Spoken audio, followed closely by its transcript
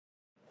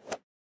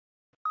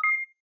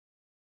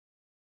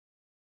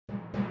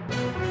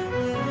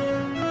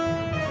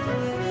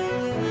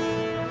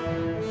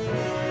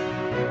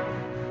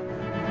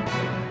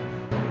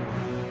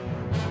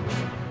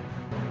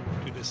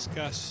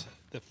discuss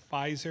the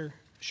Pfizer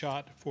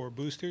shot for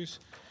boosters.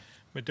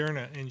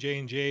 Moderna and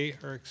J&J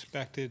are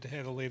expected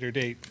at a later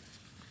date.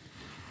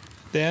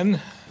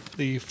 Then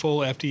the full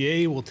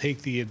FDA will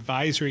take the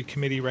advisory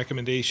committee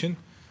recommendation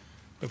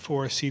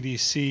before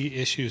CDC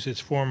issues its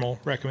formal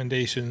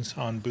recommendations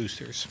on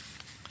boosters.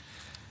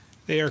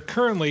 They are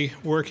currently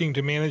working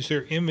to manage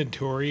their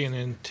inventory in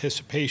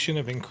anticipation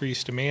of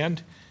increased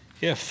demand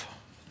if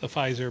the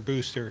Pfizer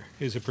booster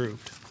is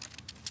approved.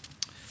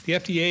 The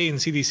FDA and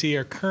CDC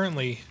are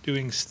currently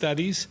doing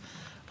studies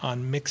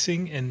on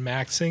mixing and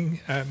matching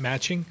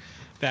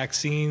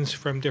vaccines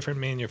from different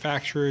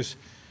manufacturers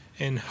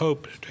and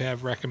hope to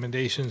have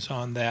recommendations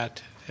on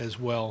that as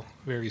well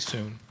very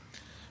soon.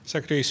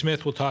 Secretary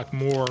Smith will talk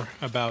more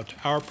about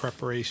our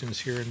preparations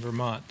here in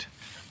Vermont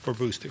for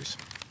boosters.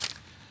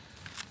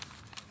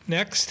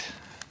 Next,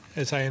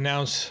 as I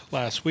announced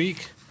last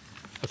week,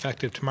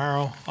 effective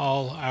tomorrow,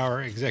 all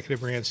our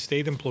executive branch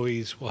state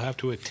employees will have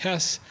to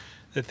attest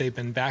that they've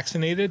been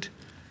vaccinated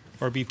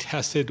or be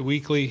tested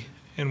weekly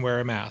and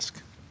wear a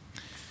mask.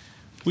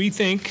 We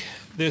think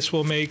this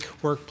will make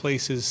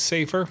workplaces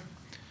safer,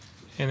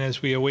 and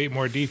as we await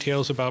more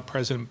details about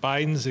President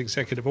Biden's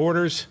executive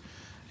orders,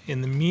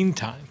 in the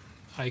meantime,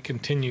 I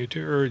continue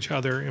to urge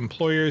other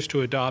employers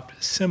to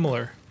adopt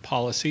similar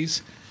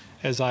policies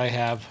as I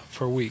have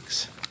for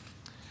weeks.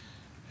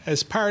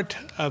 As part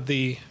of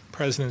the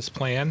President's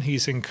plan,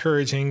 he's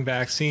encouraging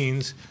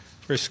vaccines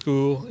for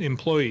school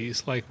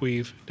employees like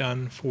we've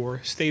done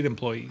for state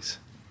employees.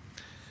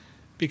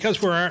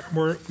 Because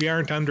we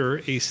aren't under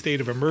a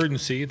state of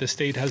emergency, the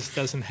state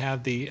doesn't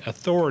have the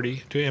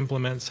authority to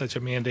implement such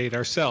a mandate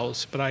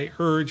ourselves, but I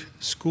urge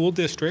school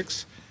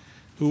districts,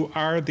 who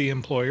are the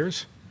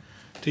employers,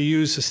 to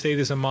use the state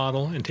as a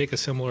model and take a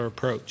similar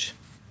approach.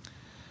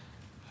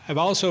 I've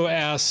also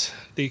asked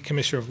the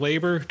Commissioner of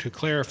Labor to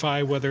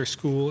clarify whether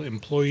school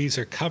employees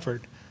are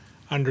covered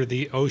under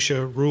the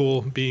OSHA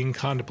rule being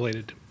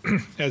contemplated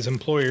as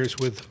employers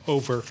with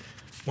over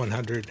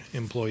 100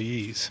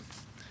 employees.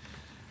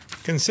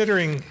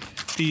 Considering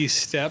these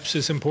steps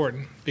is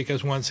important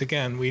because, once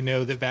again, we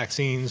know that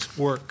vaccines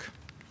work.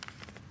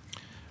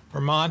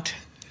 Vermont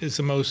is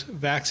the most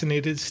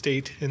vaccinated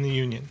state in the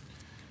Union,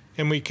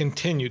 and we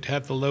continue to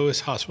have the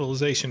lowest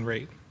hospitalization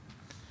rate.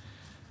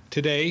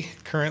 Today,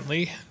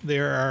 currently,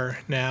 there are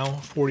now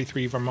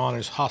 43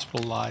 Vermonters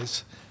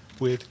hospitalized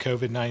with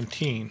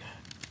COVID-19.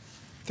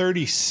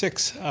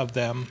 36 of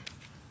them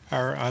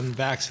are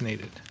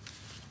unvaccinated.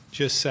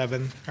 Just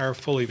 7 are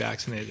fully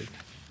vaccinated.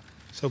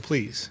 So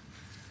please,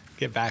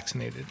 get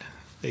vaccinated.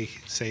 They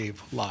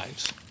save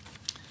lives.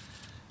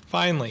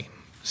 Finally,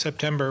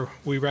 September,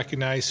 we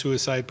recognize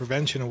Suicide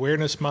Prevention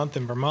Awareness Month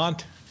in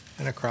Vermont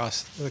and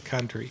across the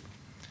country.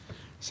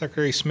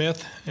 Secretary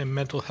Smith and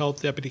Mental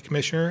Health Deputy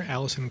Commissioner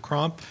Allison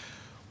Cromp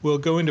will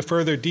go into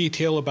further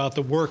detail about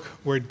the work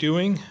we're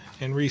doing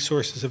and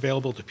resources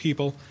available to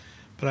people,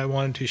 but I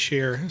wanted to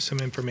share some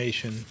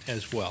information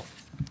as well.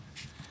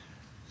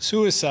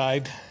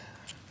 Suicide,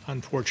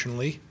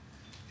 unfortunately,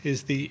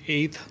 is the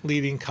 8th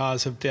leading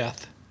cause of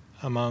death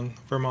among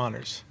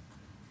Vermonters.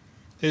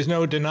 There's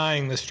no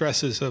denying the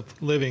stresses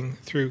of living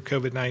through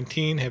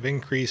COVID-19 have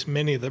increased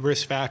many of the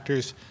risk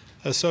factors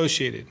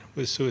associated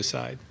with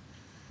suicide,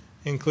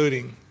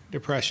 including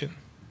depression,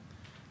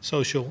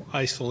 social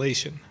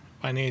isolation,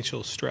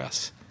 financial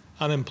stress,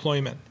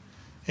 unemployment,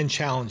 and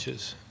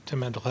challenges to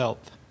mental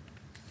health.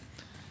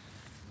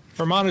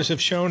 Vermonters have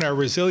shown our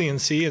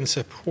resiliency and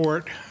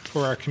support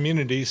for our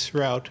communities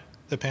throughout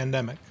the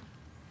pandemic.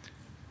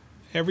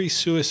 Every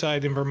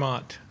suicide in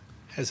Vermont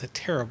has a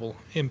terrible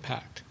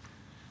impact,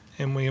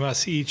 and we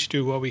must each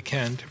do what we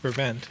can to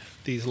prevent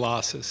these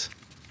losses.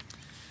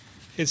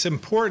 It's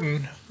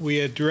important we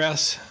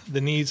address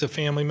the needs of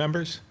family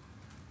members,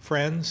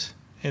 friends,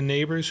 and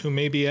neighbors who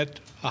may be at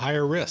a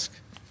higher risk,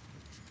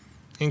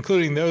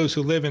 including those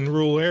who live in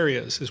rural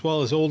areas, as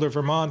well as older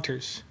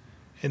Vermonters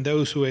and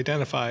those who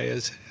identify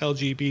as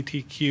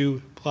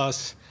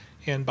LGBTQ+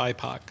 and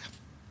BIPOC.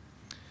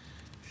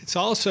 It's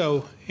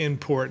also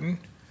important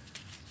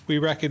we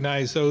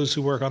recognize those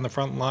who work on the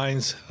front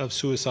lines of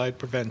suicide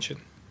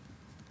prevention,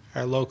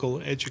 our local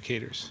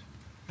educators,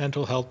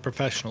 mental health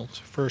professionals,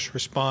 first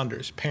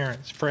responders,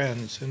 parents,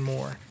 friends, and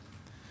more.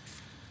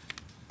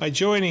 By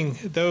joining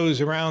those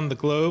around the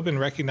globe in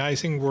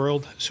recognizing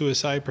World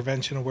Suicide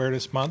Prevention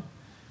Awareness Month,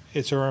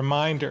 it's a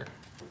reminder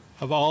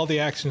of all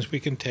the actions we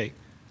can take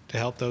to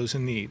help those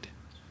in need.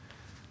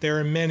 There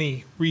are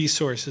many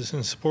resources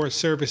and support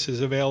services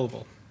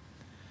available.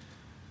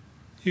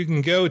 You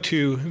can go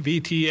to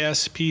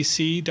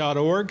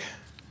vtspc.org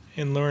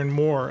and learn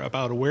more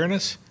about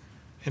awareness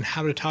and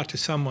how to talk to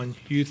someone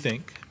you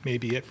think may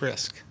be at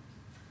risk.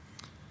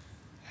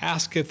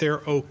 Ask if they're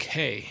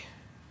okay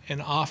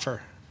and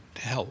offer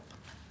to help.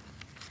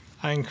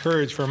 I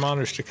encourage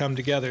Vermonters to come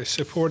together,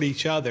 support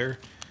each other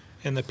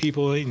and the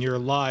people in your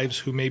lives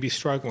who may be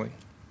struggling.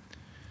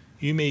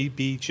 You may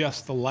be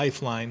just the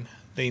lifeline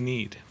they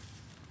need.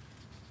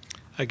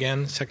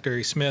 Again,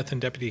 Secretary Smith and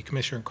Deputy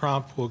Commissioner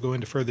Cromp will go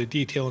into further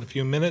detail in a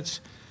few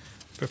minutes,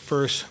 But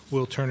first,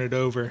 we'll turn it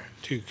over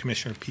to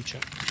Commissioner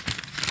Picha.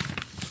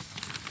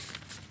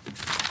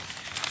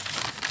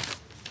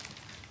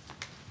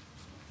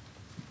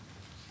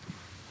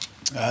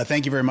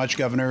 Thank you very much,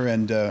 Governor,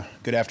 and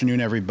good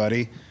afternoon,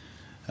 everybody.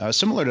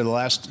 Similar to the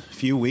last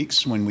few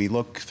weeks, when we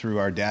look through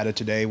our data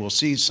today, we'll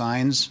see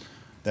signs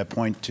that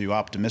point to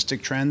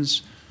optimistic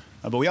trends,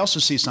 but we also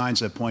see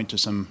signs that point to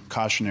some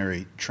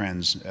cautionary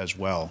trends as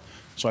well.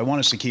 So I want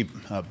us to keep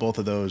both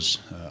of those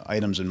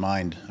items in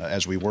mind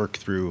as we work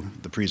through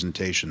the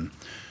presentation.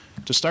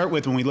 To start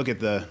with, when we look at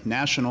the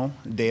national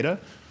data,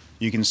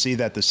 you can see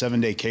that the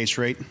 7-day case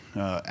rate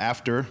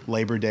after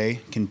Labor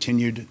Day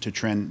continued to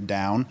trend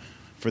down.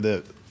 For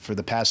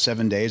the past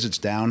 7 days, it's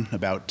down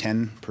about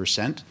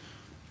 10%.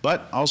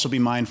 But also be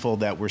mindful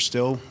that we're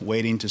still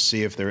waiting to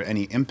see if there are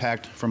any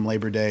impact from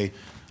Labor Day,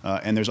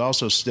 and there's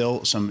also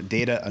still some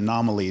data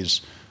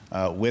anomalies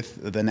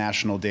with the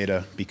national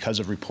data because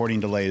of reporting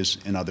delays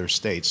in other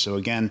states. So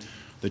again,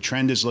 the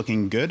trend is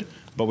looking good,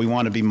 but we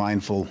want to be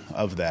mindful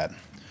of that.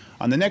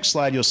 On the next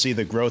slide, you'll see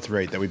the growth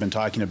rate that we've been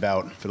talking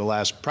about for the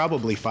last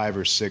probably 5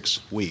 or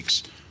 6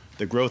 weeks.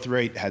 The growth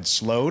rate had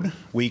slowed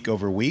week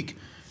over week,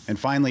 and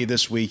finally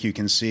this week you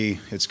can see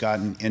it's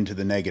gotten into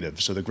the negative.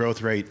 So the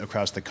growth rate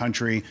across the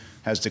country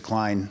has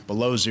declined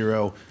below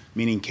zero,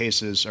 meaning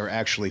cases are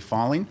actually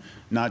falling,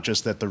 not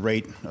just that the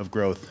rate of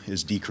growth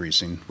is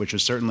decreasing, which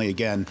is certainly,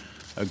 again,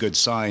 a good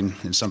sign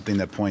and something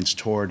that points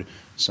toward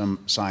some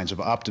signs of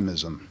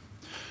optimism.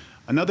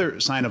 Another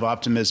sign of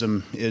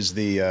optimism is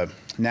the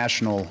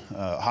national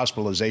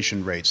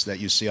hospitalization rates that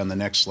you see on the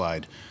next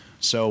slide.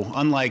 So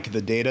unlike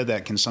the data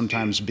that can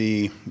sometimes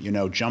be,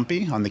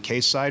 jumpy on the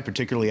case side,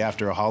 particularly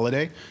after a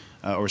holiday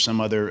or some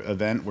other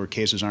event where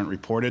cases aren't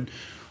reported,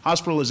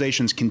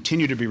 hospitalizations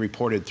continue to be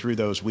reported through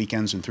those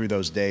weekends and through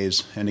those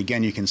days. And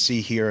again, you can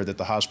see here that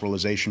the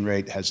hospitalization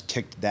rate has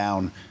ticked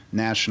down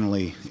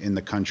nationally in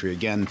the country.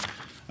 Again,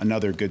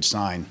 another good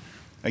sign.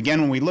 Again,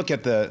 when we look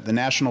at the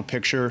national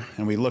picture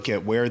and we look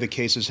at where the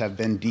cases have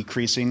been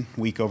decreasing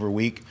week over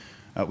week,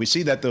 we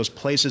see that those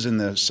places in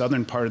the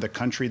southern part of the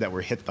country that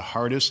were hit the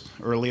hardest,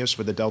 earliest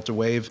with the Delta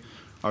wave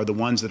are the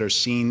ones that are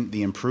seeing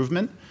the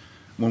improvement.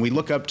 When we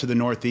look up to the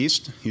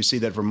northeast, you see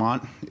that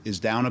Vermont is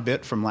down a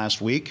bit from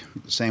last week,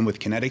 same with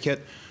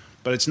Connecticut,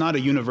 but it's not a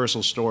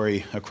universal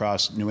story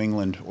across New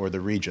England or the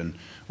region.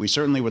 We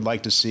certainly would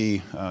like to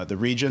see the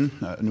region,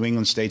 New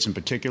England states in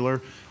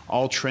particular,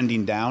 all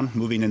trending down,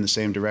 moving in the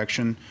same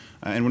direction,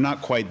 and we're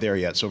not quite there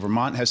yet. So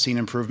Vermont has seen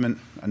improvement,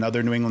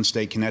 another New England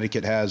state,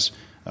 Connecticut has,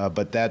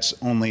 but that's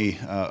only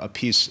a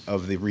piece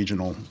of the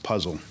regional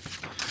puzzle.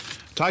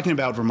 Talking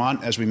about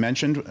Vermont, as we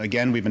mentioned,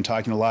 again, we've been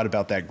talking a lot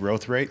about that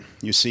growth rate.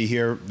 You see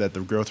here that the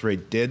growth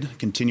rate did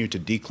continue to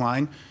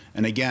decline.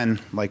 And again,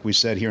 like we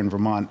said here in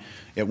Vermont,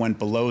 it went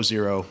below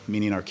zero,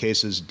 meaning our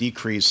cases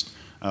decreased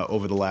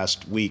over the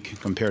last week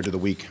compared to the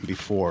week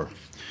before.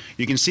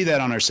 You can see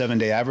that on our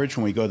 7-day average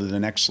when we go to the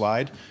next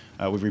slide.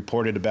 We've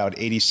reported about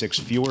 86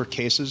 fewer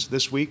cases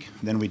this week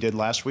than we did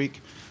last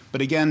week. But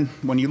again,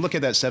 when you look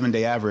at that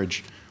 7-day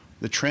average,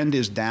 the trend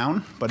is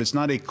down, but it's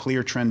not a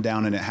clear trend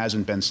down and it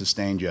hasn't been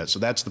sustained yet. So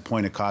that's the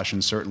point of caution,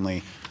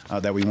 certainly,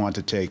 that we want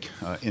to take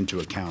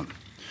into account.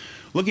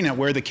 Looking at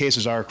where the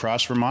cases are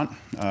across Vermont,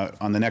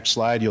 on the next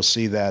slide, you'll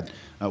see that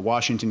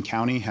Washington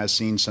County has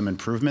seen some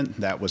improvement.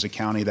 That was a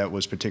county that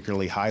was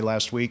particularly high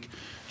last week.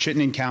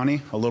 Chittenden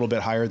County, a little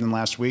bit higher than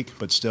last week,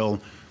 but still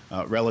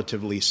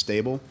relatively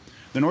stable.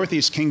 The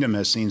Northeast Kingdom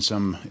has seen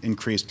some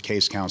increased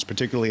case counts,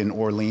 particularly in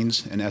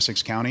Orleans and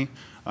Essex County.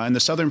 In the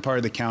southern part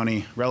of the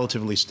county,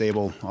 relatively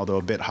stable, although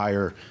a bit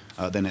higher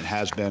than it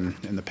has been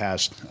in the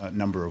past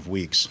number of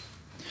weeks.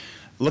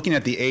 Looking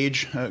at the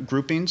age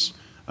groupings,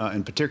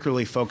 and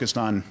particularly focused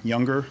on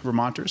younger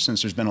Vermonters,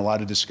 since there's been a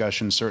lot of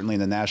discussion, certainly in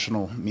the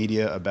national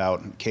media,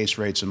 about case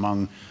rates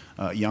among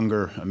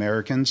younger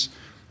Americans.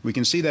 We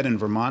can see that in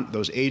Vermont,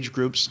 those age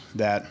groups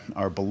that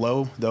are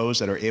below those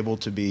that are able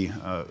to be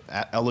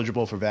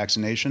eligible for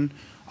vaccination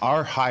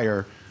are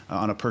higher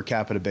on a per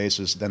capita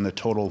basis than the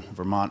total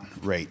Vermont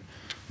rate.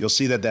 You'll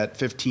see that that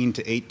 15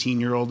 to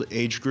 18-year-old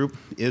age group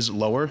is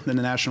lower than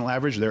the national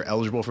average. They're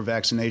eligible for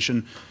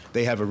vaccination.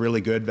 They have a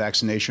really good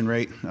vaccination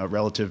rate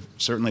relative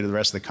certainly to the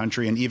rest of the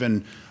country and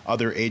even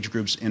other age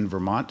groups in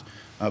Vermont.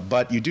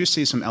 But you do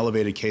see some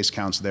elevated case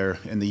counts there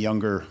in the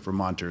younger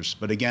Vermonters.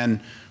 But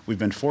again, we've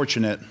been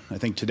fortunate. I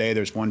think today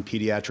there's one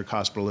pediatric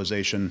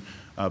hospitalization,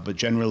 but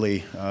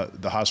generally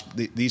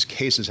these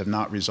cases have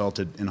not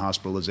resulted in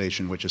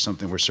hospitalization, which is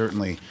something we're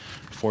certainly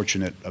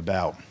fortunate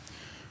about.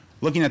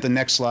 Looking at the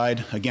next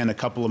slide, again, a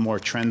couple of more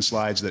trend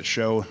slides that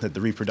show that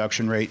the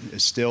reproduction rate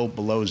is still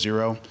below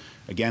zero.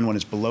 Again, when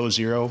it's below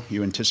zero,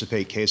 you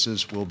anticipate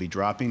cases will be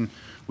dropping.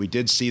 We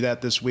did see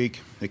that this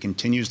week. It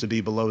continues to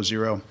be below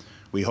zero.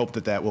 We hope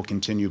that that will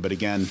continue, but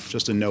again,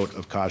 just a note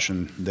of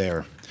caution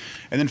there.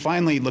 And then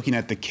finally, looking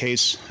at the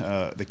case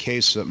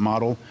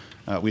model,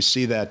 we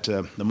see that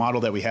the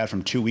model that we had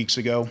from 2 weeks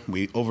ago,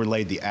 we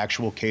overlaid the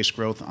actual case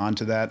growth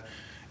onto that.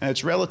 And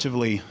it's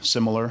relatively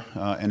similar,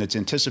 and it's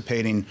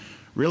anticipating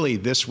really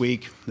this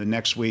week, the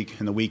next week,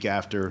 and the week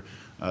after,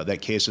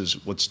 that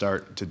cases would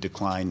start to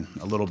decline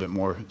a little bit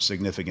more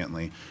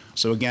significantly.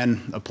 So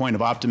again, a point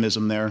of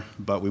optimism there,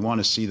 but we want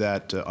to see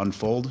that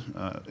unfold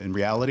in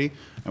reality,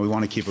 and we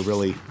want to keep a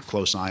really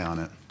close eye on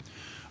it.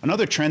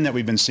 Another trend that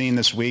we've been seeing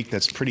this week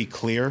that's pretty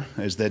clear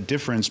is the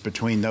difference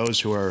between those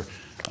who are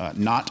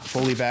not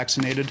fully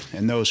vaccinated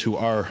and those who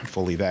are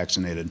fully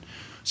vaccinated.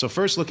 So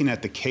first, looking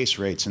at the case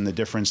rates and the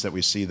difference that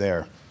we see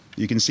there.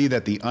 You can see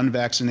that the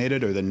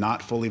unvaccinated or the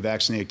not fully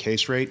vaccinated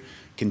case rate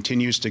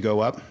continues to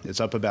go up.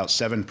 It's up about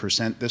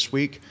 7% this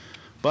week.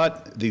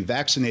 But the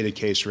vaccinated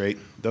case rate,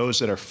 those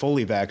that are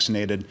fully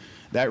vaccinated,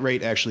 that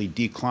rate actually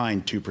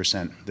declined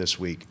 2% this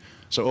week.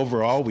 So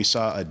overall, we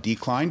saw a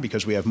decline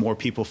because we have more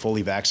people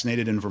fully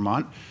vaccinated in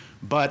Vermont,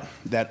 but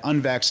that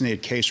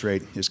unvaccinated case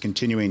rate is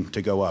continuing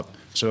to go up.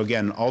 So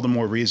again, all the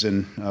more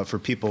reason for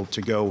people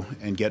to go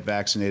and get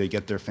vaccinated,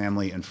 get their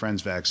family and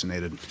friends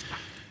vaccinated.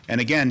 And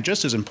again,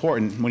 just as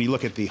important, when you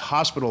look at the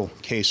hospital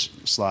case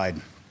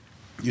slide,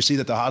 you see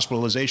that the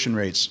hospitalization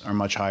rates are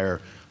much higher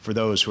for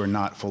those who are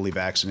not fully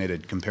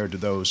vaccinated compared to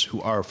those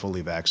who are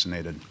fully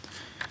vaccinated.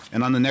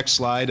 And on the next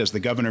slide, as the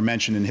governor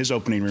mentioned in his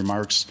opening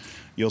remarks,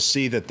 you'll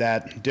see that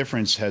that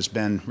difference has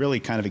been really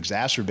kind of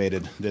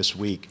exacerbated this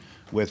week,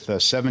 with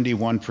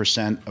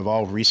 71% of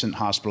all recent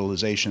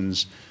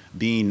hospitalizations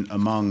being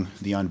among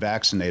the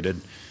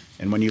unvaccinated.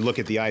 And when you look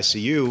at the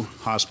ICU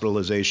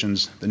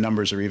hospitalizations, the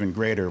numbers are even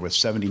greater, with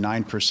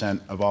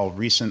 79% of all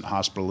recent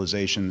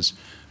hospitalizations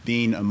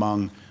being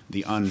among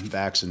the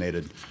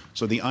unvaccinated.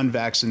 So the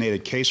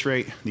unvaccinated case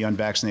rate, the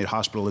unvaccinated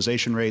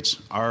hospitalization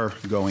rates are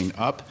going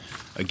up.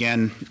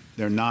 Again,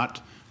 they're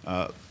not,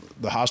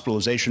 the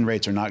hospitalization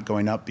rates are not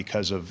going up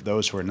because of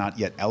those who are not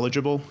yet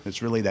eligible.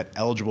 It's really that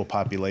eligible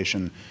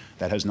population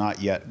that has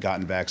not yet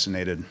gotten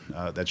vaccinated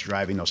that's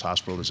driving those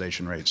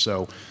hospitalization rates.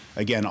 So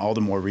again, all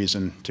the more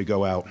reason to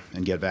go out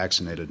and get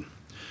vaccinated.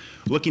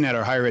 Looking at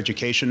our higher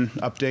education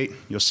update,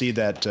 you'll see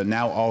that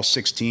now all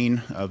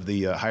 16 of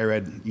the higher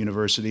ed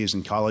universities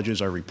and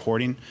colleges are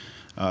reporting.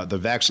 The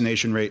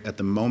vaccination rate at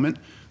the moment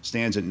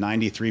stands at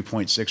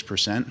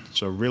 93.6%,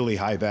 so really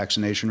high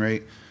vaccination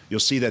rate. You'll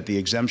see that the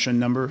exemption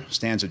number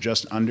stands at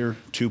just under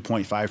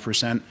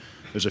 2.5%.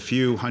 There's a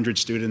few hundred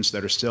students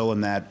that are still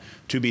in that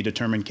to be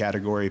determined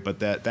category, but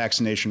that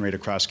vaccination rate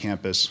across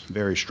campus,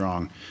 very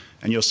strong.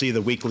 And you'll see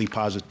the weekly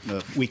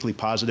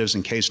positives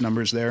and case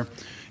numbers there.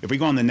 If we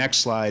go on the next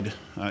slide,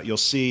 you'll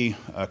see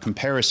a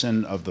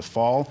comparison of the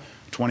fall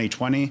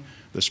 2020,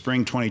 the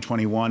spring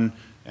 2021,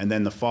 and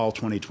then the fall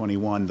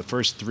 2021, the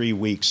first 3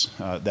 weeks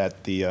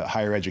that the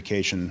higher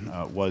education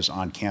was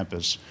on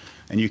campus.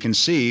 And you can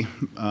see,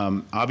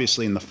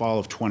 obviously in the fall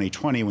of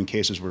 2020, when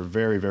cases were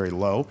very, very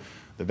low,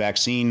 the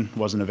vaccine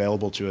wasn't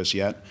available to us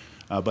yet,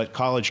 but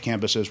college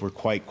campuses were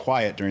quite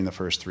quiet during the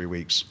first 3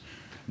 weeks.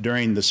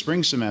 During the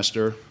spring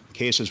semester,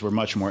 cases were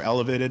much more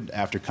elevated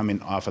after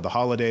coming off of the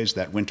holidays,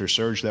 that winter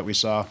surge that we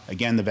saw.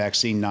 Again, the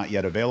vaccine not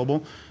yet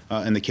available,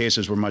 and the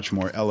cases were much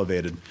more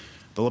elevated.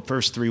 The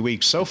first 3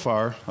 weeks so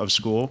far of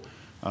school,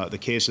 the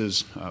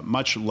cases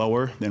much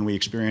lower than we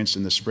experienced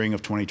in the spring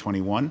of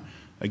 2021.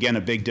 Again,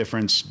 a big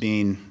difference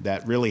being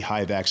that really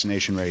high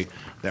vaccination rate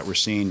that we're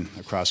seeing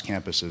across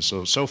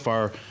campuses. So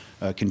far,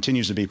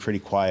 continues to be pretty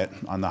quiet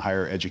on the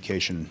higher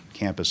education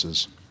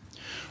campuses.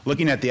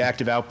 Looking at the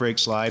active outbreak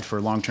slide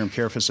for long-term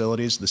care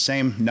facilities, the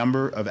same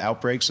number of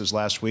outbreaks as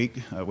last week,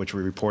 which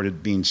we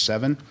reported being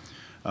 7.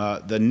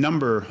 The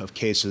number of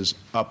cases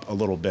up a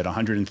little bit,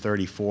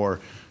 134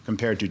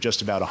 compared to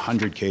just about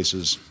 100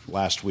 cases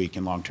last week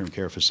in long-term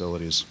care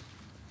facilities.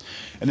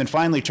 And then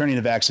finally, turning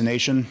to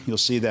vaccination, you'll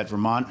see that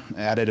Vermont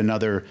added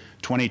another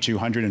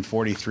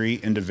 2,243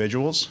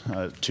 individuals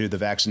to the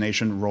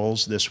vaccination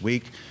rolls this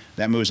week.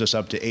 That moves us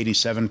up to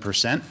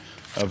 87%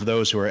 of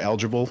those who are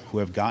eligible who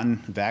have gotten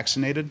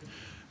vaccinated.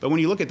 But when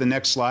you look at the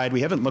next slide,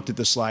 we haven't looked at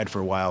this slide for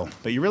a while,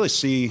 but you really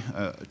see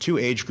 2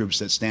 age groups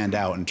that stand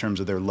out in terms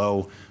of their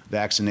low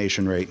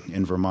vaccination rate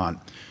in Vermont.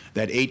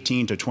 That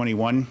 18 to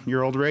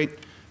 21-year-old rate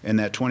and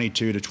that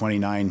 22 to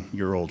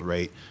 29-year-old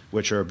rate,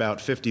 which are about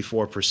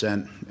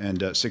 54% and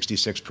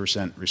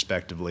 66%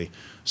 respectively.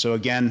 So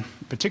again,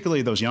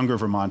 particularly those younger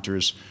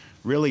Vermonters,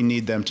 really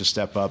need them to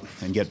step up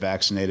and get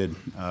vaccinated.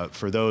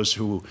 For those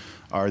who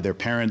are their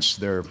parents,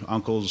 their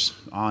uncles,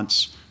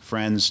 aunts,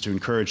 friends, to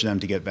encourage them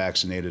to get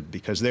vaccinated,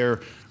 because they're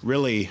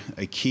really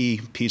a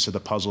key piece of the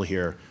puzzle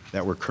here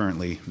that we're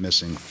currently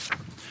missing.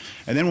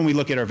 And then when we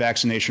look at our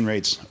vaccination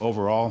rates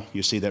overall,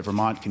 you see that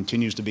Vermont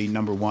continues to be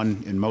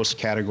 #1 in most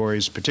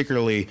categories,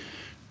 particularly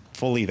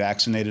fully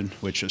vaccinated,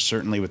 which is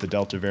certainly with the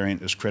Delta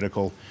variant is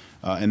critical.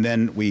 And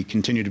then we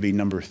continue to be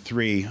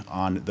 #3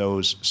 on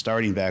those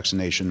starting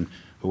vaccination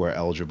who are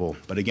eligible.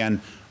 But again,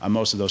 on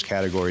most of those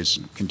categories,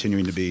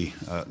 continuing to be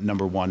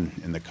 #1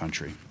 in the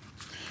country.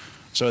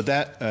 So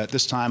at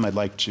this time, I'd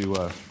like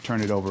to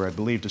turn it over, I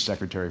believe, to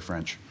Secretary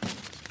French.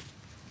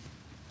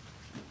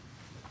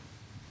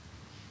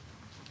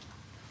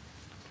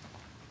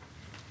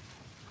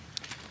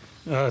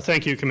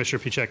 Thank you,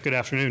 Commissioner Pieciak. Good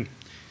afternoon.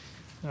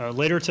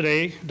 Later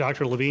today,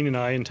 Dr. Levine and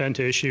I intend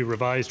to issue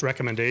revised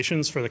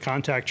recommendations for the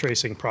contact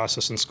tracing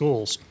process in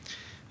schools.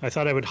 I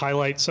thought I would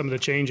highlight some of the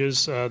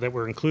changes that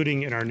we're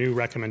including in our new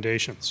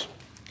recommendations.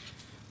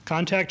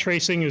 Contact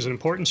tracing is an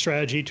important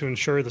strategy to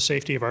ensure the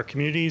safety of our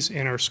communities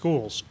and our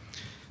schools.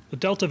 The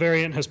Delta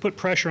variant has put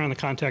pressure on the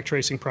contact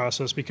tracing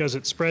process because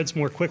it spreads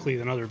more quickly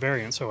than other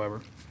variants,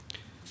 however.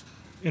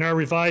 In our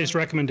revised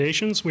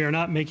recommendations, we are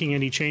not making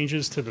any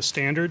changes to the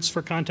standards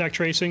for contact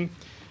tracing,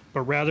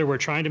 but rather we're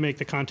trying to make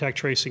the contact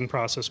tracing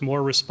process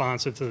more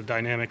responsive to the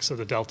dynamics of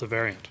the Delta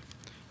variant.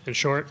 In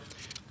short,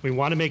 we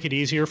want to make it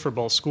easier for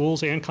both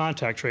schools and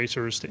contact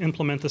tracers to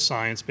implement the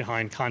science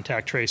behind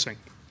contact tracing.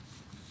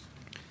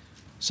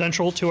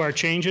 Central to our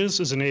changes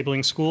is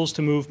enabling schools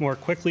to move more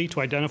quickly to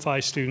identify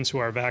students who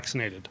are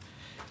vaccinated.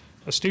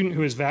 A student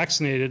who is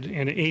vaccinated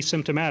and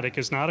asymptomatic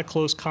is not a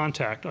close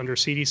contact under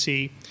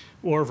CDC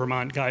or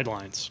Vermont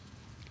guidelines.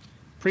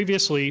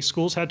 Previously,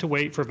 schools had to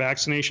wait for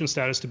vaccination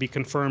status to be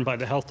confirmed by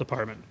the health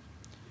department.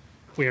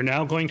 We are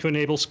now going to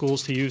enable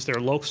schools to use their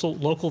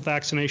local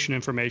vaccination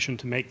information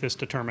to make this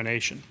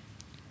determination.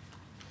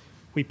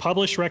 We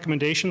published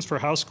recommendations for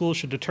how schools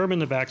should determine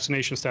the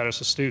vaccination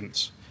status of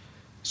students.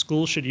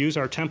 Schools should use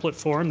our template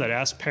form that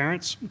asks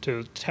parents to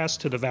attest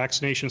to the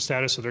vaccination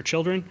status of their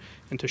children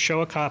and to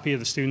show a copy of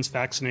the student's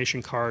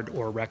vaccination card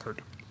or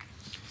record.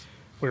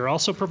 We are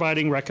also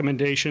providing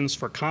recommendations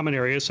for common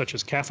areas such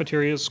as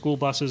cafeterias, school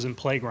buses, and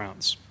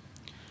playgrounds.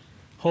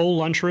 Whole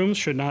lunchrooms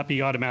should not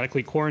be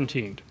automatically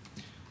quarantined.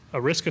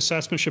 A risk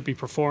assessment should be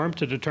performed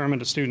to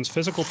determine a student's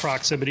physical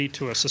proximity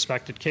to a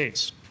suspected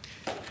case.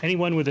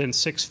 Anyone within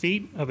 6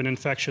 feet of an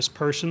infectious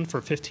person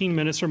for 15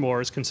 minutes or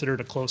more is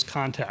considered a close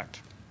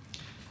contact.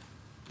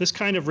 This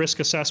kind of risk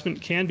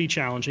assessment can be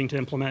challenging to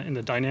implement in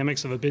the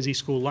dynamics of a busy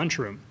school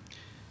lunchroom.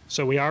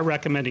 So we are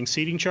recommending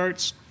seating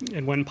charts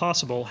and, when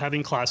possible,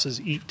 having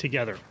classes eat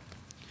together.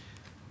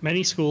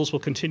 Many schools will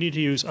continue to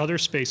use other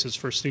spaces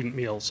for student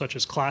meals, such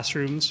as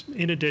classrooms,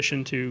 in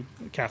addition to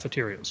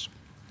cafeterias.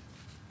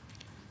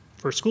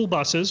 For school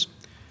buses,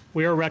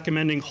 we are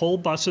recommending whole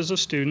buses of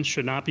students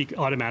should not be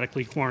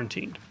automatically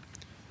quarantined.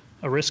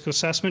 A risk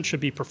assessment should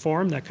be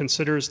performed that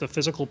considers the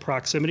physical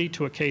proximity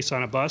to a case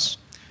on a bus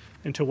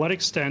and to what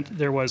extent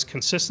there was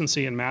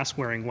consistency in mask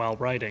wearing while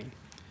riding.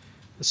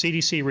 The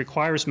CDC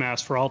requires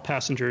masks for all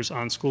passengers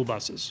on school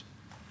buses.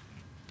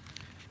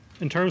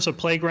 In terms of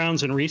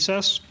playgrounds and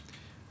recess,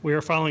 we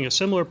are following a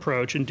similar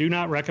approach and do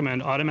not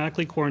recommend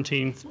automatically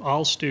quarantining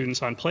all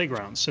students on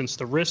playgrounds, since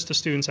the risks to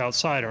students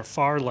outside are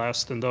far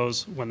less than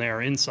those when they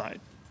are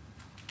inside.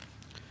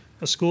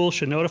 A school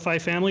should notify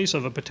families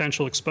of a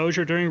potential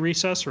exposure during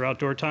recess or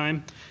outdoor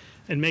time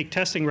and make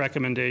testing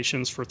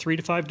recommendations for 3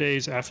 to 5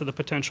 days after the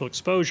potential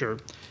exposure,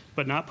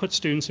 but not put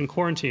students in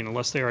quarantine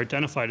unless they are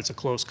identified as a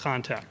close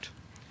contact.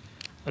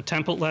 A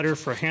template letter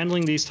for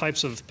handling these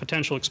types of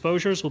potential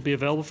exposures will be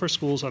available for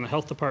schools on the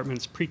Health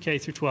Department's Pre-K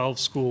through 12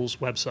 schools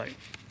website.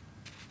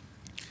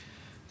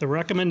 The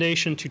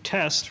recommendation to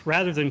test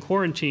rather than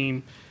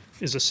quarantine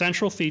is a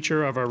central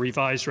feature of our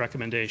revised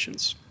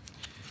recommendations.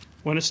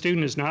 When a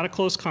student is not a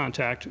close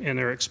contact and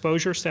their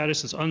exposure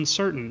status is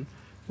uncertain,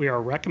 we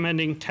are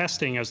recommending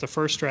testing as the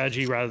first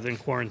strategy rather than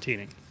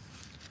quarantining.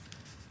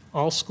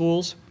 All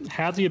schools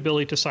have the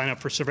ability to sign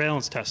up for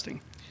surveillance testing.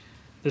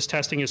 This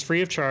testing is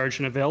free of charge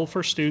and available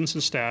for students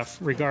and staff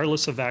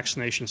regardless of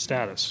vaccination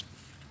status.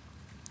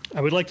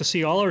 I would like to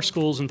see all our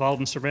schools involved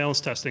in surveillance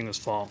testing this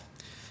fall.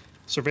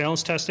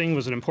 Surveillance testing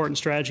was an important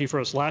strategy for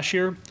us last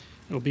year.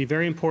 It will be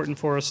very important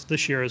for us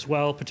this year as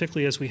well,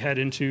 particularly as we head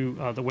into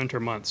the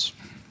winter months.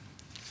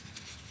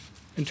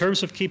 In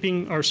terms of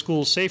keeping our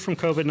schools safe from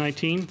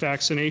COVID-19,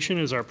 vaccination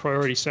is our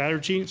priority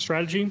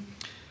strategy.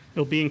 It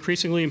will be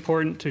increasingly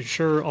important to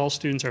ensure all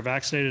students are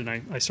vaccinated,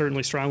 and I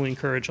certainly strongly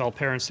encourage all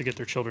parents to get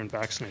their children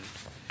vaccinated.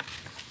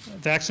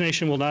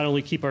 Vaccination will not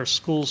only keep our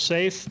schools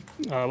safe,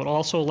 but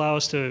also allow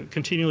us to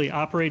continually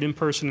operate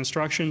in-person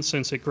instruction,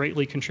 since it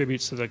greatly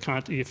contributes to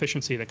the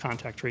efficiency of the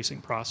contact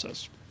tracing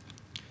process.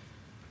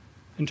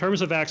 In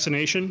terms of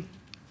vaccination,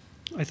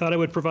 I thought I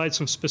would provide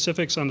some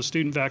specifics on the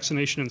student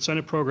vaccination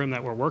incentive program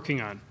that we're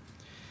working on.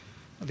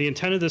 The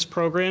intent of this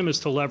program is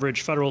to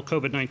leverage federal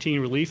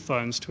COVID-19 relief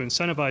funds to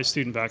incentivize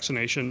student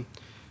vaccination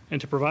and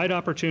to provide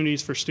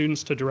opportunities for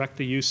students to direct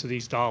the use of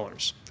these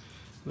dollars.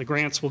 The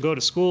grants will go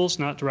to schools,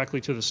 not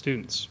directly to the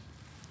students.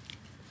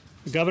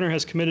 The governor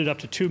has committed up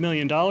to $2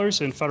 million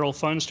in federal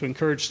funds to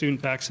encourage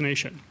student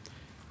vaccination.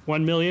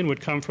 $1 million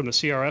would come from the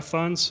CRF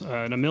funds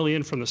and $1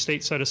 million from the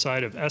state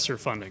set-aside of ESSER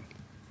funding.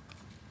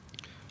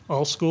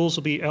 All schools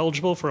will be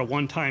eligible for a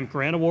one-time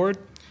grant award,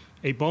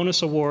 a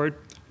bonus award,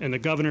 and the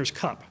Governor's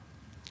Cup.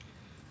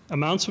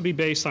 Amounts will be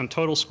based on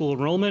total school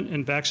enrollment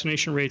and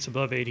vaccination rates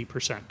above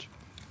 80%.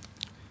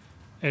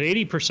 At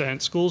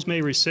 80%, schools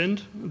may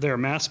rescind their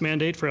mask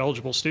mandate for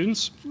eligible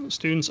students.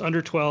 Students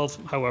under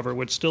 12, however,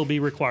 would still be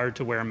required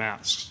to wear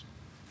masks.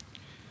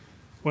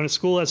 When a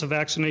school has a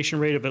vaccination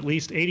rate of at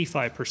least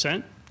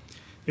 85%,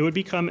 it would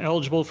become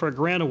eligible for a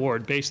grant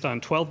award based on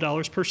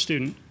 $12 per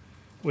student,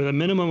 with a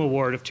minimum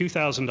award of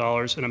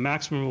 $2,000 and a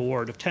maximum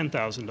award of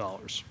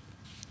 $10,000.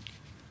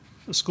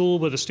 A school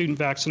with a student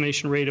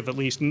vaccination rate of at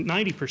least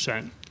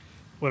 90%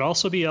 would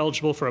also be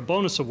eligible for a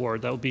bonus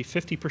award that will be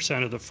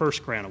 50% of the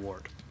first grant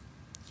award.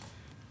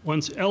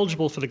 Once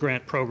eligible for the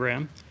grant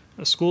program,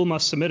 a school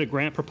must submit a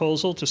grant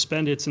proposal to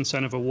spend its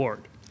incentive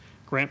award.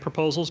 Grant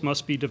proposals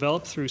must be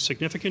developed through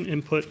significant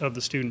input of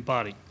the student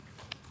body.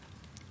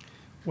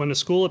 When the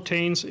school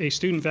obtains a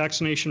student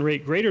vaccination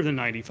rate greater than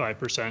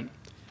 95%,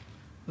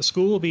 the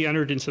school will be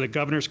entered into the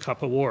Governor's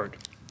Cup Award.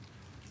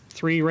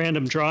 3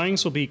 random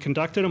drawings will be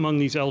conducted among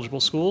these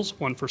eligible schools,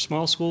 one for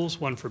small schools,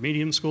 one for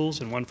medium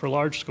schools, and one for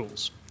large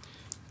schools.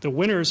 The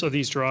winners of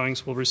these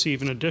drawings will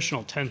receive an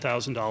additional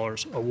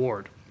 $10,000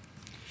 award.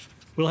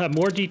 We'll have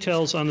more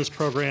details on this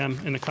program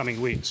in the coming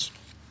weeks.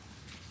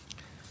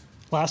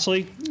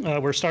 Lastly,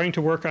 we're starting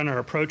to work on our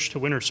approach to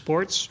winter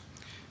sports.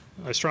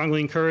 I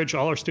strongly encourage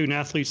all our student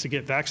athletes to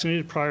get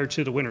vaccinated prior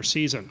to the winter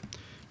season.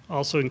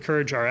 Also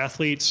encourage our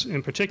athletes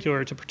in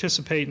particular to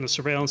participate in the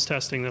surveillance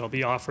testing that will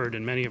be offered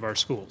in many of our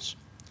schools.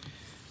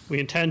 We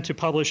intend to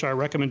publish our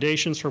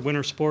recommendations for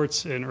winter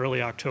sports in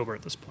early October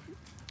at this point.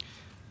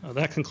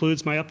 That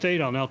concludes my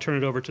update. I'll now turn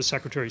it over to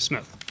Secretary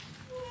Smith.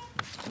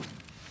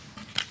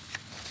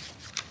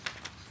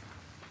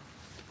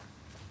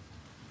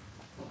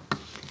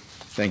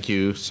 Thank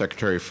you,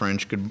 Secretary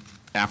French. Good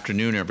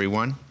afternoon,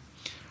 everyone.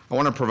 I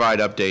want to provide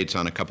updates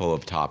on a couple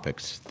of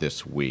topics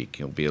this week.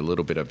 It'll be a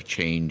little bit of a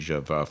change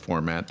of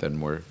format than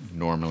we're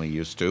normally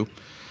used to.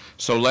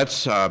 So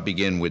let's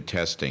begin with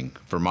testing.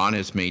 Vermont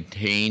has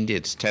maintained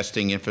its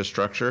testing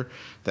infrastructure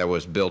that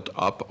was built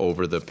up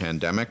over the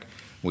pandemic.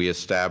 We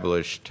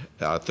established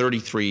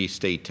 33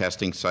 state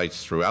testing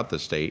sites throughout the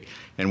state,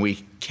 and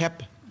we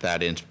kept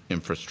that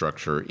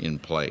infrastructure in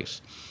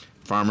place.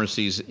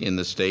 Pharmacies in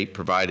the state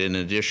provide an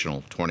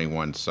additional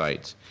 21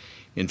 sites.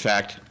 In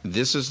fact,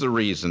 this is the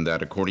reason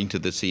that, according to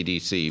the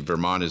CDC,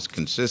 Vermont is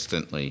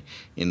consistently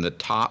in the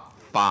top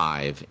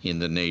 5 in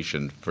the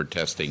nation for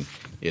testing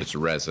its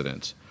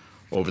residents.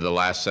 Over the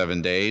last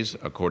 7 days,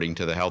 according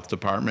to the Health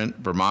Department,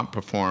 Vermont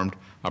performed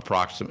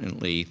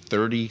approximately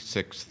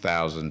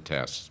 36,000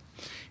 tests.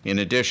 In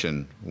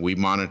addition, we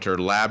monitor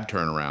lab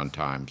turnaround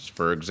times.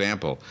 For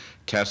example,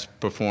 tests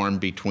performed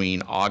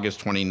between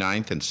August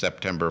 29th and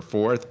September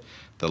 4th,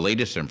 the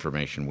latest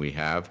information we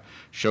have,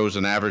 shows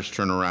an average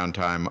turnaround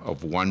time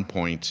of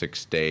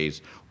 1.6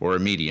 days, or a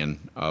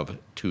median of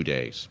 2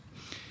 days.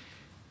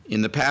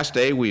 In the past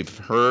day, we've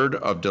heard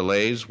of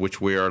delays which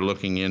we are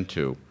looking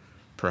into,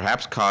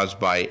 perhaps caused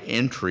by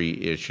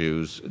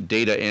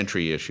data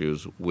entry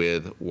issues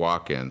with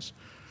walk-ins.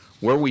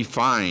 Where we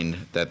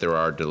find that there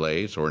are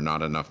delays or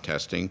not enough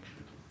testing,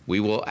 we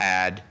will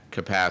add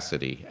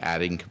capacity.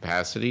 Adding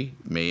capacity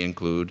may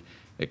include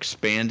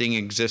expanding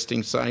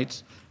existing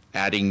sites,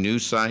 adding new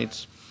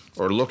sites,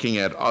 or looking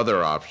at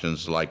other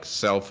options like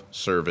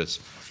self-service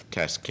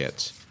test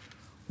kits.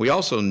 We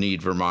also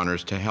need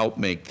Vermonters to help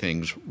make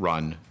things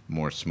run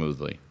more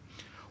smoothly.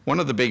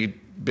 One of the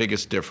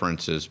biggest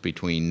differences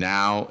between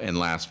now and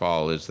last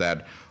fall is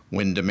that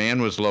when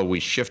demand was low, we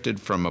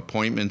shifted from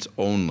appointments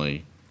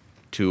only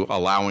to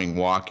allowing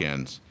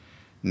walk-ins.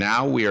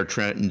 Now we are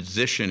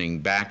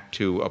transitioning back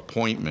to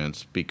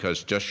appointments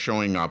because just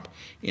showing up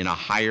in a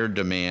higher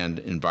demand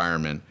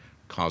environment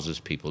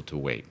causes people to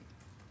wait.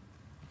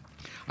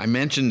 I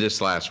mentioned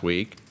this last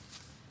week.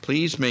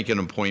 Please make an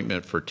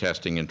appointment for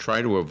testing and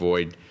try to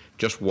avoid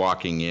just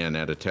walking in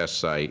at a test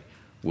site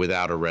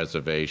without a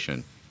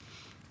reservation.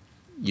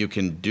 You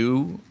can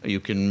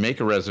make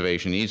a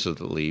reservation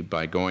easily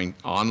by going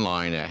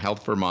online at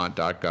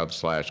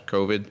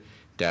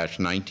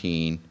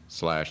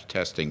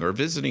healthvermont.gov/COVID-19/testing or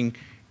visiting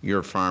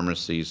your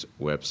pharmacy's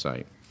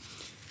website.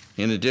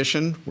 In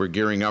addition, we're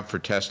gearing up for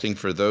testing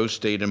for those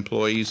state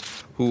employees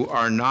who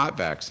are not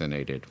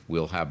vaccinated.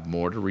 We'll have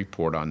more to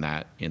report on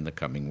that in the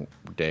coming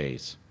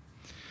days.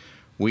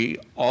 We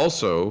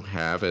also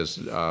have, as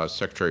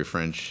Secretary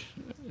French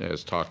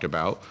has talked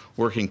about,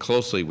 working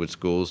closely with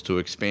schools to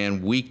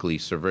expand weekly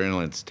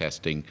surveillance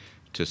testing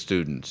to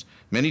students.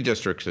 Many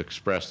districts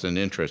expressed an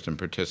interest in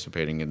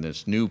participating in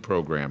this new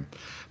program.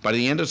 By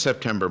the end of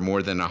September,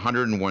 more than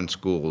 101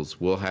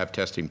 schools will have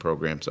testing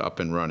programs up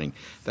and running.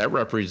 That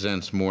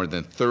represents more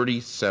than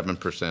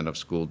 37% of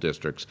school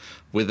districts,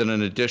 with an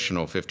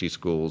additional 50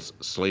 schools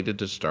slated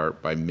to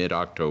start by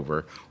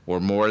mid-October, or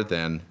more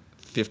than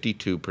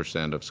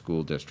 52% of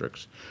school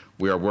districts.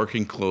 We are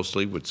working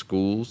closely with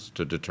schools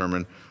to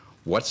determine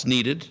what's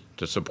needed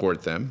to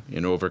support them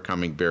in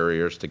overcoming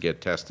barriers to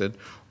get tested,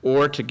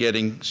 or to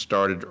getting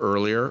started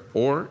earlier,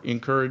 or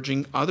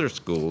encouraging other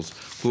schools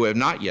who have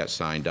not yet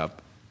signed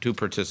up to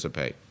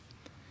participate.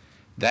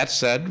 That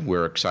said,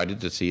 we're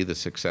excited to see the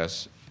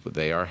success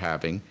they are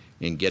having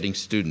in getting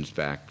students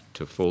back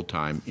to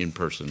full-time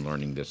in-person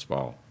learning this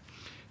fall.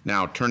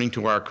 Now, turning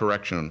to our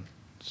correctional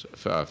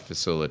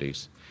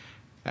facilities.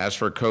 As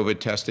for COVID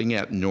testing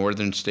at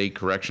Northern State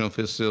Correctional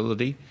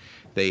Facility,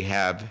 they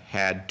have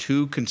had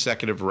 2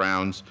 consecutive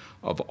rounds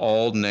of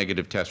all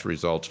negative test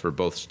results for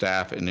both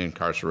staff and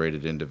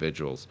incarcerated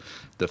individuals.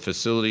 The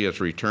facility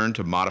has returned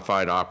to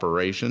modified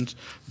operations,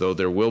 though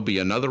there will be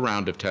another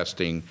round of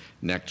testing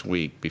next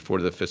week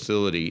before the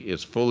facility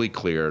is fully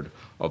cleared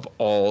of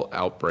all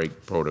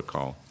outbreak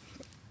protocol.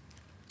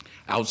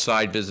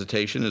 Outside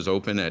visitation is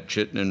open at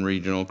Chittenden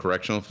Regional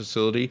Correctional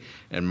Facility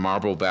and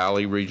Marble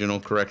Valley Regional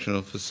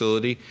Correctional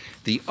Facility.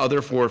 The other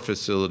 4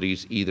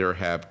 facilities either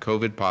have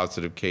COVID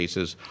positive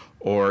cases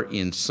or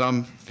in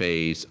some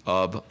phase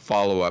of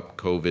follow-up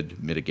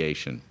COVID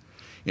mitigation.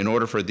 In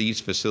order for these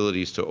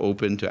facilities to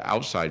open to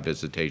outside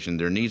visitation,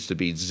 there needs to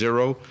be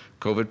 0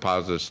 COVID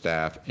positive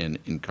staff and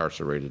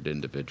incarcerated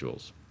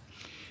individuals.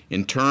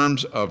 In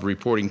terms of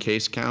reporting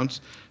case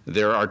counts,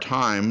 there are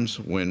times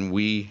when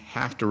we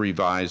have to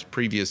revise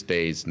previous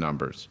days'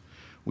 numbers.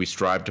 We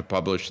strive to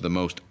publish the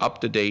most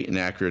up-to-date and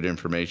accurate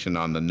information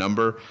on the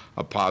number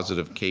of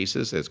positive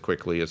cases as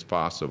quickly as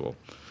possible.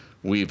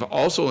 We've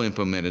also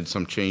implemented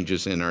some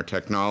changes in our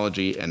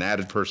technology and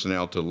added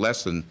personnel to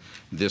lessen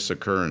this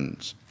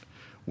occurrence.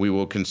 We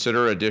will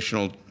consider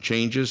additional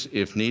changes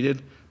if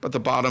needed, but the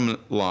bottom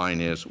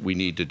line is we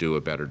need to do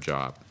a better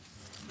job.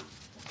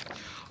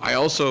 I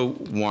also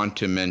want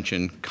to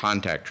mention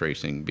contact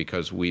tracing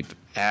because we've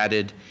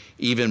added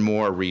even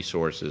more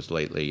resources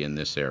lately in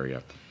this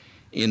area.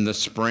 In the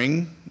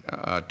spring,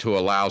 to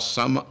allow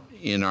some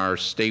in our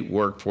state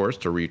workforce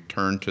to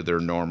return to their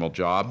normal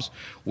jobs,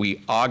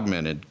 we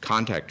augmented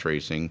contact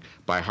tracing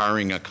by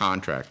hiring a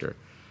contractor.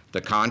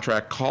 The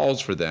contract calls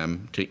for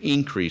them to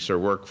increase their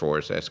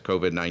workforce as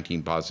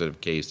COVID-19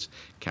 positive case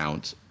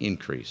counts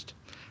increased.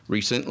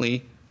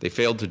 Recently, they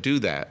failed to do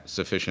that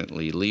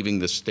sufficiently, leaving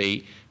the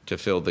state to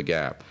fill the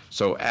gap.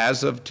 So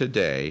as of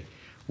today,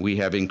 we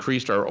have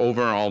increased our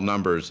overall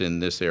numbers in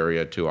this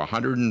area to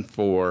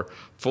 104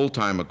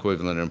 full-time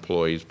equivalent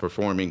employees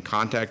performing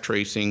contact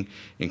tracing,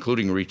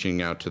 including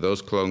reaching out to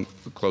those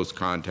close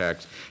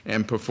contacts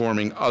and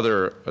performing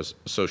other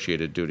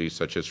associated duties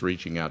such as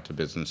reaching out to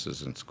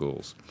businesses and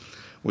schools.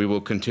 We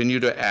will continue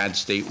to add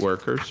state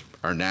workers,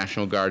 our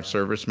National Guard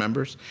service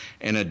members,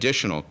 and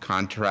additional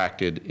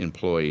contracted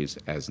employees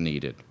as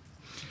needed.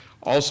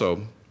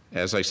 Also,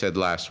 as I said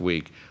last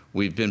week,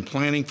 we've been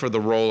planning for the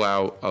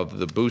rollout of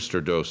the booster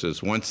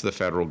doses once the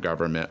federal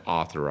government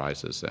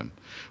authorizes them.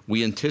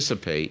 We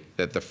anticipate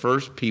that the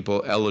first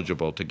people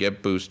eligible to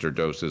get booster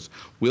doses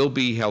will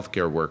be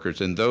healthcare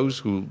workers and those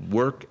who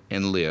work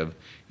and live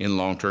in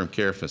long-term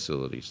care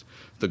facilities.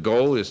 The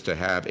goal is to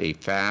have a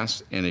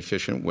fast and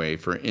efficient way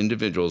for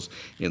individuals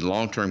in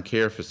long-term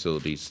care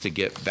facilities to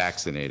get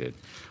vaccinated.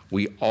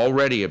 We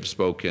already have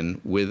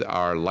spoken with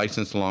our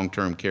licensed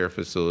long-term care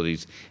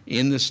facilities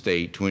in the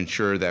state to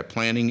ensure that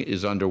planning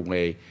is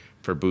underway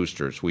for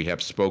boosters. We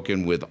have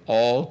spoken with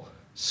all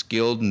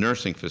skilled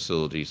nursing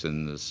facilities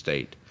in the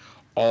state.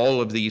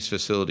 All of these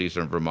facilities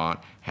in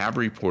Vermont have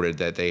reported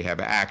that they have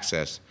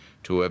access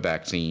to a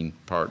vaccine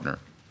partner.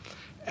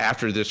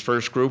 After this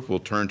first group, we'll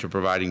turn to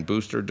providing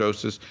booster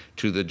doses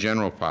to the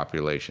general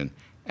population.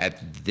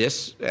 At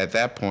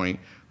that point,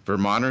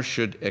 Vermonters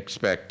should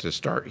expect to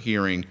start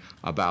hearing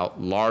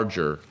about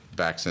larger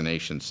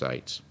vaccination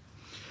sites.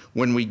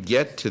 When we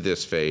get to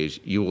this phase,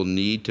 you will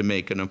need to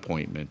make an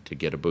appointment to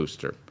get a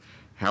booster.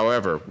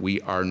 However, we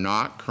are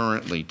not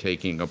currently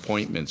taking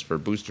appointments for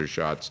booster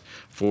shots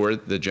for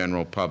the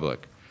general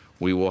public.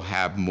 We will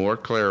have more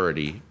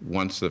clarity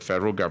once the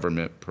federal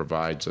government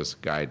provides us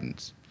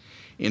guidance.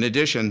 In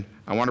addition,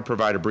 I want to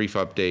provide a brief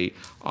update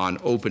on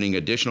opening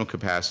additional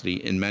capacity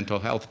in mental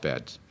health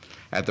beds.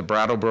 At the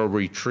Brattleboro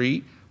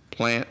Retreat,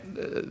 they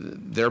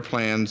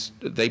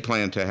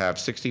plan to have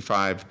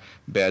 65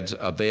 beds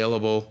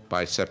available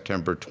by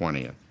September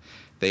 20th.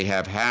 They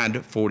have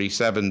had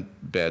 47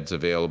 beds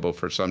available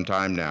for some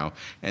time now,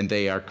 and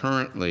they are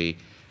currently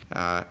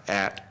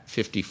at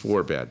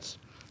 54 beds.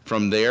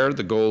 From there,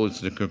 the goal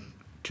is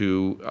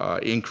to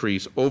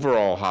increase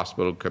overall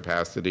hospital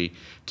capacity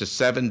to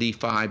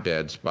 75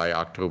 beds by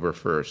October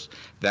 1st.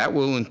 That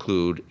will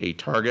include a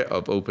target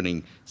of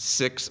opening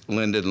 6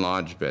 Linden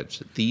Lodge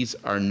beds. These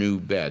are new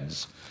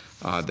beds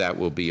that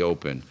will be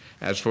open.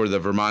 As for the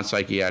Vermont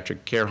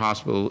Psychiatric Care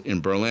Hospital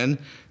in Berlin,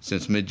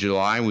 since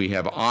mid-July, we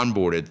have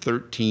onboarded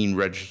 13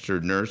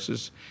 registered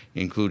nurses,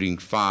 including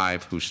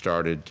 5 who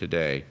started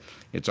today.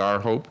 It's our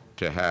hope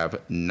to have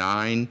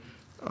 9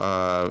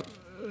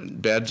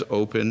 beds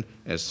open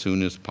as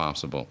soon as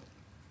possible.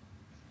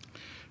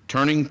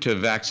 Turning to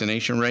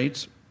vaccination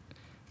rates,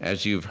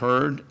 as you've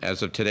heard,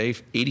 as of today,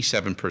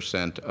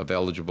 87% of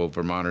eligible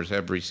Vermonters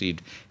have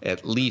received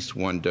at least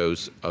 1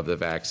 dose of the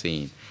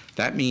vaccine.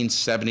 That means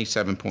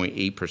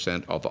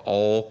 77.8% of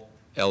all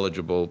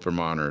eligible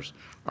Vermonters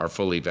are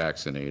fully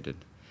vaccinated.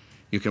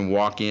 You can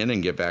walk in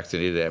and get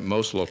vaccinated at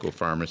most local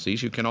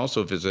pharmacies. You can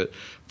also visit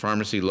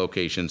pharmacy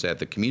locations at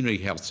the community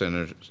health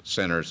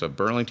centers of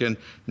Burlington,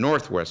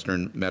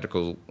 Northwestern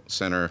Medical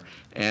Center,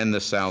 and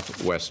the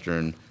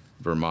Southwestern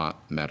Vermont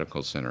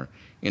Medical Center.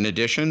 In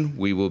addition,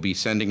 we will be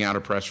sending out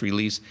a press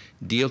release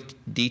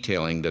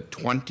detailing the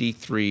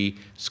 23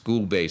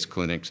 school-based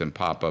clinics and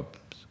pop-up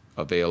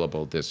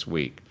available this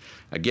week.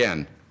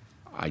 Again,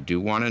 I do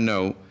want to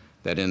note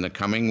that in the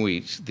coming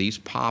weeks, these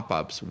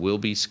pop-ups will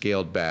be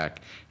scaled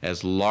back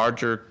as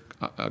larger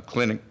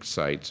clinic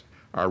sites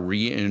are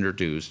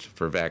reintroduced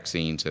for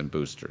vaccines and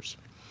boosters.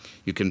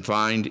 You can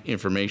find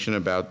information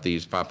about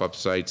these pop-up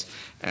sites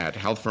at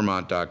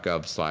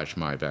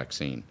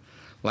healthvermont.gov/myvaccine.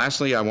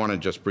 Lastly, I want to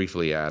just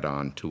briefly add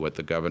on to what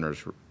the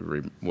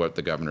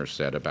governor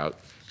said about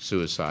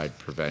suicide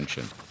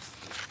prevention.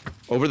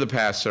 Over the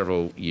past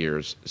several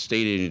years,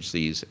 state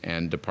agencies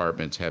and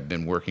departments have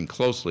been working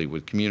closely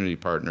with community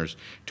partners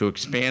to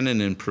expand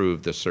and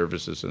improve the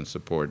services and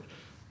supports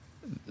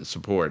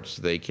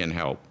they can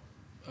help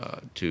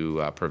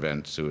to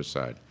prevent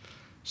suicide.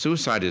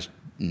 Suicide is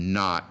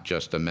not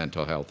just a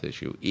mental health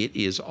issue. It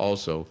is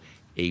also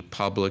a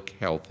public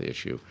health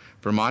issue.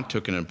 Vermont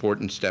took an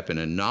important step in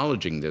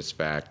acknowledging this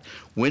fact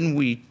when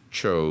we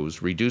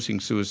chose reducing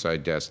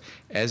suicide deaths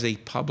as a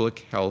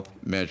public health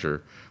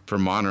measure for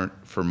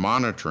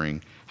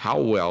monitoring how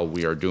well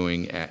we are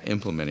doing at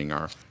implementing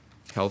our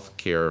health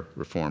care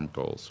reform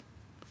goals.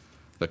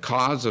 The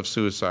cause of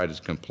suicide is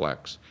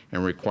complex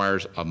and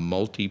requires a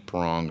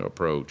multi-pronged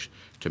approach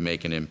to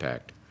make an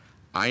impact.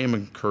 I am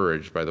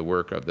encouraged by the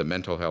work of the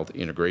Mental Health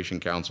Integration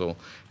Council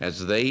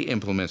as they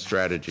implement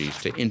strategies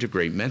to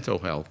integrate mental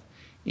health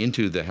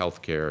into the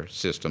healthcare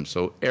system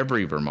so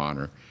every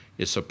Vermonter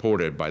is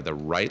supported by the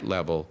right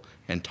level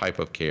and type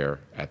of care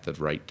at the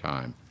right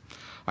time.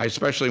 I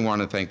especially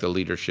want to thank the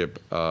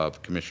leadership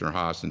of Commissioner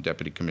Haas and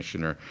Deputy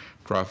Commissioner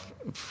Cruff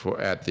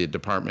at the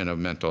Department of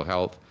Mental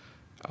Health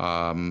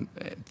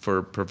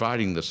for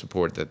providing the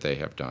support that they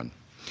have done.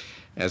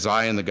 As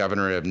I and the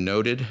governor have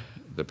noted,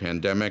 the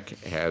pandemic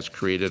has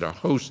created a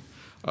host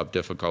of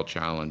difficult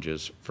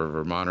challenges for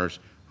Vermonters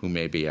who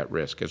may be at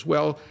risk, as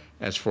well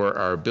as for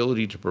our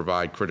ability to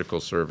provide critical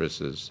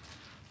services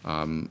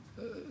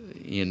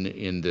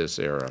in this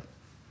era.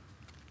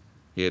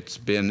 It's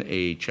been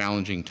a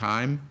challenging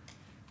time,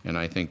 and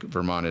I think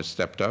Vermont has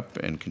stepped up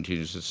and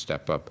continues to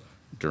step up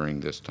during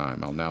this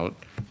time. I'll now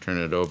turn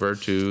it over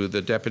to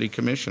the Deputy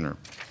Commissioner.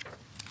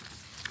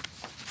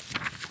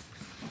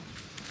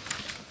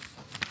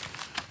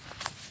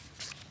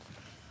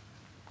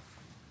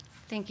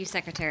 Thank you,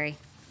 Secretary.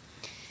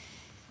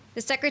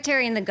 The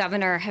Secretary and the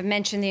Governor have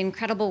mentioned the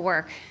incredible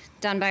work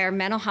done by our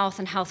mental health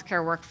and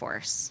healthcare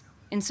workforce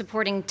in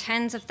supporting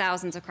tens of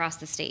thousands across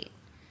the state.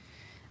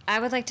 I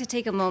would like to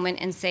take a moment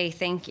and say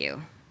thank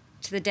you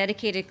to the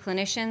dedicated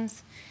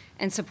clinicians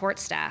and support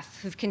staff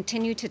who've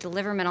continued to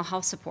deliver mental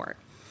health support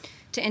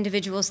to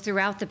individuals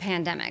throughout the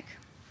pandemic,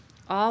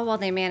 all while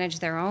they manage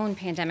their own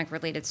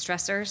pandemic-related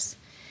stressors,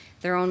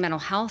 their own mental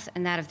health,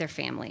 and that of their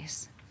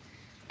families.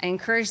 I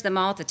encourage them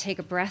all to take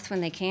a breath when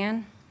they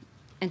can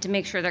and to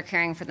make sure they're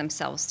caring for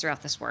themselves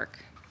throughout this work.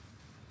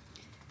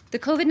 The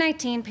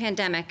COVID-19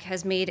 pandemic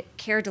has made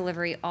care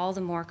delivery all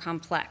the more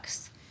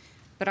complex,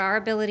 but our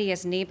ability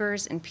as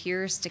neighbors and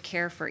peers to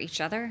care for each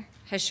other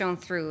has shown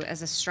through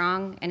as a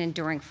strong and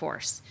enduring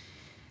force,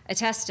 a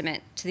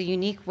testament to the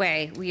unique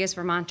way we as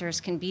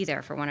Vermonters can be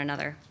there for one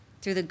another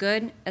through the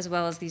good as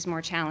well as these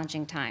more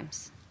challenging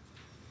times.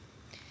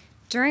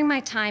 During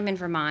my time in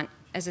Vermont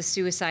as a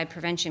suicide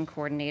prevention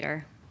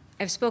coordinator,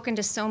 I've spoken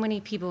to so many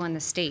people in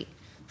the state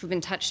who've been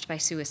touched by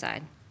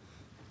suicide.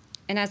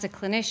 And as a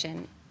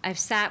clinician, I've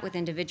sat with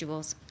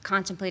individuals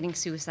contemplating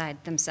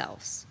suicide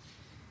themselves.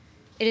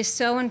 It is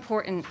so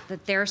important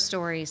that their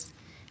stories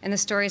and the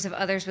stories of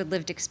others with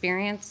lived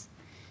experience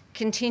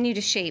continue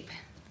to shape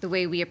the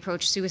way we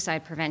approach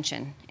suicide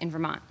prevention in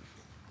Vermont.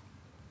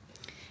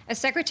 As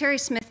Secretary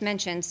Smith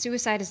mentioned,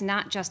 suicide is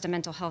not just a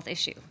mental health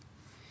issue.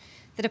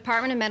 The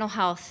Department of Mental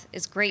Health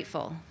is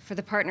grateful for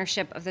the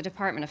partnership of the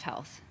Department of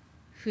Health,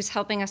 who's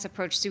helping us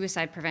approach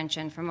suicide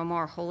prevention from a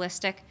more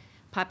holistic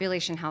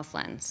population health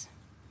lens.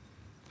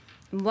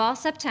 And while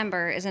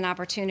September is an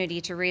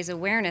opportunity to raise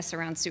awareness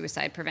around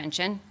suicide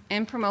prevention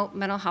and promote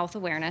mental health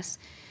awareness,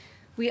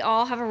 we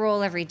all have a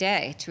role every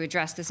day to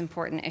address this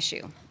important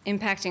issue,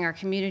 impacting our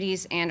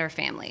communities and our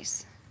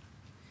families.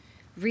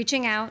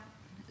 Reaching out,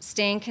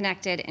 staying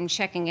connected, and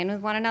checking in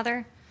with one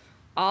another,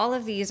 all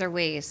of these are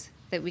ways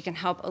that we can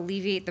help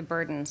alleviate the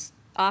burdens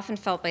often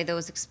felt by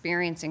those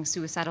experiencing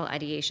suicidal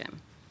ideation.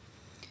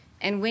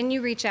 And when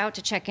you reach out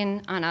to check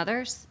in on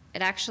others,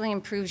 it actually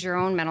improves your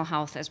own mental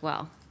health as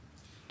well.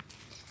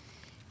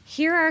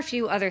 Here are a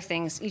few other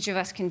things each of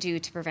us can do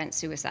to prevent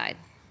suicide.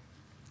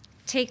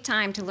 Take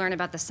time to learn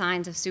about the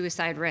signs of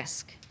suicide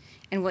risk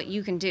and what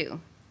you can do.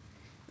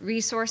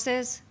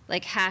 Resources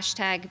like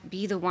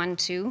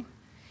 #BeTheOne2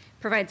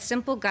 provide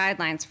simple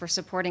guidelines for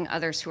supporting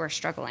others who are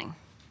struggling.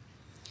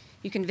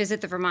 You can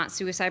visit the Vermont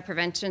Suicide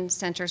Prevention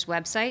Center's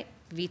website,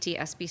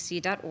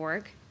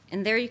 vtsbc.org,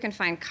 and there you can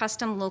find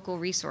custom local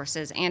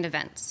resources and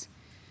events.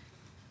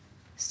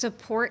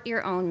 Support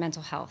your own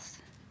mental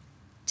health.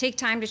 Take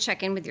time to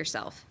check in with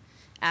yourself.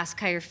 Ask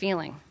how you're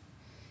feeling.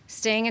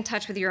 Staying in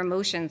touch with your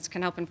emotions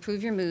can help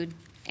improve your mood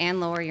and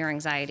lower your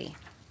anxiety.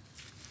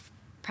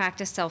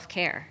 Practice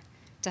self-care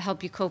to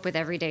help you cope with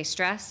everyday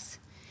stress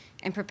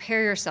and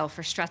prepare yourself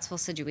for stressful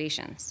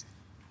situations.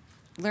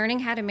 Learning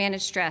how to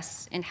manage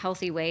stress in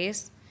healthy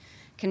ways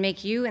can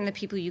make you and the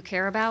people you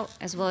care about,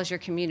 as well as your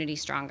community,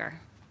 stronger.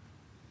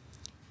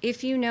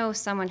 If you know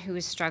someone who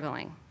is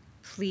struggling,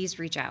 please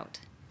reach out.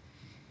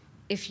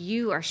 If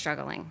you are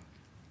struggling,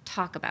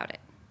 talk about it.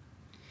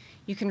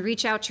 You can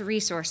reach out to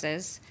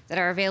resources that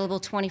are available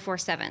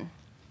 24/7,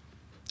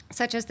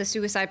 such as the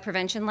Suicide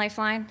Prevention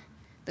Lifeline,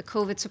 the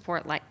COVID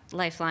Support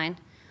Lifeline,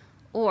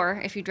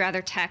 or if you'd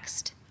rather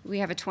text, we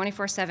have a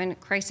 24/7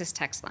 crisis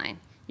text line.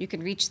 You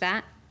can reach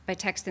that by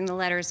texting the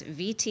letters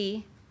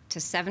VT to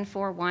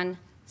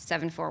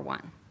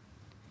 741-741.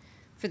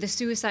 For the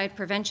Suicide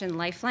Prevention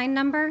Lifeline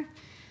number,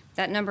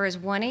 that number is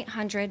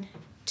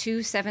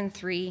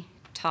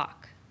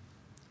 1-800-273-TALK,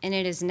 and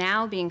it is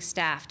now being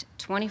staffed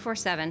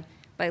 24/7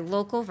 by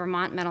local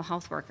Vermont mental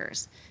health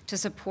workers to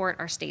support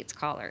our state's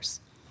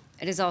callers.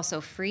 It is also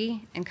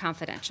free and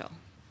confidential.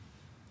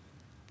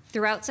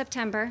 Throughout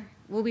September,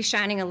 we'll be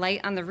shining a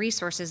light on the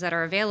resources that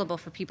are available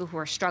for people who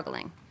are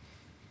struggling,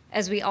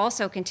 as we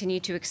also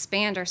continue to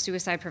expand our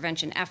suicide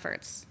prevention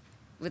efforts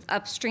with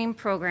upstream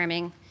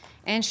programming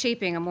and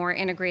shaping a more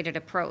integrated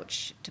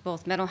approach to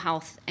both mental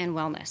health and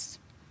wellness.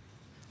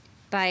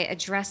 By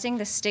addressing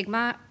the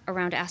stigma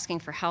around asking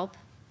for help,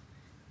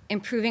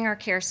 improving our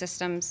care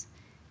systems,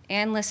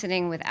 and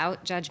listening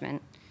without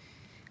judgment,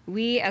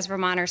 we as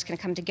Vermonters can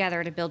come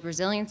together to build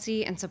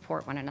resiliency and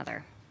support one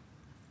another.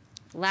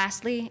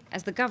 Lastly,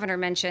 as the governor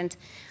mentioned,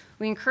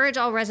 we encourage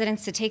all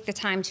residents to take the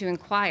time to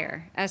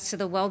inquire as to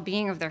the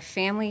well-being of their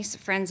families,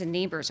 friends, and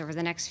neighbors over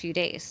the next few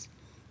days,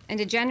 and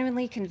to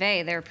genuinely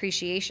convey their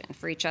appreciation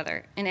for each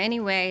other in any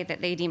way that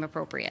they deem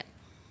appropriate.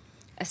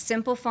 A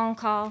simple phone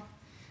call,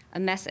 a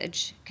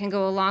message, can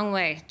go a long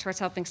way towards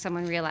helping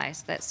someone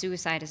realize that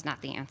suicide is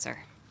not the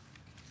answer.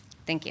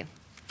 Thank you.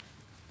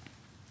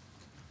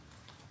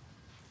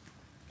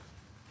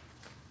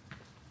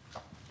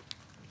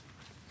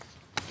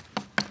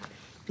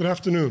 Good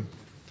afternoon.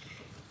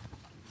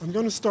 I'm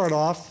going to start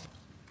off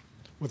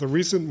with a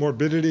recent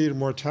morbidity and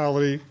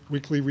mortality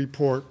weekly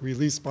report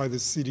released by the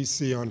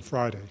CDC on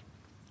Friday.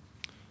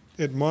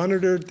 It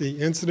monitored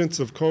the incidence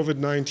of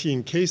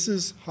COVID-19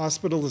 cases,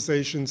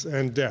 hospitalizations,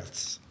 and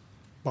deaths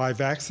by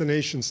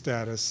vaccination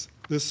status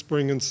this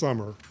spring and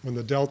summer when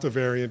the Delta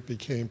variant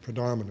became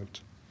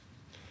predominant.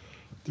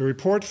 The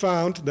report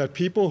found that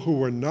people who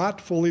were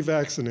not fully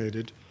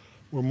vaccinated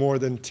were more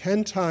than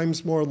 10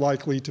 times more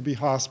likely to be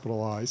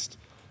hospitalized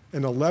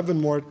and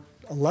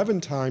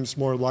 11 times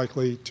more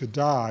likely to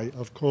die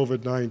of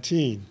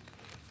COVID-19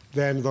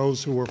 than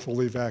those who were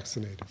fully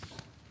vaccinated.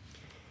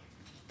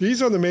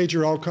 These are the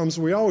major outcomes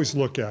we always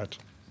look at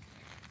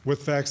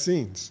with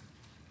vaccines.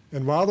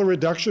 And while the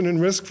reduction in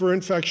risk for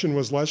infection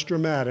was less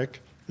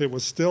dramatic, it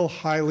was still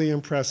highly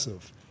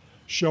impressive,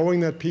 showing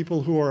that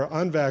people who are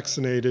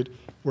unvaccinated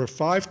were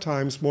 5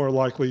 times more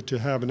likely to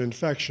have an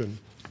infection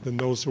than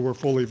those who were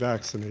fully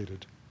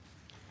vaccinated.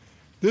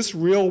 This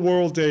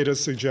real-world data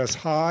suggests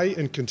high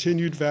and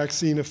continued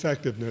vaccine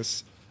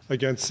effectiveness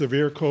against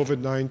severe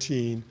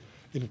COVID-19,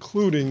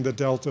 including the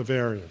Delta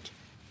variant.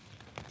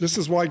 This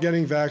is why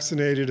getting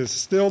vaccinated is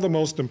still the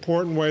most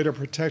important way to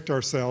protect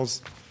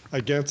ourselves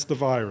against the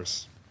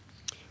virus,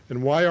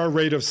 and why our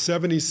rate of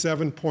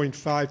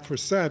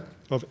 77.5%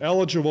 of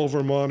eligible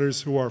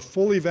Vermonters who are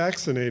fully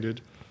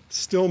vaccinated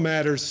still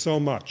matters so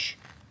much,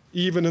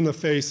 even in the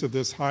face of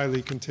this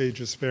highly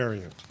contagious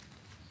variant.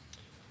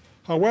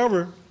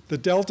 However, the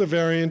Delta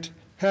variant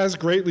has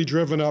greatly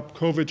driven up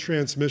COVID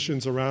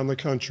transmissions around the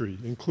country,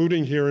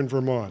 including here in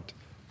Vermont.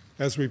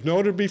 As we've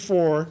noted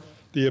before,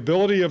 the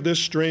ability of this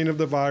strain of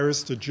the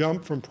virus to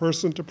jump from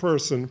person to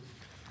person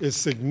is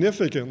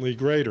significantly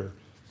greater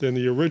than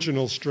the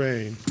original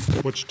strain,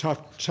 which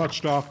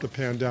touched off the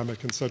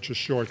pandemic in such a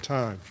short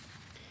time.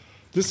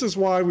 This is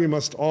why we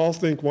must all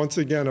think once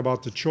again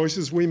about the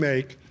choices we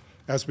make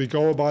as we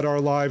go about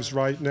our lives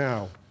right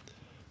now.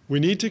 We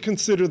need to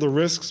consider the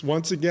risks,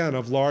 once again,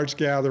 of large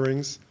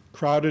gatherings,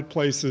 crowded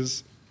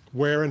places,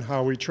 where and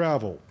how we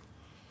travel.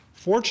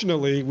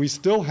 Fortunately, we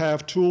still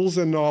have tools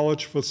and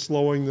knowledge for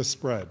slowing the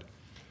spread.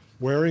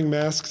 Wearing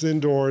masks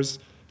indoors,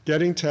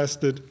 getting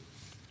tested,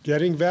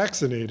 getting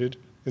vaccinated,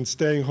 and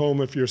staying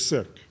home if you're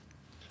sick.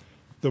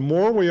 The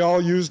more we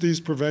all use these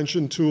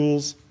prevention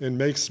tools and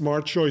make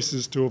smart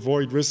choices to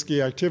avoid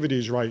risky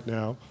activities right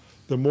now,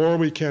 the more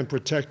we can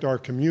protect our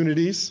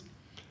communities,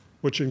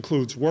 which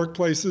includes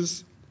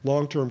workplaces,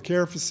 long-term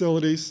care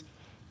facilities,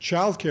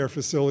 child care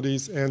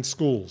facilities, and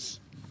schools.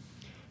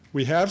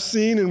 We have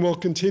seen and will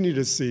continue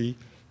to see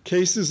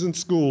cases in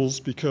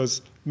schools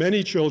because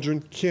many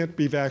children can't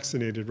be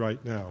vaccinated right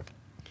now.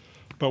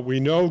 But we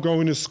know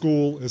going to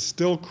school is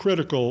still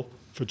critical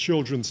for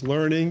children's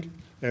learning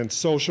and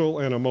social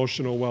and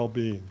emotional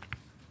well-being.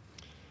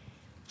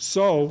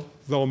 So,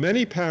 though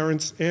many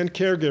parents and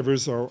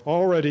caregivers are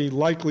already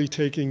likely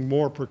taking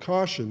more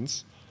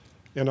precautions,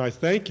 and I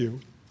thank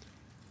you,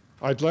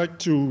 I'd like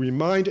to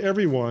remind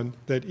everyone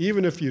that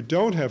even if you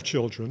don't have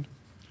children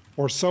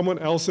or someone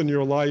else in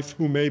your life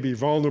who may be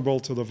vulnerable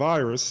to the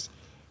virus,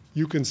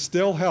 you can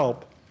still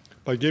help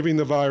by giving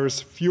the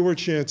virus fewer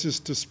chances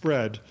to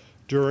spread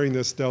during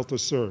this Delta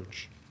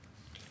surge.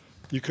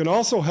 You can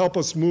also help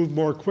us move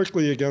more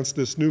quickly against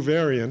this new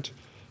variant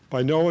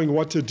by knowing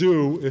what to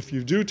do if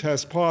you do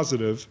test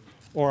positive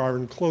or are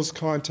in close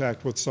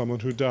contact with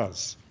someone who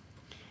does.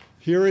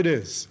 Here it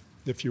is.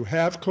 If you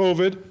have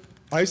COVID,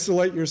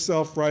 isolate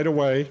yourself right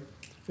away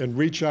and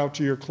reach out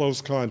to your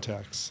close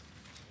contacts.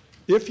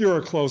 If you're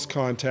a close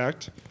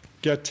contact,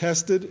 get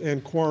tested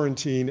and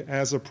quarantine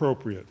as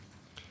appropriate.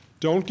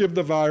 Don't give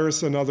the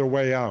virus another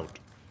way out.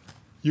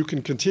 You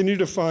can continue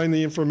to find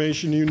the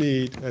information you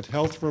need at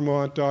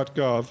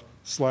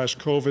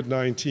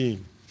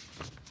healthvermont.gov/COVID-19.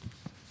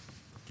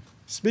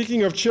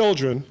 Speaking of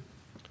children,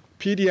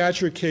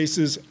 pediatric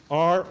cases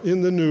are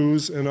in the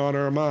news and on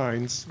our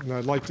minds, and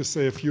I'd like to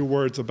say a few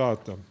words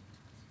about them.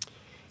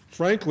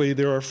 Frankly,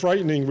 there are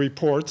frightening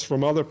reports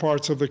from other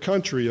parts of the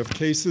country of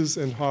cases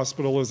and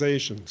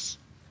hospitalizations.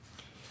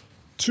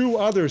 2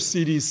 other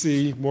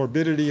CDC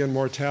morbidity and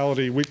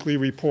mortality weekly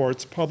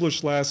reports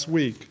published last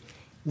week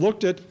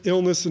looked at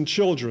illness in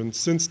children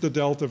since the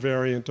Delta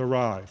variant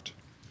arrived.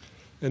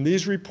 And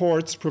these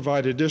reports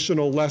provide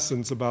additional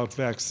lessons about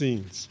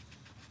vaccines.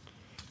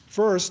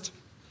 First,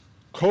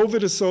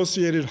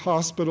 COVID-associated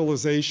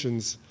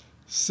hospitalizations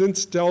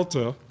since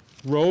Delta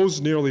rose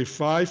nearly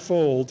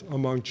 5-fold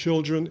among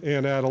children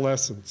and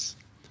adolescents,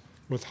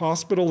 with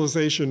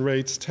hospitalization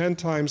rates 10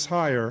 times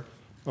higher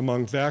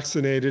among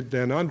vaccinated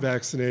than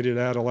unvaccinated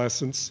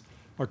adolescents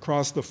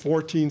across the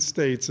 14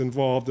 states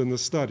involved in the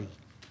study.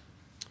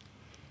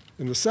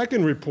 In the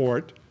second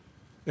report,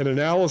 an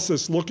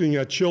analysis looking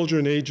at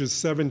children ages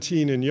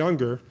 17 and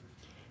younger,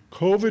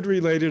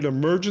 COVID-related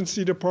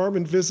emergency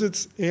department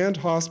visits and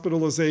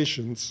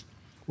hospitalizations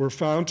were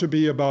found to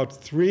be about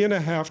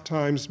 3.5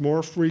 times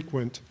more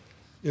frequent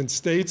in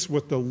states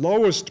with the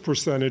lowest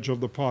percentage of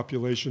the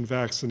population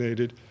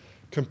vaccinated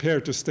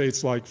compared to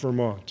states like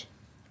Vermont,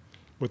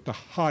 with the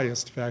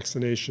highest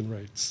vaccination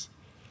rates.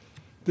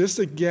 This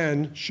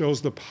again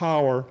shows the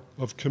power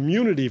of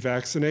community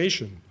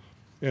vaccination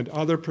and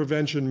other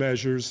prevention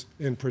measures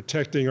in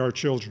protecting our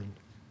children.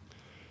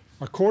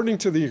 According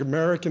to the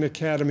American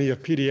Academy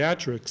of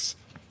Pediatrics,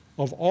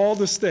 of all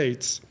the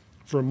states,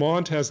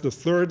 Vermont has the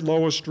 3rd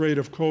lowest rate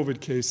of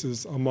COVID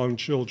cases among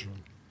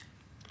children.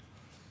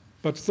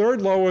 But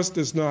 3rd lowest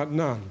is not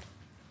none.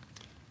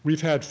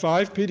 We've had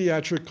 5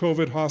 pediatric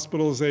COVID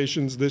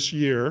hospitalizations this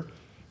year,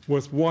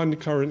 with 1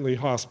 currently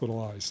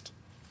hospitalized,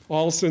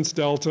 all since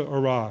Delta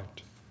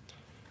arrived.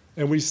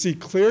 And we see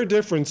clear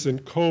difference in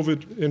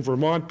COVID in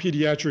Vermont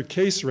pediatric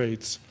case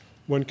rates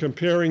when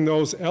comparing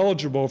those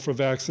eligible for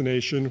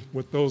vaccination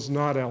with those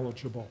not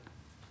eligible.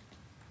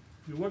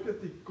 If you look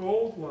at the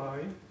gold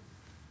line,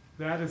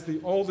 that is the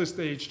oldest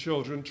age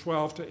children,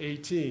 12 to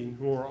 18,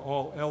 who are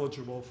all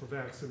eligible for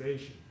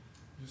vaccination.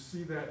 You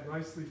see that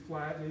nicely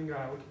flattening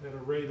out at a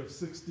rate of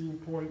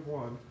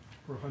 16.1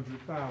 per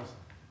 100,000.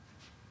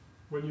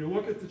 When you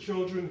look at the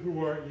children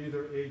who are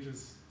either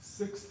ages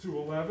 6 to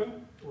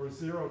 11 or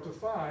 0 to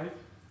 5,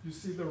 you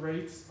see the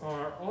rates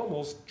are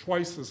almost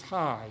twice as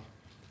high.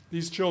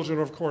 These children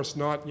are, of course,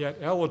 not yet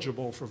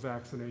eligible for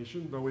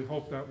vaccination, though we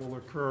hope that will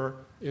occur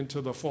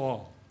into the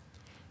fall.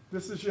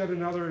 This is yet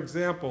another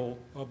example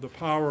of the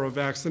power of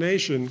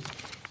vaccination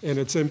and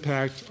its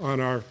impact on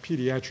our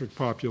pediatric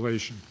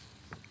population.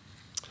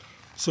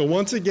 So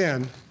once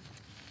again,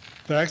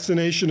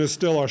 vaccination is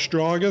still our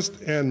strongest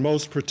and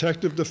most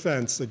protective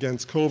defense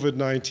against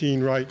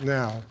COVID-19 right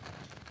now,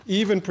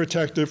 even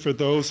protective for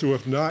those who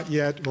have not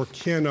yet or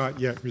cannot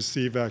yet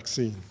receive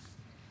vaccine.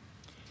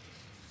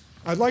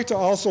 I'd like to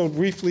also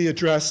briefly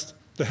address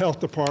the health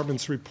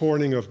department's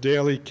reporting of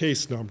daily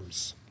case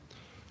numbers.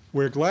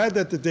 We're glad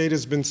that the data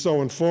has been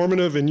so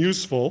informative and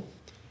useful,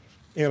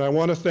 and I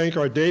want to thank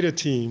our data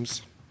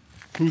teams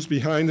whose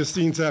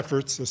behind-the-scenes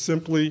efforts are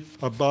simply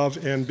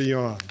above and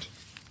beyond.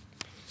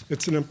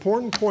 It's an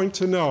important point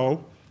to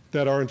know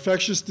that our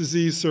infectious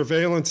disease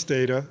surveillance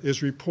data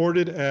is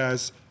reported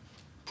as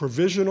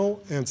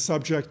provisional and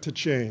subject to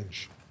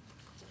change.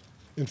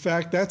 In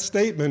fact, that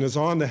statement is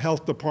on the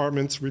health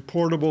department's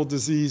reportable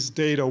disease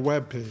data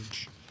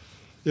webpage.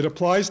 It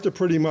applies to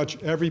pretty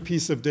much every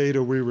piece of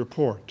data we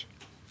report.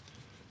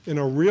 In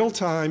a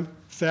real-time,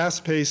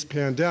 fast-paced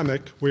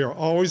pandemic, we are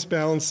always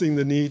balancing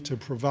the need to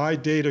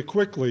provide data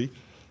quickly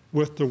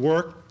with the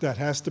work that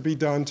has to be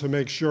done to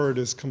make sure it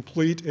is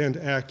complete and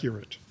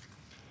accurate.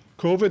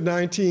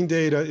 COVID-19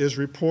 data is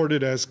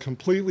reported as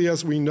completely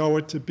as we know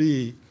it to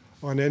be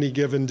on any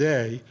given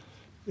day,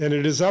 and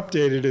it is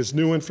updated as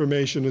new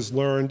information is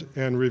learned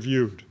and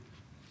reviewed.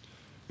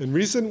 In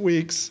recent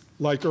weeks,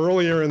 like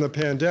earlier in the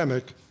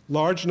pandemic,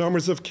 large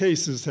numbers of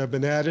cases have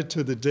been added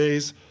to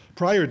the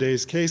prior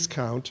day's case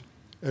count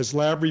as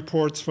lab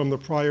reports from the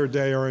prior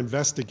day are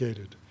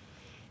investigated.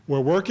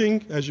 We're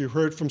working, as you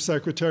heard from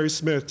Secretary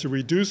Smith, to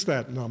reduce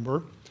that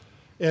number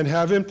and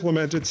have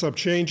implemented some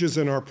changes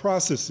in our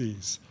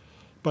processes,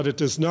 but it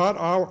does not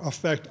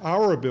affect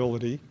our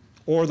ability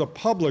or the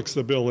public's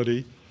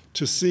ability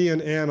to see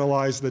and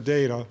analyze the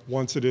data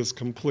once it is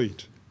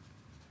complete.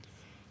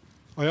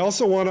 I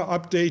also want to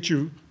update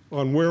you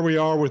on where we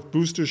are with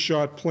booster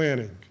shot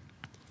planning.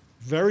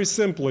 Very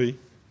simply,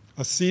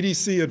 a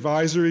CDC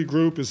advisory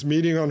group is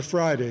meeting on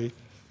Friday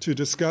to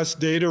discuss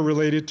data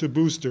related to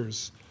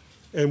boosters,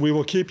 and we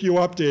will keep you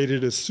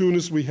updated as soon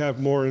as we have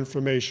more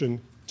information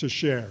to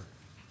share.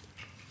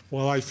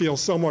 While I feel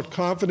somewhat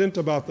confident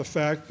about the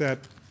fact that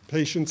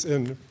patients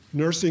in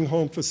nursing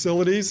home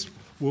facilities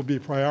will be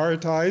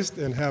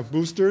prioritized and have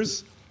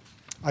boosters,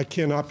 I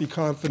cannot be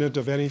confident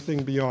of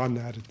anything beyond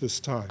that at this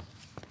time.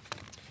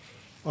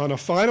 On a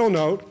final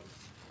note,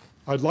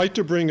 I'd like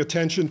to bring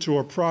attention to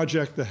a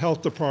project the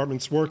health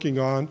department's working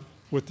on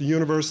with the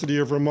University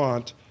of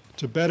Vermont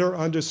to better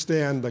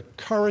understand the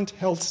current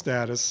health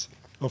status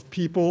of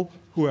people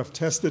who have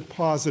tested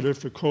positive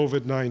for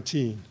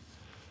COVID-19.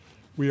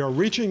 We are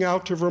reaching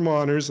out to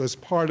Vermonters as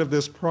part of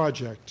this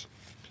project,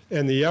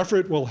 and the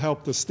effort will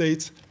help the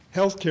state's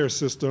healthcare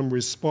system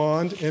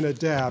respond and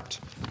adapt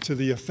to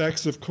the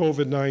effects of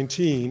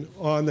COVID-19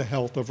 on the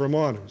health of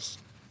Vermonters.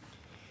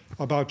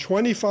 About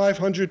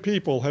 2,500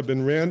 people have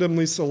been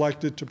randomly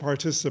selected to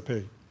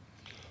participate.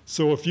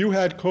 So if you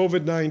had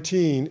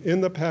COVID-19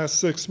 in the past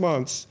 6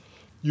 months,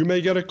 you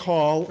may get a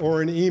call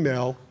or an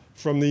email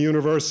from the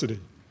university.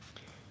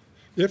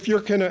 If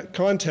you're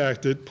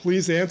contacted,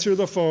 please answer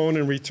the phone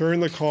and return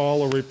the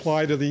call or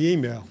reply to the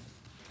email.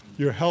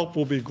 Your help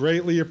will be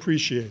greatly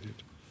appreciated,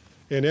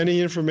 and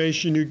any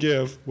information you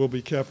give will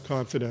be kept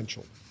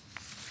confidential.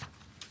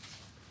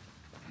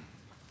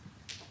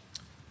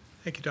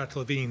 Thank you, Dr.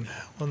 Levine.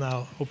 We'll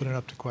now open it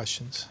up to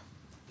questions.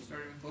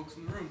 Starting with folks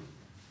in the room.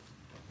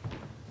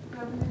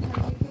 Governor,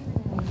 have you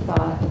given any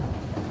thought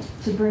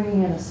to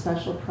bringing in a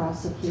special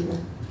prosecutor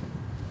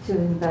to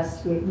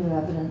investigate new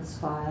evidence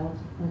filed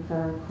in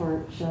federal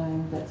court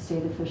showing that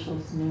state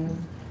officials knew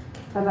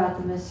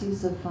about the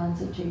misuse of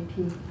funds at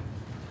JP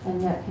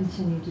and yet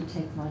continue to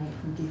take money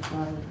from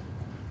defrauded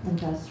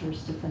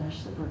investors to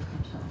finish the Burke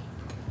Hotel?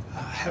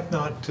 I have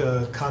not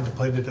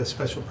contemplated a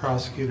special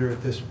prosecutor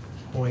at this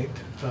point.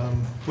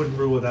 Wouldn't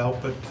rule it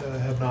out, but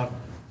have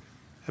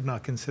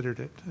not considered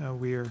it.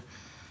 We are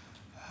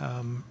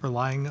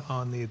relying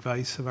on the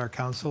advice of our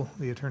counsel,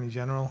 the Attorney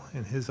General,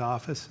 and his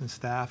office and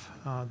staff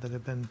that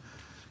have been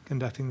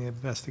conducting the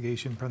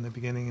investigation from the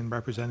beginning and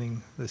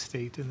representing the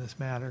state in this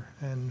matter,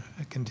 and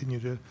continue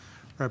to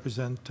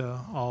represent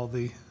all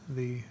the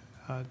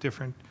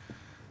different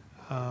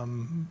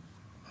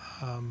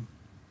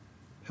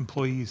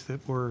employees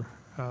that were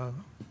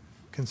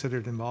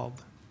considered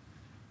involved.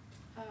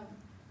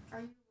 Are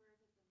you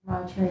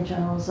aware that the Attorney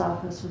General's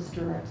office was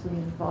directly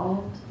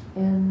involved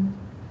in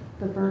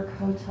the Burke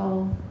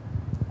Hotel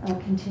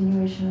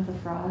continuation of the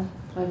fraud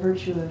by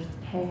virtue of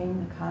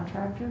paying the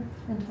contractor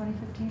in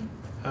 2015?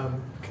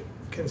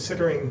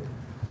 Considering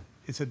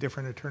it's a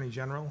different Attorney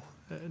General,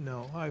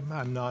 no,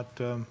 I'm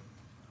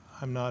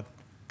not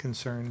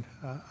concerned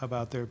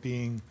about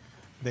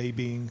they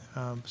being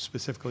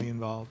specifically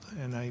involved,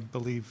 and I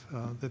believe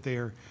that they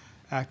are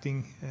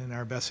acting in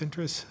our best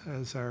interests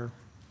as our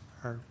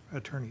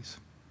attorneys.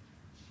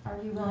 Are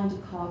you willing to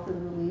call for the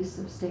release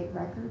of state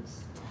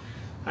records?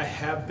 I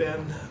have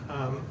been,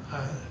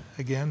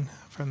 again,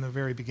 from the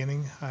very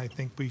beginning. I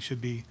think we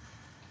should be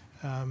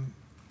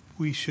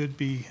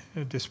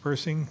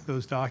dispersing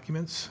those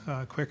documents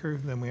quicker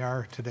than we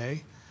are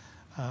today.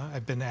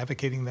 I've been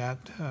advocating that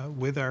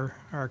with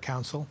our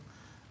counsel,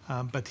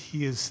 but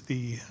he is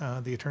the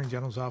Attorney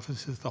General's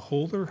office is the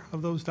holder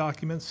of those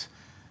documents,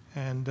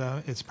 and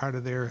it's part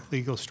of their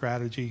legal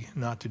strategy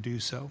not to do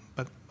so.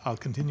 But I'll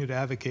continue to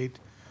advocate,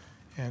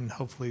 and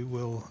hopefully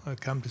we'll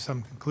come to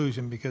some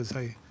conclusion, because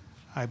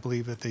I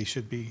believe that they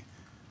should be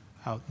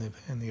out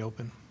in the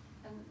open.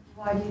 And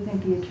why do you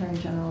think the Attorney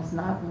General has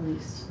not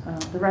released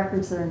the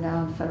records that are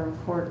now in federal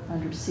court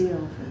under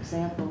seal, for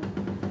example,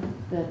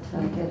 that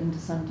get into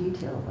some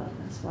detail about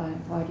this?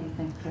 Why do you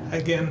think?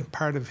 Again,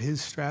 part of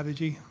his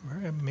strategy,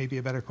 maybe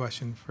a better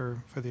question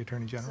for the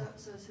Attorney General.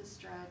 So is his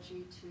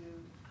strategy to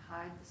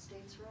hide the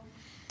state's role?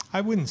 I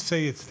wouldn't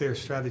say it's their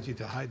strategy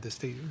to hide the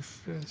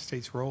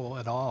state's role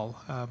at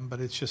all, but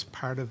it's just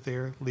part of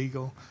their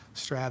legal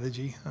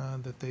strategy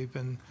that they've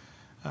been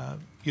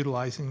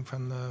utilizing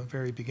from the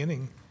very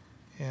beginning.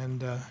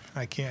 And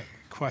I can't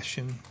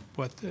question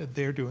what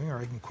they're doing, or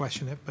I can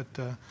question it,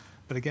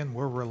 but again,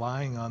 we're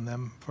relying on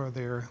them for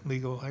their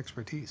legal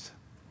expertise.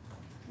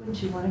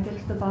 Wouldn't you want to get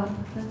to the bottom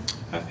of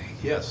this?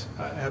 Yes,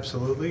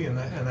 absolutely, and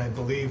I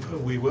believe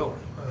we will.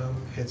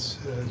 It's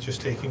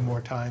just taking more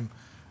time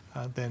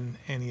than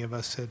any of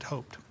us had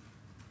hoped.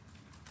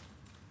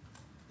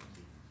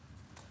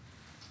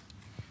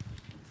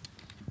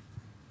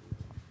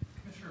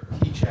 Commissioner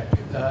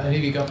Piszczek,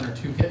 maybe Governor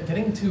too,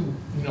 getting to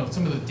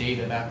some of the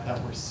data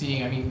that we're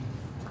seeing. I mean,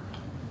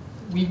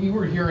 we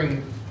were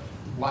hearing,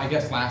 I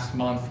guess last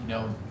month,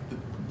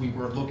 we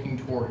were looking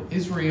toward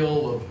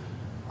Israel. Of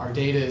our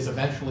data is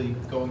eventually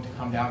going to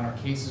come down, our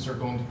cases are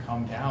going to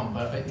come down,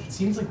 but it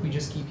seems like we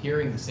just keep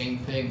hearing the same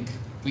thing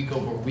week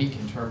over week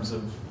in terms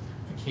of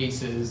the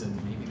cases and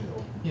maybe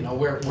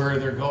where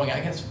they're going. I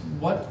guess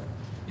what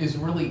is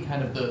really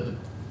kind of the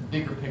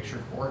bigger picture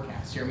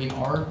forecast here? I mean,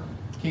 are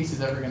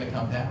cases ever going to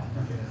come down?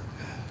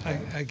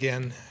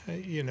 Again,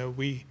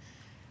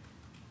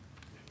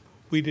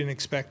 We didn't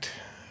expect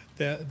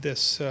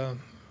this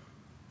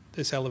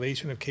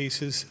elevation of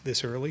cases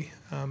this early,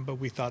 but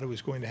we thought it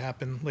was going to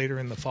happen later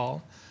in the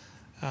fall.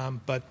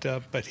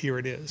 But here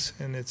it is,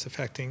 and it's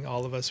affecting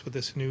all of us with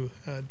this new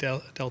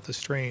Delta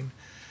strain.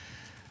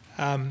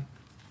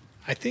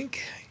 I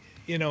think,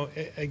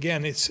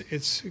 again,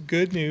 it's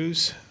good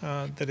news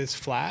that it's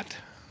flat.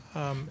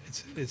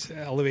 It's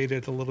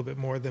elevated a little bit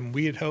more than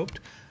we had hoped,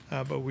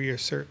 but we are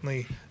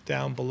certainly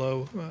down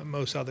below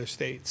most other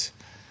states.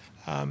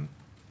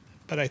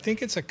 But I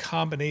think it's a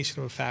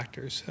combination of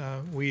factors.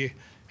 We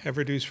have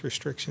reduced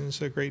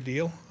restrictions a great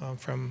deal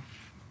from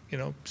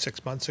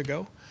 6 months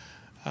ago.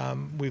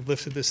 We've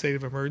lifted the state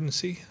of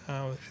emergency.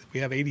 We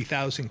have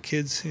 80,000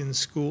 kids in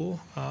school.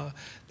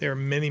 There are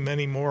many,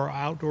 many more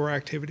outdoor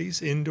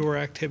activities, indoor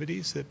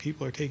activities that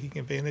people are taking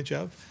advantage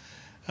of.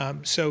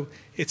 So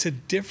it's a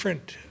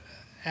different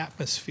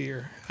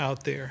atmosphere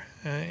out there.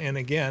 And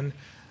again,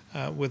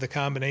 with a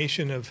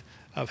combination of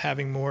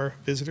having more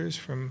visitors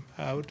from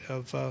out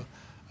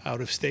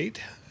of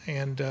state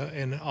and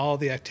all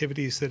the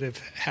activities that have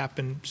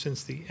happened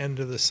since the end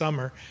of the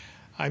summer,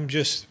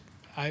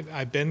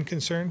 I've been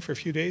concerned for a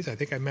few days. I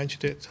think I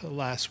mentioned it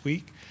last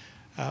week,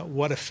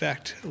 what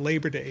effect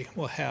Labor Day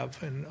will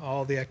have and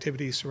all the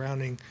activities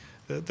surrounding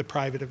the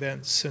private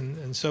events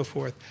and so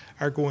forth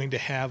are going to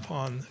have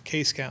on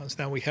case counts.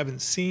 Now, we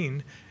haven't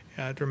seen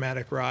a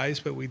dramatic rise,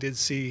 but we did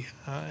see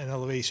an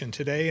elevation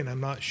today, and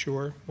I'm not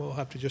sure. We'll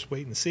have to just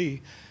wait and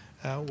see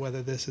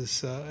whether this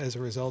is as a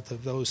result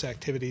of those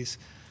activities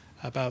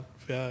about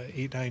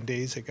 8-9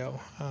 days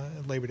ago,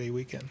 Labor Day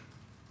weekend.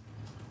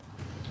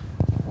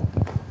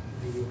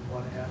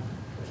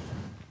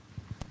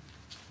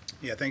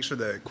 Yeah, thanks for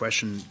the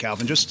question,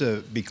 Calvin. Just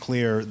to be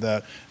clear,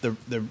 the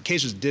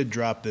cases did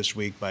drop this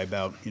week by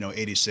about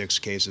 86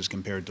 cases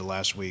compared to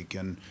last week,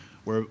 and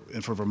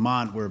for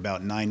Vermont, we're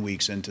about 9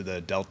 weeks into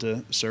the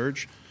Delta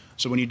surge.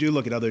 So when you do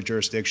look at other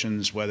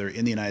jurisdictions, whether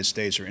in the United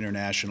States or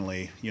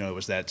internationally, it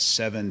was that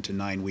 7 to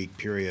 9 week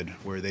period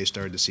where they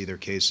started to see their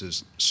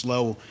cases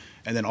slow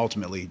and then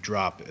ultimately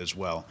drop as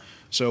well.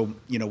 So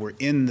we're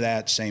in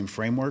that same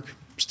framework.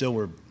 Still,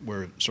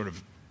 we're sort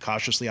of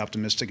cautiously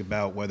optimistic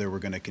about whether we're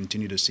going to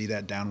continue to see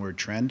that downward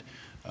trend.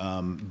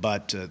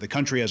 But the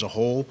country as a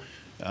whole,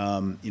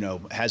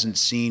 hasn't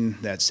seen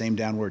that same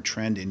downward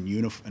trend in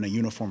a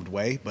uniformed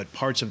way, but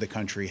parts of the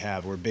country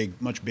have. We're a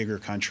much bigger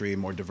country,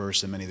 more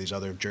diverse than many of these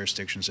other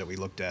jurisdictions that we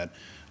looked at.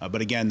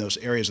 But again, those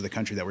areas of the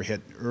country that were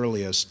hit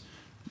earliest,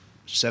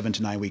 7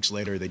 to 9 weeks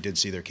later, they did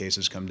see their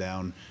cases come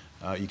down.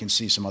 You can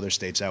see some other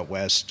states out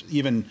west,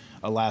 even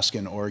Alaska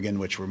and Oregon,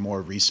 which were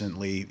more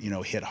recently,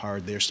 hit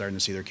hard. They're starting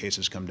to see their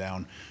cases come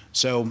down.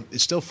 So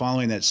it's still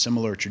following that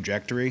similar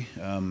trajectory.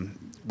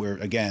 We're,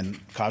 again,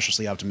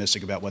 cautiously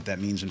optimistic about what that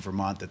means in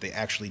Vermont, that they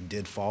actually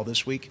did fall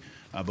this week.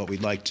 But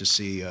we'd like to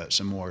see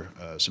some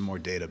more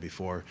data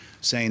before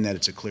saying that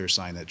it's a clear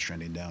sign that it's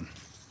trending down.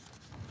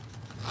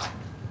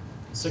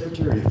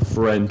 Secretary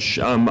French,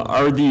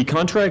 are the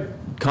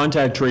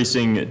contact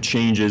tracing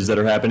changes that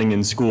are happening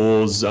in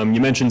schools,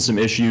 you mentioned some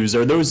issues.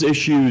 Are those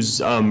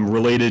issues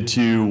related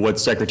to what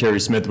Secretary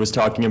Smith was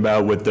talking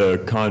about with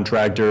the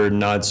contractor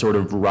not sort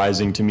of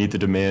rising to meet the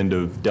demand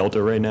of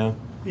Delta right now?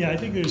 Yeah, I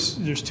think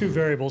there's two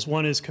variables.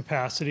 One is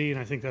capacity, and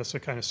I think that's the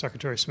kind of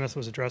Secretary Smith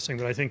was addressing.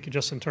 But I think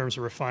just in terms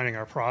of refining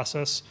our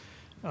process,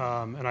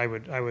 and I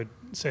would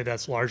say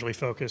that's largely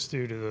focused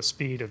due to the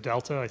speed of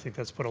Delta. I think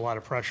that's put a lot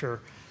of pressure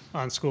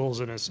on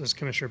schools, and as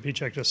Commissioner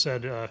Pieciak just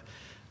said,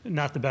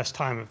 not the best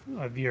time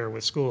of year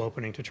with school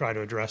opening to try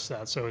to address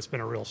that. So it's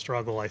been a real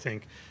struggle, I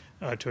think,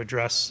 to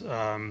address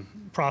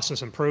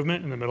process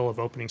improvement in the middle of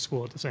opening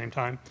school at the same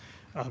time.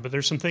 But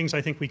there's some things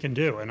I think we can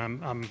do, and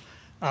I'm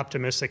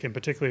optimistic, and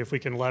particularly if we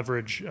can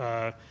leverage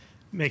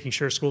making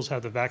sure schools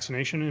have the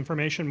vaccination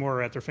information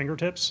more at their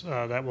fingertips.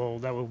 That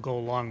will go a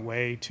long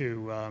way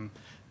to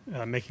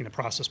making the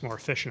process more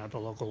efficient at the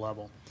local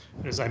level.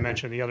 And as I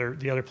mentioned, the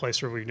other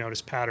place where we've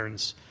noticed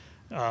patterns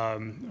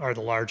are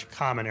the large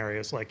common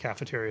areas like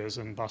cafeterias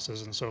and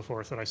buses and so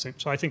forth. And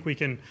I think we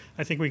can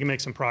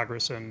make some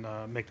progress and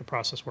make the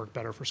process work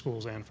better for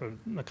schools and for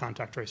the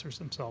contact tracers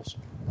themselves.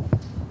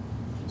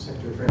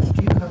 Secretary French,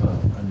 do you have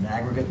an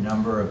aggregate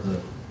number of the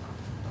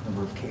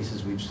number of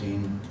cases we've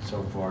seen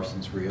so far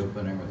since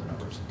reopening, or the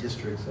number of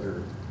districts that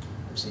have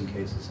seen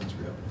cases since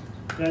reopening?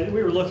 Yeah,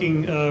 we were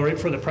looking right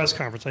for the press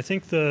conference. I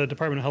think the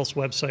Department of Health's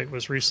website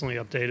was recently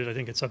updated. I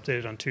think it's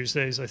updated on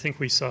Tuesdays. I think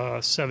we saw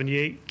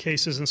 78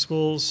 cases in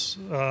schools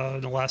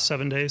in the last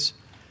 7 days.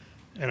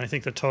 And I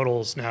think the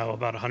total is now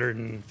about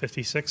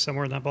 156,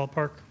 somewhere in that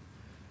ballpark.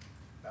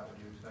 About what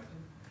you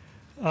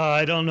expected?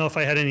 I don't know if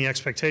I had any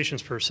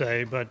expectations per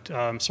se, but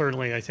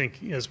certainly I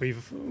think, as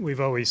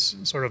we've always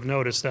sort of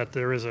noticed, that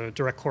there is a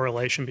direct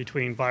correlation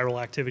between viral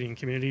activity in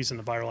communities and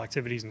the viral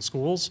activities in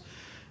schools.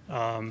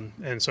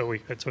 And so we,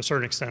 to a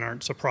certain extent,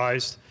 aren't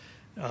surprised,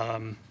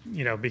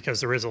 because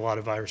there is a lot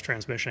of virus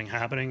transmission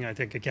happening. I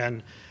think,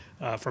 again,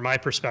 from my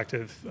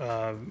perspective,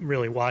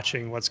 really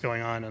watching what's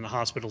going on in the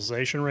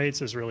hospitalization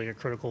rates is really a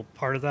critical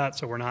part of that.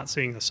 So we're not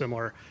seeing the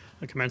similar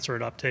a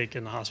commensurate uptake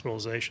in the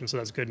hospitalization, so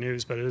that's good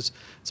news. But it's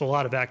a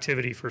lot of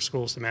activity for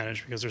schools to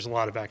manage because there's a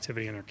lot of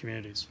activity in our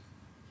communities.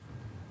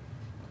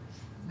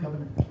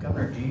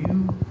 Governor, do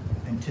you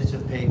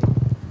anticipate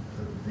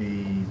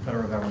the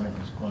federal government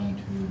is going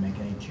to make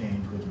any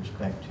change with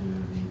respect to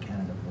the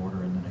Canada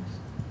border in the next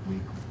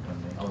week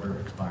when the order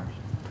expires?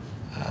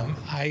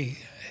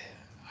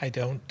 I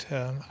don't.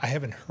 I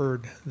haven't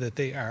heard that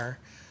they are.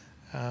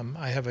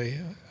 I have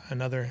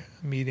another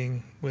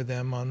meeting with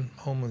them on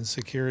Homeland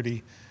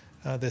Security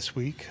this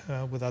week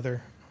with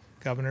other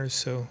governors,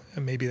 so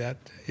maybe that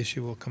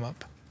issue will come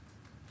up.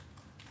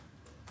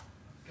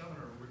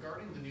 Governor,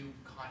 regarding the new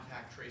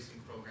contact tracing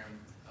program,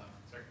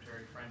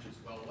 Secretary French as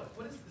well,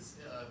 what is this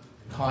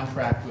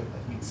contract with, I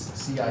think it's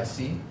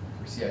CIC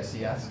or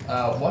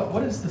CICS?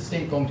 What is the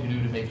state going to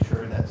do to make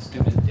sure that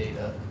student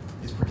data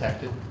is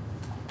protected?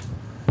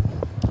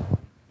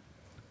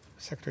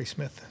 Secretary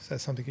Smith, is that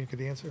something you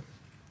could answer?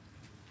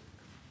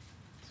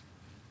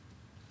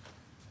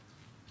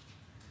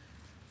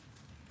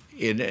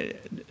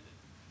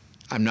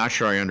 I'm not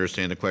sure I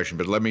understand the question,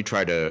 but let me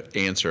try to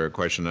answer a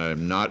question that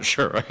I'm not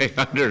sure I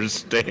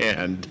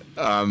understand.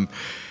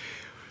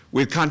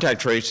 With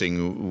contact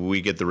tracing,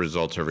 we get the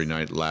results every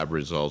night, lab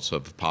results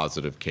of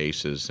positive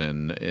cases,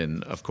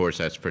 and of course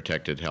that's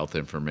protected health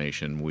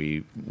information.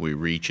 We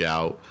reach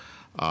out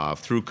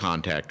through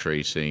contact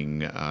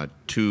tracing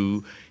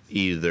to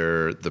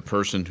either the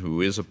person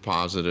who is a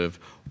positive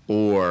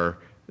or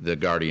the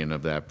guardian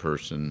of that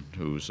person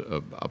who's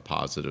a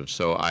positive.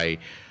 So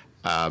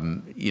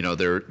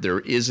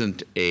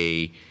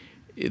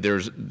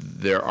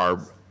there are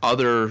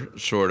other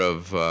sort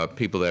of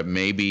people that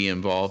may be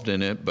involved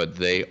in it, but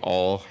they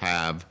all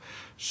have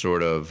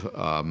sort of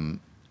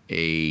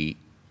a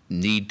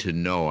need to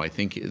know. I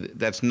think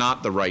that's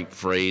not the right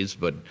phrase,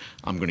 but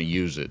I'm going to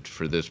use it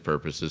for this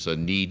purpose. It's a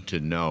need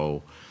to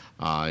know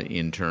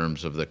in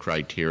terms of the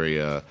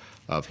criteria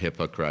of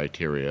HIPAA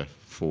criteria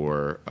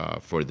for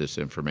this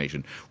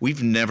information.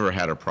 We've never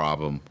had a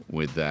problem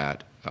with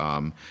that,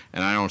 and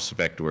I don't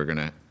suspect we're going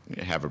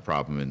to have a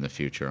problem in the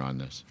future on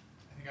this.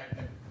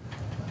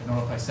 I don't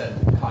know if I said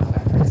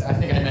contact tracing. I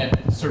think I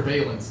meant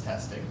surveillance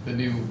testing, the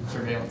new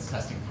surveillance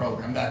testing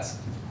program.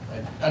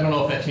 I don't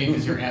know if that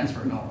changes your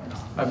answer or no or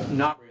not.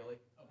 Not really.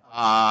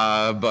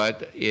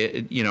 But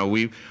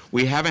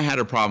we haven't had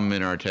a problem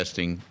in our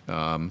testing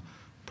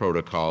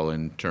protocol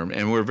and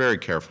we're very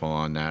careful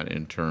on that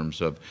in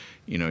terms of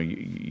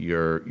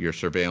your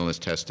surveillance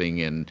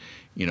testing and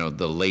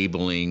the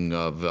labeling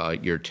of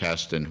your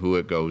test and who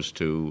it goes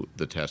to,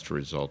 the test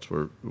results.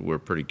 We're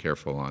pretty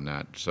careful on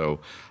that.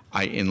 So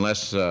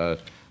unless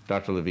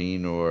Dr.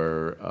 Levine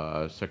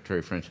or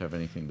Secretary French have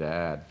anything to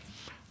add,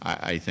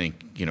 I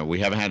think we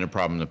haven't had a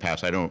problem in the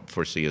past. I don't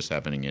foresee us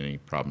having any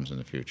problems in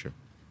the future.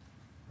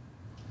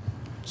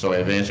 So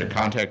I've answered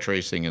contact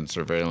tracing and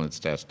surveillance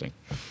testing.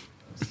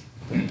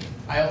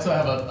 I also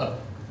have a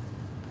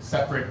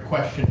separate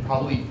question,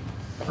 probably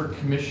for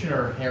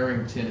Commissioner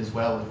Harrington as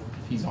well,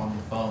 if he's on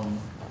the phone.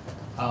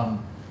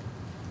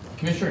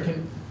 Commissioner,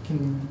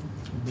 can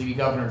maybe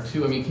Governor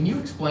too, can you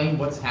explain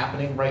what's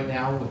happening right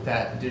now with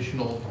that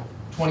additional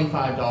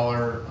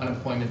 $25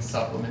 unemployment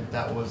supplement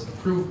that was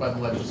approved by the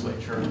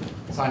legislature,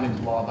 signed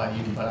into law by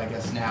you, but I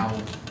guess now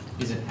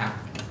isn't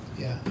happening?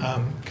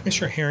 Yeah,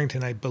 Commissioner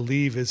Harrington, I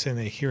believe, is in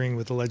a hearing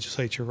with the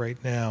legislature right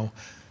now,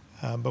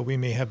 but we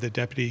may have the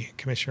deputy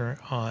commissioner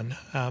on.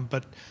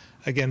 But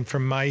again,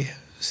 from my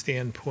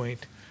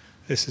standpoint,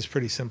 this is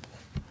pretty simple.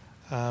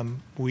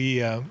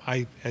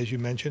 As you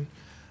mentioned,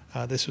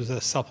 this was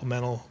a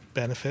supplemental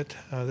benefit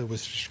that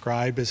was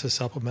described as a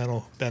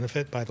supplemental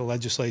benefit by the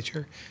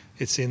legislature.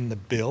 It's in the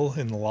bill,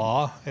 in the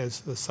law,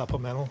 as the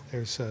supplemental.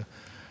 There's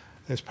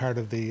part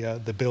of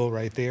the bill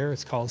right there.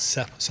 It's called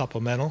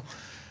supplemental,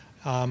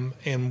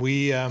 and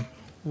we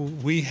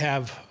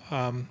have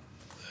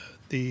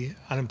the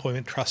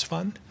unemployment trust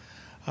fund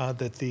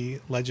that the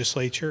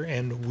legislature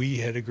and we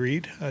had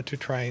agreed to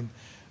try and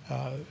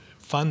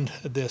fund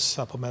this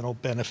supplemental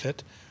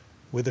benefit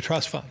with the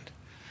trust fund.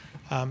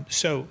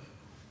 So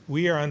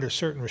we are under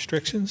certain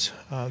restrictions.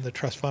 The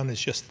trust fund is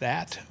just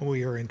that.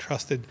 We are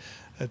entrusted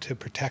to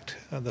protect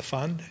the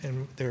fund,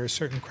 and there are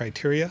certain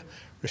criteria,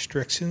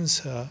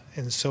 restrictions,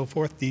 and so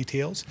forth,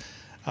 details,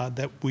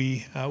 that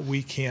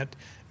we can't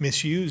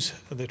misuse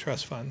the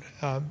trust fund.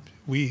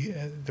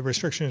 The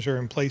restrictions are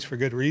in place for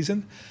good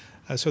reason,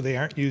 so they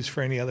aren't used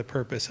for any other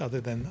purpose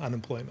other than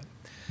unemployment.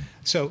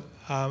 So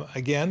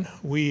again,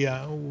 we,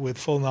 with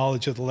full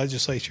knowledge of the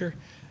legislature,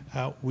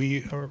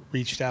 we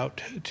reached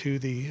out to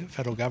the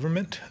federal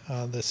government,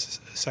 the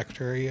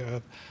Secretary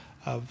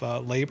of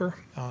Labor,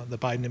 the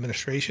Biden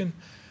administration,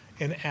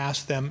 and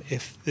asked them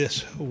if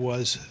this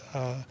was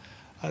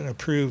an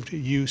approved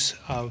use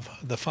of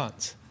the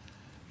funds.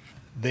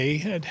 They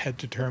had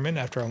determined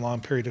after a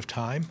long period of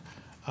time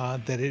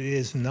that it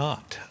is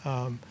not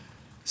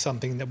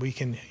something that we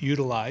can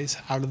utilize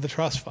out of the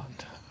trust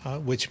fund,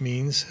 which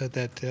means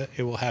that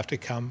it will have to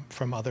come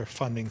from other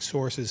funding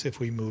sources if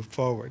we move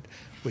forward,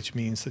 which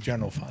means the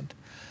general fund.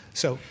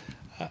 So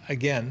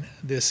again,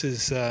 this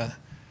is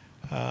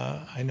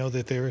I know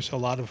that there's a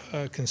lot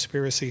of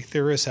conspiracy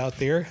theorists out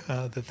there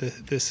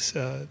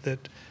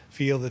that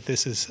feel that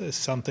this is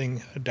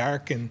something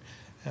dark and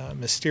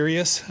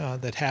mysterious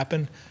that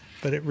happened,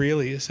 but it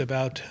really is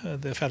about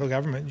the federal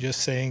government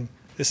just saying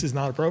this is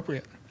not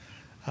appropriate.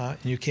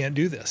 You can't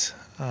do this,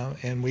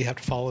 and we have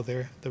to follow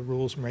the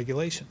rules and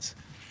regulations.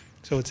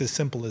 So it's as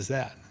simple as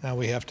that. Now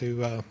we have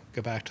to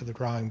go back to the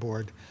drawing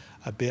board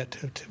a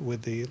bit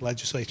with the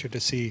legislature to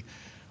see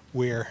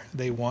where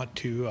they want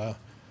to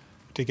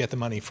get the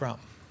money from.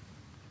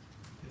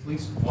 At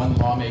least one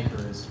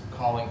lawmaker is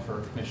calling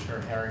for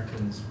Commissioner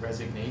Harrington's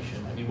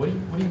resignation. I mean,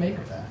 what do you make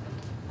of that?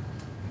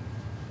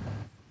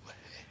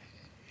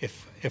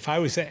 If I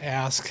was to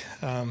ask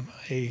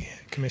a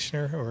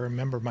commissioner or a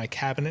member of my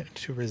cabinet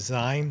to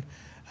resign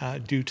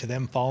due to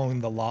them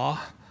following the law,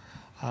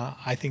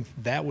 I think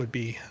that would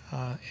be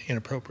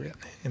inappropriate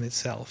in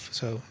itself.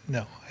 So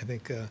no, I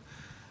think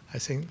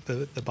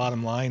the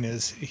bottom line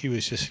is he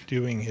was just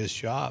doing his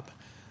job,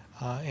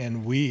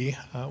 and we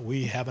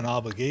have an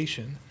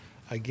obligation.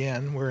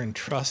 Again, we're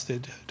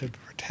entrusted to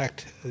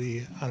protect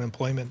the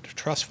unemployment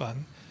trust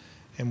fund,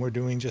 and we're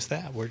doing just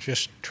that. We're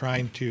just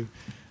trying to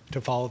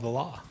follow the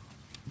law.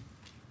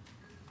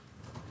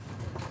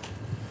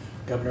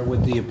 Governor,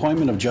 with the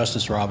appointment of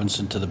Justice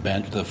Robinson to the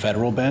bench, the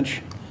federal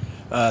bench,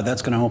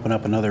 that's going to open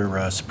up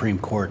another Supreme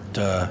Court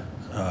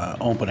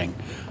opening.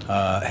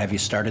 Have you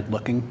started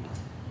looking?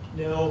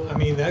 No, I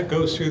mean, that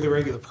goes through the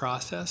regular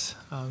process.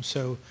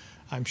 So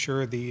I'm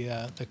sure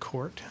the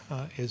court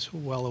is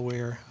well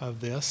aware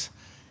of this,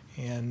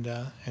 and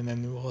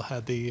then we'll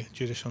have the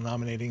judicial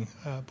nominating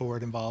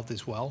board involved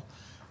as well.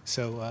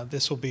 So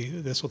this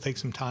will take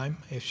some time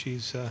if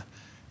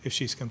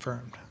she's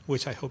confirmed,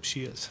 which I hope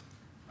she is.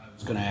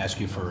 I was going to ask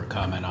you for a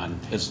comment on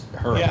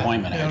her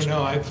appointment. Actually,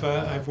 no,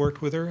 I've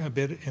worked with her a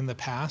bit in the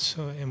past,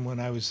 and when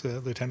I was the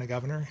lieutenant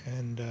governor,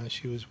 and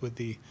she was with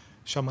the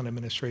Shumlin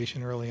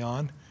administration early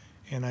on,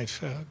 and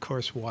I've of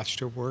course watched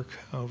her work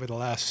over the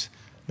last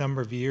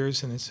number of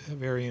years, and it's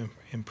very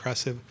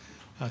impressive.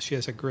 She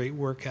has a great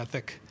work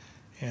ethic,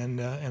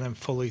 and I'm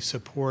fully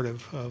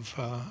supportive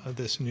of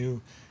this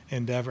new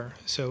endeavor.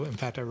 So, in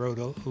fact, I wrote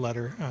a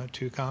letter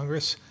to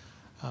Congress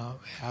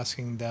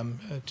asking them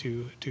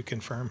to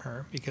confirm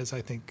her, because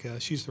I think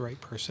she's the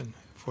right person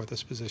for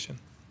this position.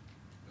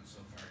 But so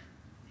far,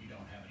 you don't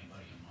have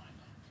anybody in mind,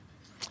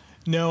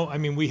 though? No, I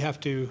mean, we have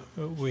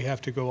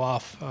to go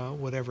off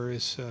whatever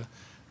is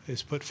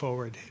put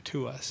forward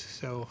to us.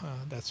 So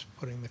that's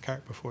putting the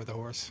cart before the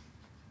horse.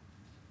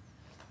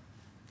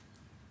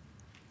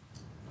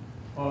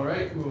 All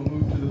right, we'll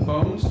move to the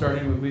phone,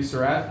 starting with Lisa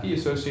Rathke,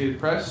 Associated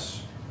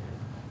Press.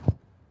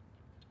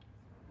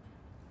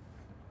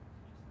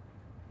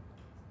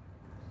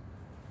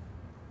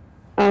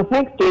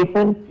 Thanks,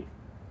 Jason.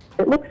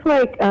 It looks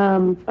like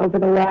over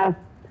the last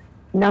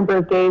number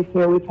of days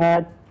here, we've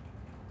had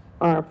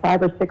 5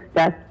 or 6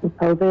 deaths from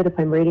COVID, if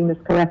I'm reading this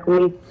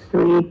correctly.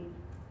 3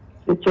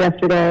 just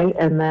yesterday,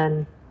 and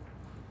then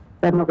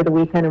 7 over the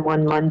weekend and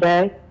 1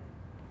 Monday.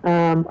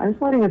 I was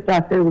wondering if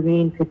Dr.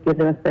 Levine could give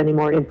us any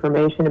more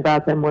information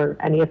about them. Were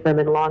any of them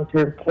in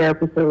long-term care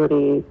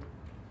facilities?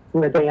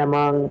 Were they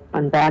among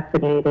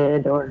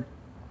unvaccinated or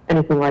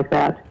anything like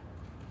that?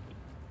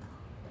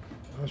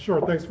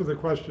 Sure, thanks for the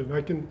question.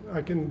 I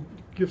can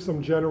give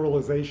some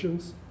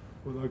generalizations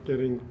without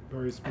getting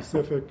very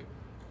specific.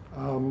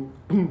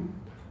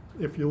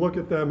 If you look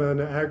at them in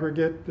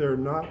aggregate, they're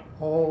not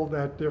all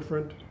that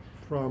different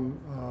from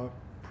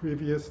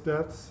previous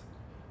deaths.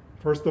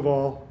 First of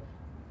all,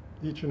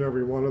 each and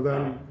every one of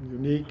them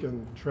unique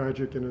and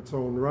tragic in its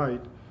own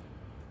right.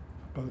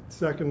 But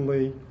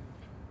secondly,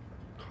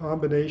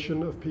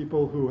 combination of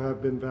people who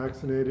have been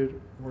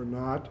vaccinated or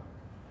not.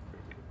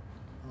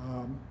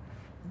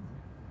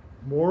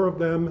 More of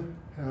them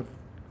have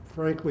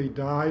frankly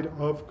died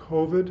of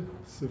COVID,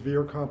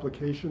 severe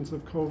complications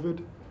of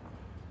COVID.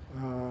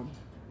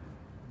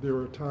 There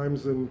were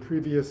times in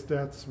previous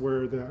deaths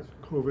where that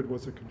COVID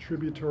was a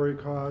contributory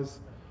cause,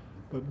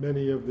 but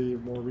many of the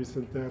more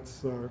recent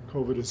deaths,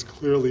 COVID is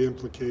clearly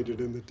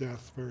implicated in the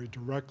death very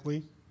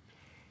directly.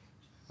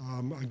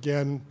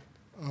 Again,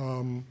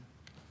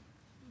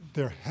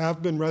 there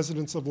have been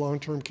residents of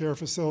long-term care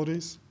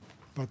facilities,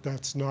 but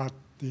that's not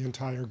the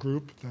entire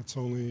group. That's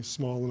only a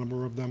small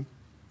number of them.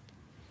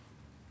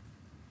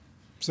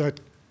 Does that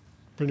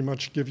pretty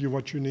much give you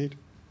what you need?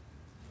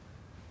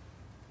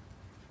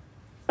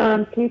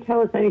 Can you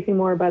tell us anything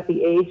more about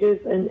the ages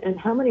and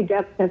how many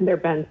deaths have there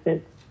been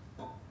since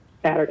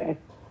Saturday?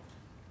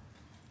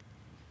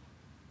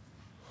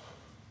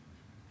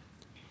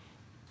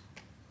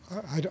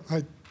 I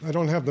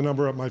don't have the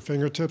number at my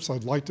fingertips.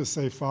 I'd like to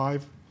say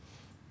 5,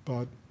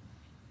 but it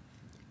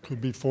could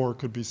be 4, it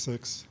could be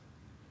 6.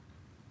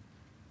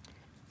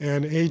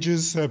 And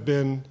ages have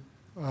been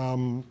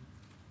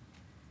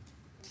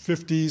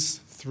 50s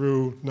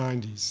through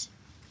 90s.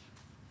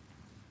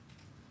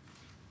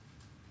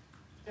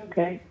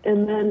 Okay,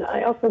 and then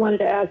I also wanted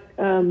to ask,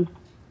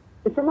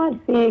 is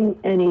Vermont seeing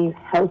any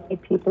healthy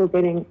people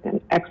getting an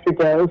extra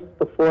dose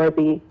before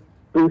the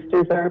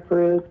boosters are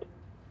approved?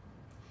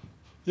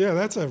 Yeah,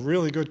 that's a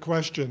really good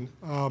question.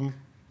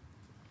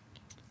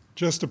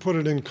 Just to put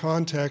it in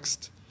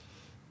context,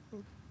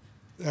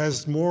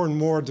 as more and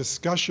more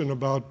discussion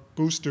about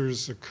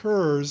boosters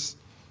occurs,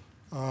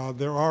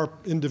 there are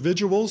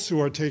individuals who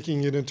are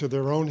taking it into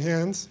their own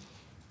hands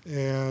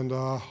and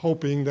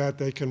hoping that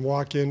they can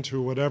walk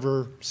into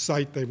whatever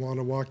site they want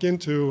to walk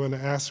into and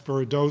ask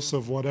for a dose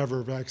of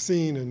whatever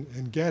vaccine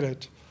and get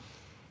it.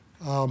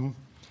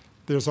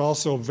 There's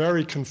also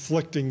very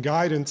conflicting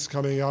guidance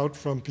coming out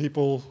from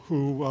people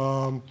who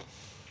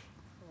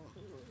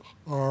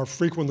are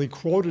frequently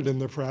quoted in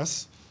the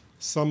press,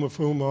 some of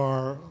whom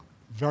are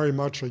very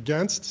much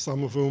against,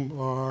 some of whom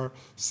are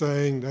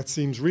saying that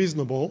seems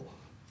reasonable.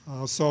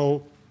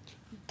 So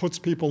puts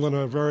people in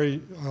a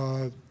very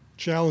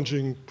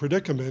challenging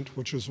predicament,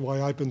 which is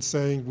why I've been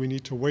saying we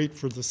need to wait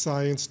for the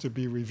science to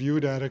be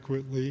reviewed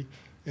adequately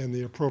and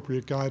the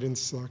appropriate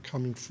guidance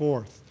coming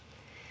forth.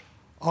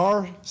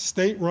 Our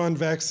state-run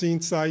vaccine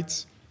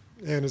sites,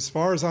 and as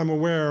far as I'm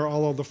aware,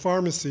 all of the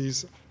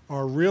pharmacies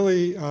are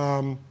really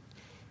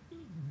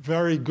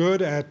very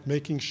good at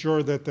making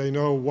sure that they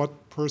know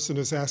what person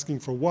is asking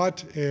for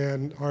what,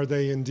 and are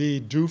they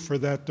indeed due for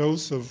that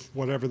dose of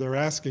whatever they're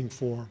asking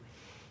for.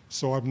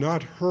 So I've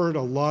not heard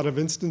a lot of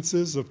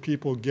instances of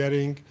people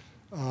getting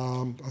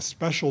a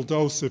special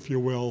dose, if you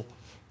will,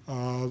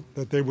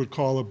 that they would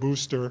call a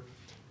booster.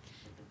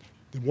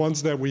 The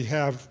ones that we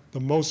have the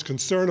most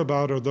concern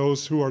about are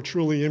those who are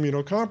truly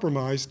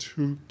immunocompromised,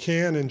 who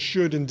can and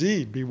should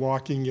indeed be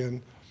walking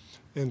in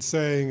and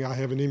saying, I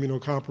have an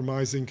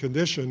immunocompromising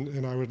condition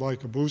and I would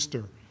like a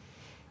booster.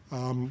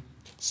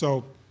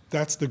 So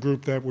that's the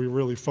group that we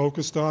really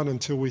focused on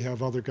until we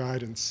have other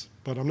guidance.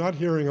 But I'm not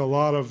hearing a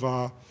lot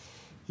of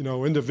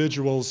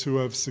individuals who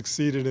have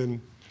succeeded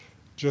in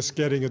just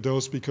getting a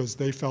dose because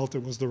they felt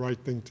it was the right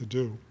thing to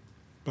do.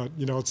 But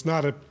it's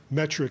not a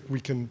metric we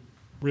can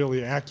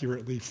really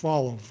accurately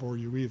follow for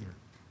you either.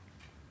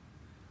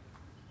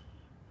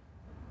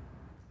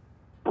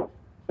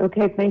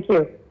 Okay, thank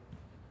you.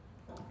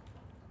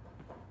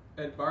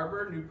 Ed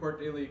Barber, Newport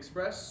Daily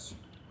Express.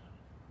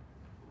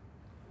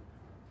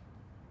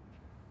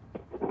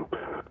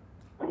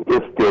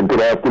 Yes, good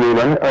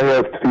afternoon. I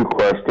have two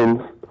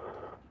questions.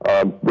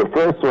 The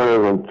first one is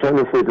I'm trying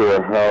to figure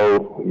out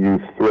how you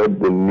thread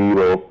the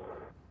needle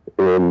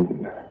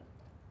in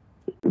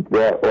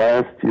that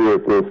last year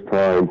at this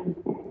time.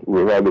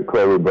 We had the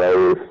COVID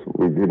virus.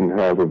 We didn't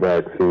have a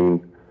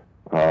vaccine.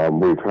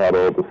 We've had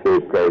all the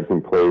safeguards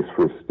in place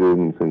for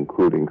students,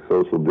 including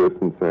social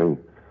distancing.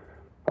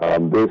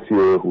 This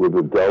year, with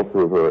the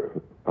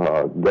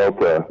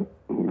Delta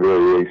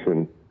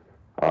variation,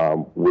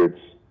 which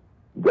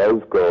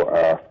does go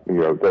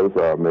after, does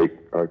make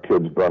our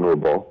kids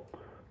vulnerable.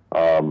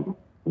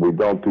 We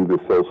don't do the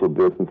social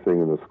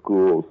distancing in the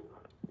schools.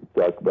 We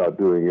talked about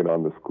doing it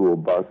on the school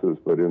buses,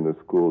 but in the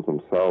schools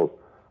themselves.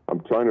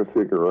 I'm trying to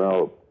figure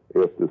out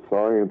if the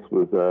science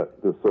was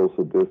that the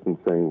social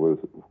distancing was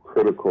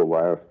critical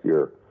last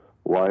year,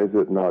 why is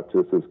it not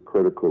just as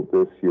critical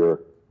this year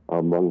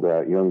among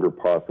that younger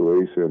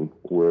population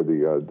where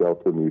the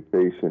Delta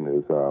mutation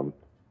is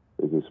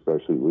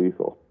especially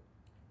lethal?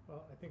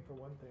 Well, I think for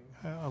one thing,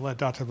 I'll let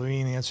Dr.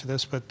 Levine answer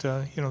this, but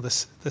the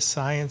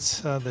science,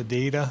 the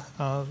data,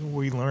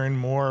 we learn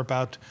more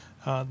about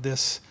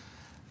this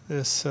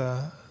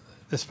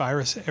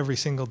virus every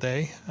single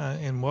day,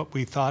 and what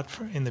we thought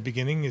in the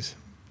beginning is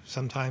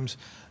sometimes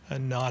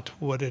not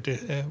what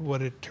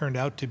it turned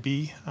out to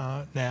be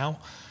now,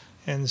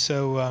 and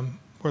so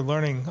we're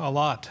learning a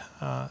lot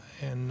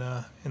in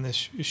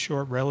this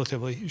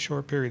relatively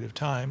short period of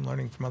time,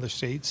 learning from other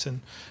states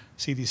and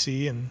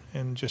CDC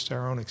and just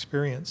our own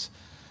experience.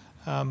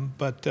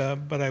 But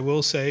I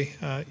will say,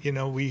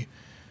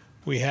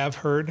 we have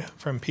heard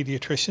from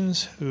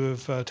pediatricians who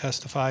have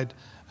testified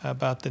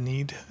about the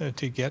need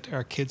to get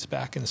our kids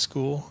back in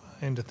school,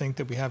 and to think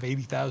that we have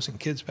 80,000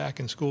 kids back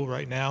in school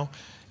right now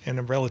and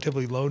a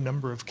relatively low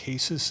number of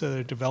cases that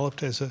are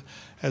developed as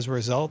a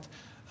result,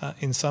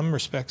 in some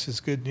respects is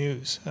good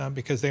news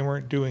because they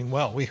weren't doing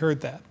well. We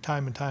heard that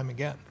time and time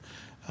again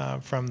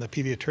from the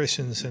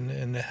pediatricians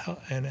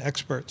and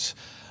experts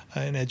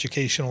and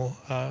educational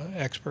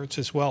experts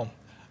as well,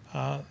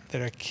 that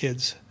our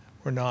kids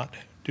were not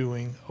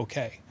doing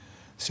okay.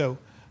 So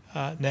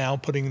now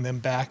putting them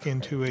back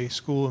into a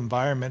school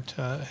environment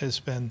has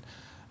been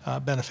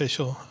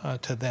beneficial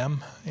to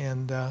them,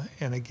 and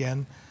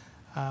again,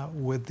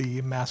 with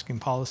the masking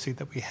policy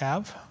that we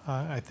have,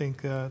 I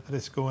think that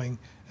it's going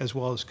as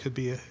well as could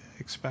be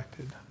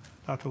expected.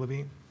 Dr.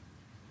 Levine.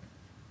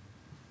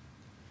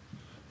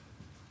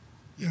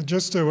 Yeah,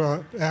 just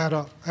to add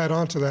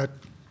on to that,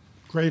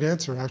 great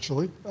answer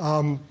actually.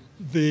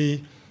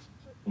 The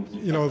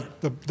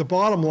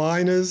bottom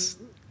line is,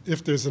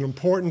 if there's an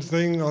important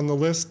thing on the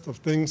list of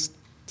things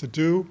to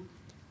do,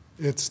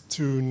 it's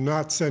to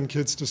not send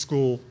kids to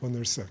school when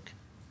they're sick,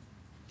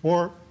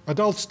 or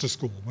adults to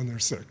school when they're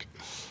sick.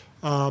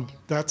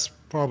 That's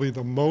probably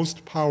the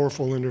most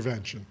powerful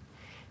intervention.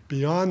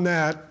 Beyond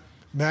that,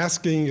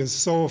 masking is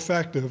so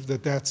effective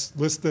that that's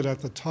listed at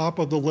the top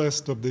of the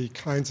list of the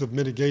kinds of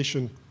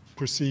mitigation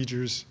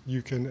procedures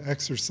you can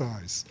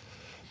exercise.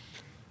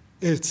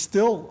 It's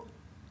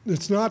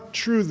not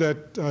true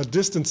that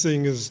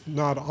distancing is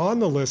not on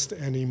the list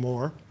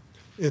anymore.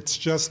 It's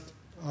just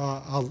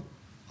a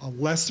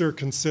lesser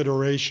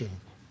consideration,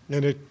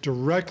 and it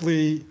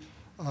directly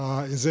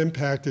is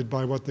impacted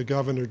by what the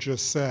governor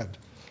just said.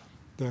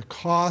 The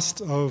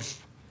cost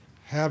of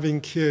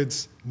having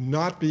kids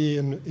not be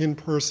in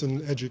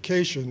in-person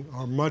education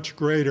are much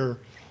greater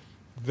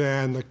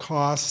than the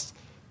cost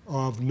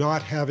of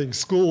not having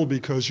school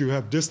because you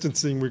have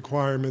distancing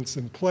requirements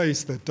in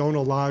place that don't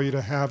allow you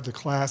to have the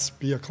class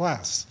be a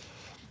class.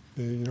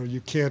 You know, you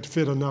can't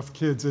fit enough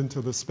kids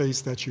into the space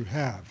that you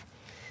have.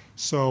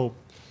 So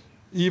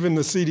even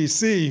the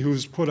CDC,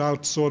 who's put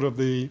out sort of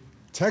the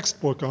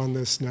textbook on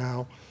this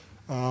now,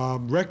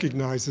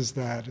 recognizes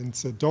that and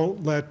said,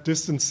 don't let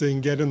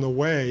distancing get in the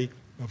way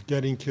of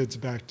getting kids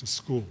back to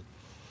school.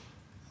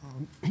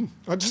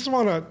 I just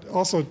want to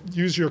also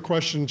use your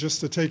question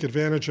just to take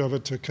advantage of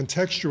it to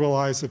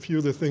contextualize a few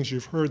of the things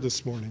you've heard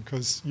this morning,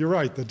 because you're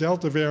right, the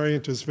Delta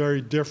variant is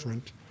very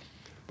different.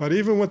 But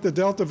even with the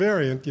Delta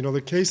variant, you know, the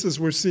cases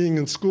we're seeing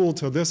in school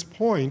to this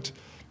point,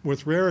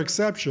 with rare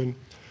exception,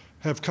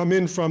 have come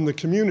in from the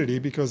community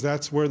because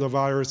that's where the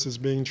virus is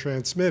being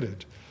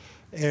transmitted.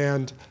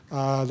 And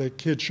the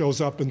kid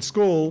shows up in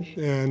school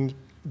and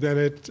then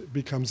it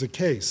becomes a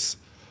case.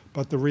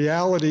 But the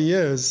reality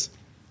is,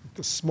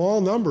 the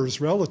small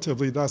numbers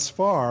relatively thus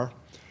far,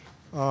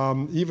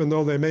 even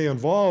though they may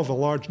involve a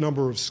large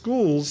number of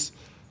schools,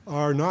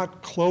 are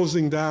not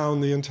closing down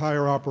the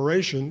entire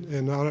operation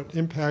and not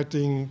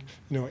impacting,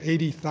 you know,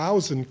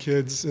 80,000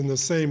 kids in the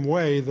same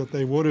way that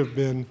they would have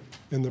been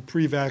in the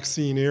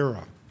pre-vaccine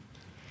era.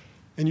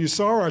 And you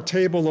saw our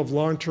table of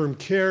long-term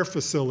care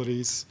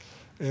facilities,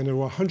 and there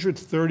were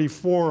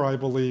 134, I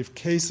believe,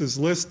 cases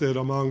listed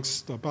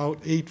amongst about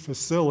 8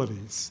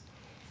 facilities.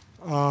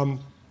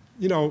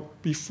 You know,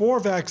 before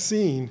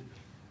vaccine,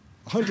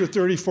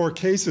 134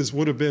 cases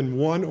would have been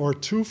 1 or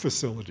 2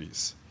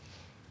 facilities.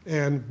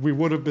 And we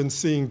would have been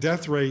seeing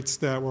death rates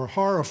that were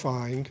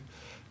horrifying,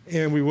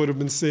 and we would have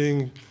been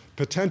seeing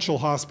potential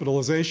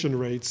hospitalization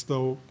rates,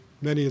 though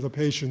many of the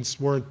patients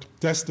weren't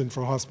destined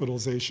for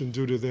hospitalization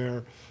due to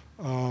their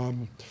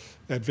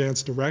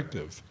advanced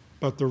directive.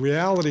 But the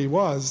reality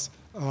was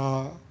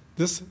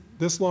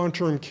this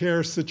long-term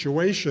care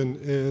situation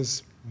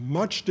is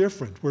much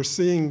different. We're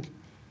seeing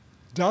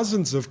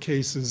dozens of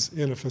cases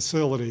in a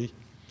facility,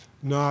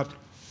 not,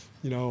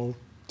 you know,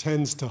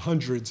 tens to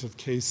hundreds of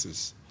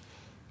cases.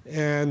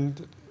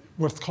 And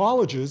with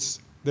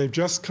colleges, they've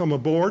just come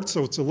aboard,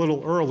 so it's a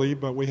little early,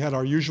 but we had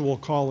our usual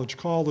college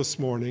call this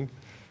morning.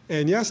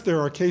 And yes, there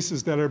are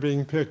cases that are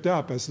being picked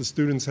up as the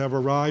students have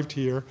arrived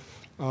here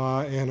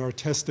and are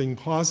testing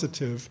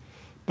positive,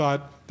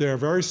 but they're a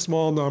very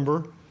small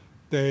number.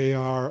 They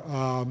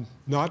are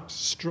not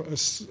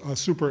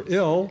super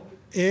ill,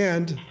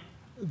 and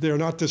they're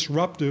not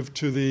disruptive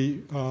to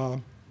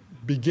the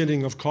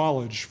beginning of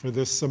college for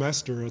this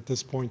semester at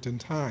this point in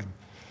time.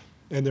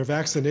 And their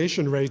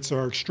vaccination rates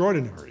are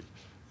extraordinary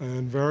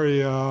and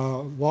very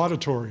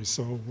laudatory.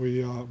 So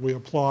we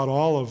applaud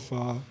all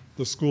of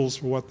the schools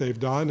for what they've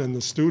done and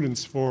the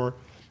students for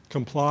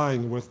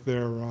complying with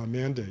their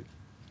mandate.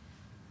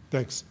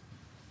 Thanks.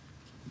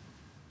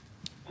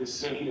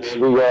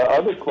 The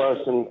other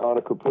question on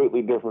a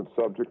completely different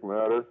subject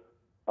matter.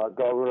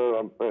 Governor,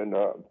 and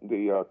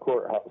the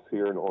courthouse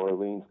here in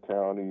Orleans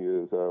County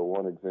is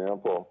one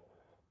example.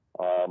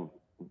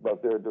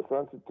 But there are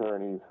defense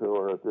attorneys who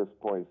are at this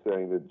point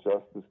saying that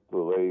justice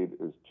delayed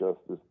is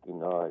justice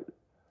denied.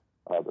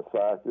 The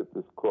fact that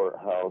this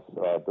courthouse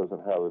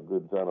doesn't have a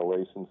good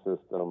ventilation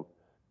system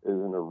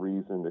isn't a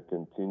reason to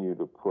continue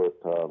to put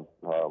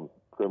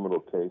criminal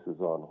cases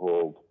on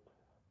hold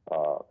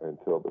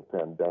until the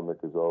pandemic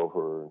is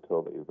over,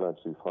 until they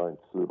eventually find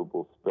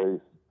suitable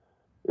space.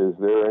 Is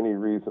there any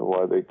reason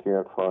why they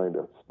can't find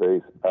a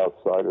space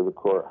outside of the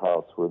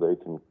courthouse where they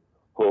can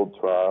hold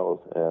trials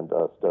and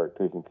start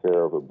taking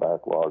care of a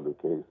backlog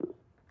of cases?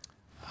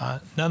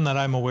 None that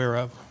I'm aware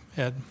of,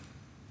 Ed.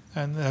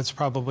 And that's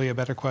probably a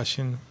better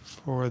question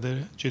for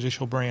the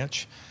judicial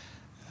branch.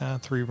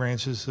 3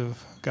 branches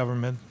of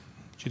government,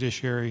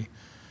 judiciary,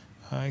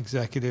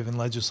 executive, and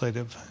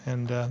legislative,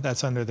 and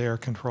that's under their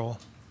control.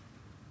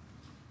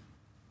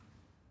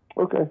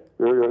 Okay,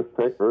 very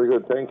good. Very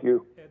good. Thank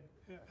you.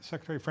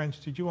 Secretary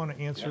French, did you want to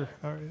answer?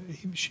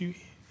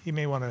 He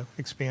may want to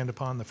expand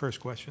upon the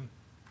first question.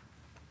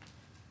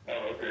 Oh,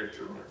 okay,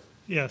 sure.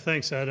 Yeah,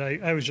 thanks,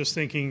 Ed. I was just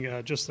thinking,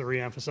 just to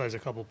reemphasize a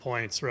couple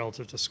points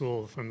relative to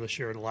school from this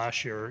year to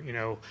last year.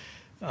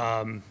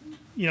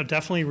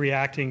 Definitely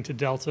reacting to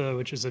Delta,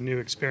 which is a new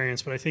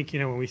experience. But I think,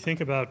 when we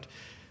think about,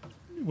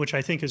 which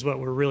I think is what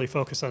we're really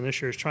focused on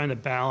this year, is trying to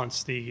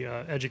balance the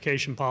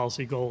education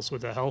policy goals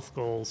with the health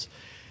goals.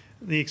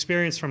 The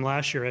experience from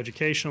last year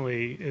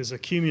educationally is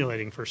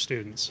accumulating for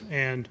students.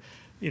 And,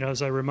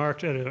 as I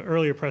remarked at an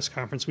earlier press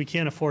conference, we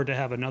can't afford to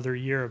have another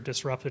year of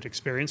disrupted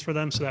experience for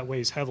them, so that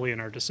weighs heavily in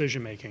our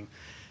decision making.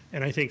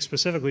 And I think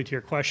specifically to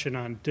your question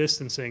on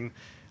distancing,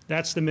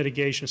 That's the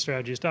mitigation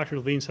strategy. As Dr.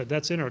 Levine said,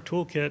 that's in our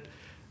toolkit,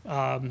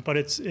 but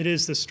it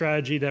is the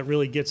strategy that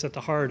really gets at the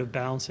heart of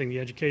balancing the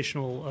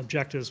educational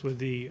objectives with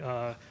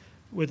the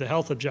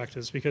health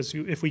objectives. Because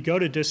if we go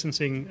to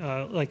distancing,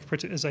 like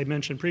as I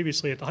mentioned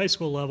previously at the high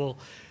school level,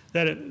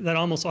 that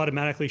almost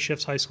automatically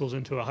shifts high schools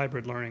into a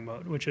hybrid learning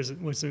mode, which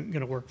isn't going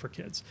to work for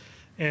kids.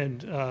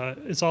 And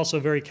it's also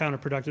very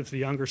counterproductive to the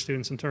younger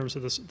students in terms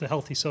of the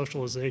healthy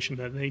socialization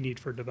that they need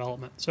for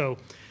development. So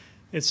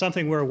it's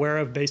something we're aware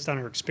of based on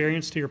our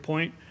experience, to your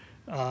point,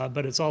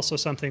 but it's also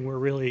something we're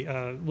really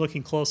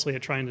looking closely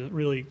at, trying to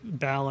really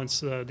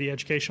balance the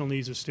educational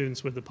needs of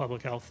students with the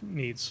public health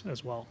needs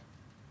as well.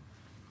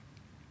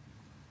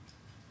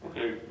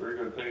 Okay, very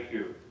good, thank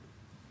you.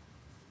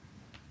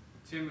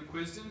 Tim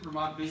McQuiston,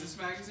 Vermont Business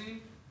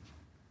Magazine.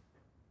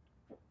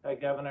 Hi,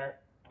 Governor.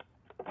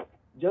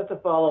 Just to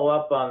follow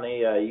up on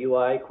the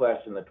UI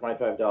question, the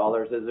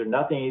 $25, is there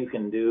nothing you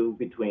can do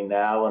between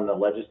now and the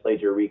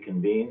legislature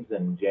reconvenes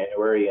in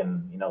January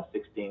in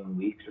 16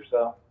 weeks or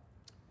so?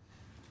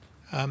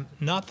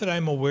 Not that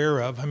I'm aware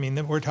of. I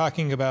mean, we're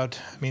talking about,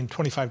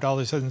 $25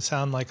 doesn't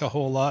sound like a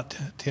whole lot,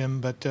 Tim,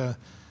 but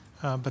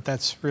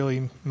that's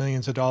really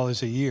millions of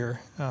dollars a year.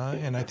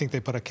 And I think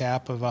they put a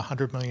cap of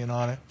 $100 million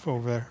on it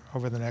for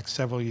over the next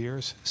several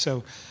years.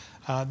 So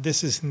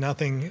this is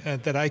nothing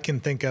that I can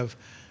think of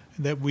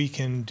that we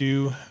can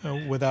do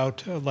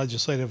without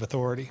legislative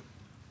authority.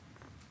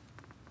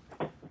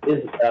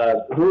 Is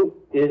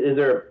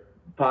there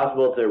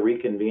possible to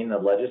reconvene the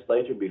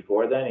legislature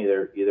before then,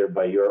 either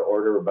by your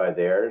order or by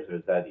theirs, or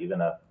is that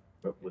even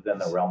within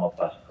the realm of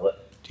possibility?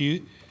 Do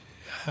you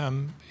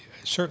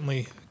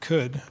certainly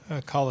could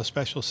call a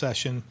special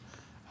session?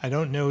 I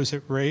don't know as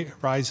it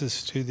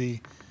rises to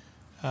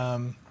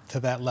to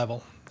that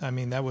level. I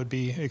mean, that would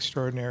be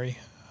extraordinary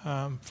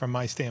from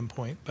my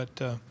standpoint,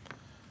 but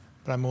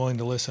I'm willing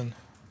to listen.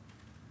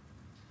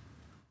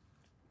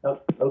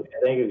 Okay,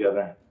 thank you,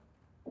 Governor.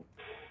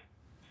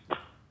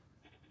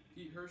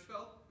 Pete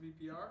Hirschfeld,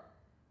 VPR.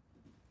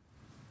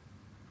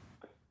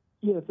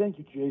 Yeah, thank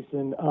you,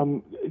 Jason.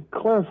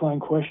 Clarifying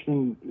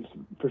question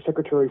for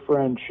Secretary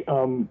French.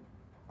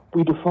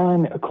 We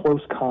define a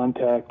close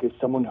contact as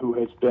someone who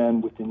has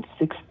been within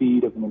 6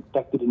 feet of an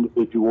infected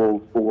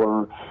individual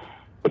for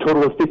a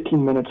total of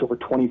 15 minutes over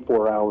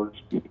 24 hours.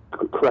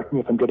 Correct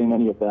me if I'm getting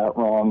any of that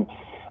wrong.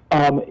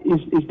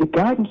 Is the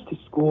guidance to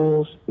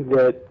schools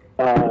that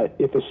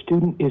if a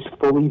student is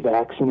fully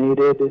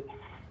vaccinated,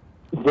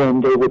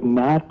 then they would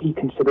not be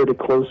considered a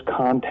close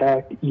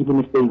contact, even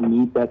if they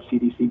meet that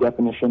CDC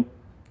definition?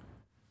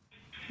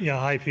 Yeah,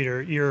 hi,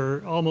 Peter.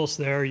 You're almost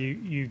there.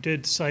 You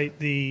did cite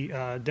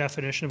the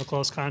definition of a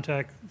close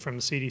contact from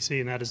the CDC,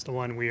 and that is the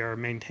one we are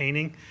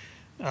maintaining.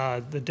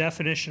 The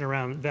definition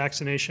around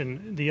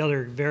vaccination, the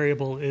other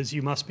variable is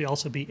you must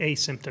also be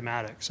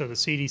asymptomatic. So the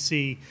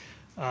CDC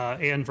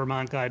and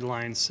Vermont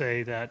guidelines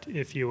say that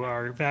if you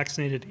are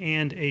vaccinated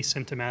and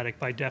asymptomatic,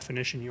 by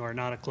definition, you are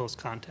not a close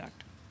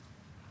contact.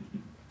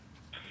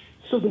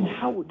 So then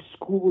how would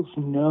schools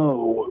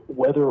know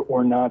whether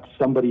or not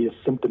somebody is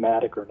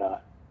symptomatic or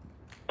not?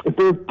 If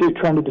they're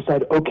trying to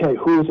decide, okay,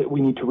 who is it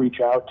we need to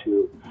reach out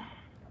to,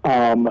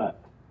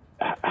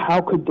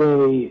 how could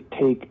they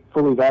take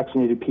fully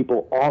vaccinated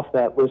people off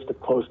that list of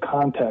close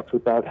contacts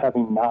without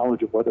having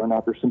knowledge of whether or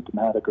not they're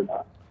symptomatic or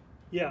not?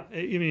 Yeah, I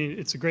mean,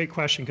 it's a great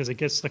question because it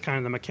gets the kind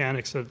of the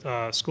mechanics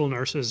that school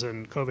nurses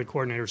and COVID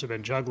coordinators have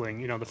been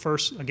juggling. The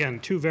first, again,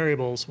 2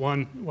 variables.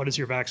 One, what is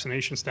your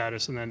vaccination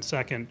status? And then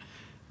second,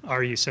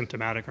 are you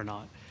symptomatic or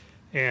not?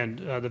 And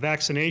the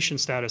vaccination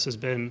status has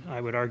been, I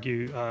would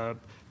argue,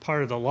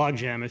 part of the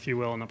logjam, if you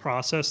will, in the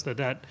process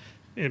that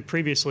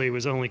previously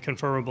was only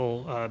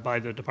confirmable by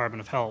the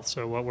Department of Health.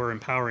 So what we're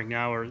empowering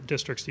now are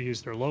districts to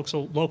use their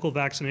local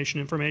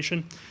vaccination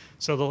information,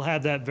 so they'll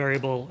have that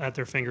variable at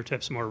their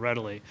fingertips more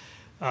readily.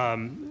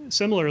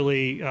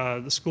 Similarly,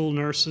 the school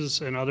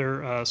nurses and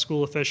other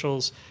school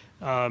officials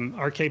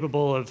are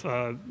capable of,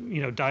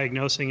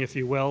 diagnosing, if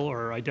you will,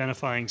 or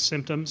identifying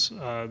symptoms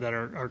that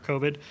are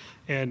COVID.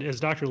 And as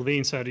Dr.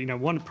 Levine said,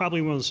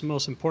 probably one of the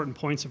most important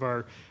points of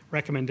our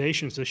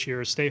recommendations this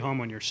year is stay home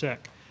when you're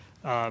sick.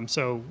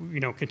 So,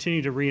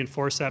 continue to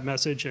reinforce that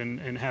message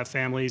and have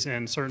families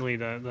and certainly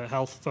the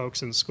health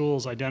folks in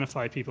schools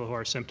identify people who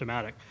are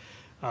symptomatic.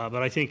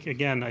 But I think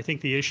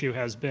the issue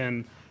has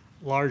been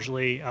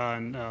largely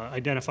on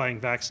identifying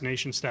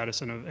vaccination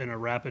status in a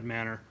rapid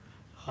manner.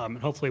 And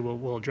hopefully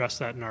we'll address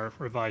that in our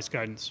revised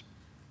guidance.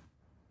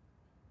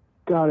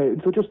 Got it.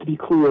 So just to be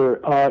clear,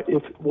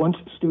 if once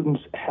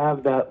students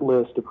have that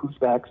list of who's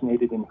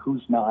vaccinated and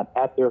who's not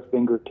at their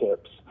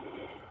fingertips,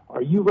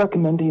 are you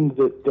recommending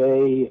that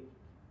they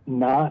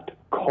not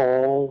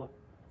call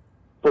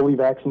fully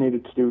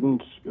vaccinated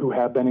students who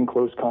have been in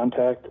close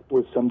contact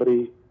with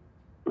somebody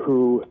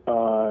who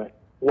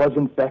was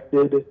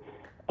infected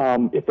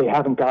if they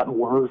haven't gotten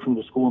word from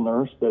the school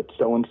nurse that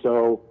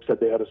so-and-so said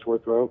they had a sore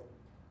throat?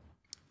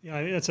 Yeah,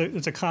 it's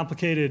a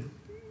complicated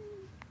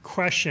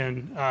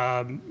question.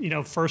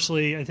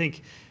 Firstly, I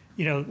think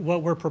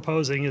what we're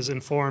proposing is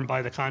informed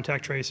by the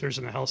contact tracers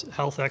and the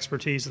health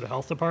expertise of the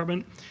health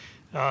department.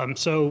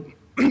 So,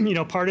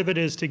 part of it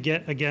is to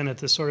get, again, at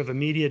this sort of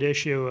immediate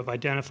issue of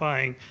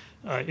identifying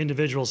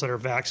individuals that are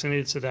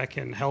vaccinated, so that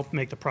can help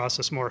make the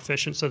process more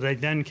efficient, so they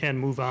then can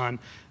move on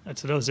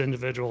to those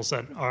individuals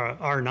that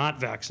are not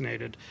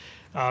vaccinated.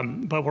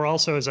 But we're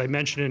also, as I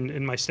mentioned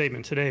in my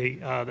statement today,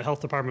 the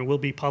health department will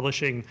be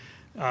publishing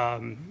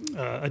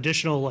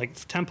additional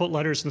template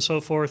letters and so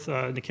forth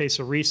in the case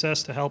of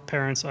recess to help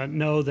parents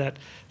know that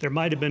there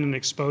might have been an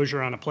exposure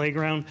on a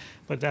playground,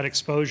 but that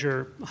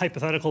exposure,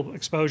 hypothetical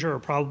exposure or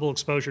probable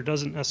exposure,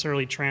 doesn't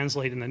necessarily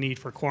translate in the need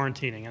for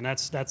quarantining. And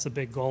that's the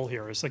big goal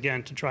here, is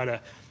again to try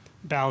to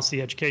balance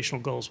the educational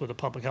goals with the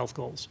public health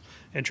goals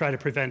and try to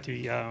prevent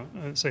the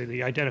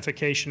the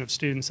identification of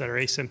students that are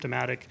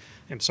asymptomatic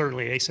and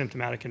certainly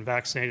asymptomatic and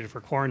vaccinated for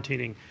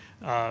quarantining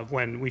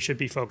when we should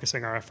be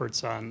focusing our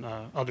efforts on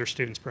other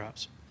students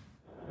perhaps.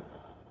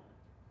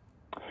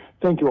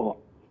 Thank you all.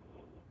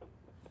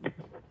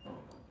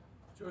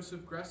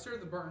 Joseph Gresser,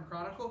 the Barton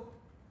Chronicle.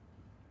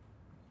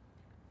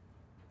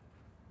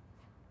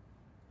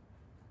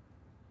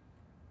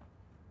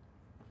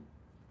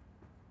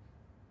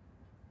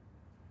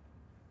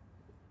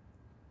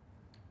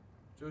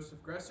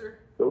 Joseph Gresser.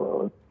 Come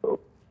on, Joe.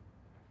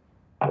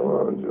 Come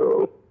on,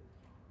 Joe.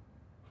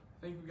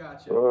 I think we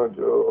got you. Come on,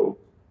 Joe.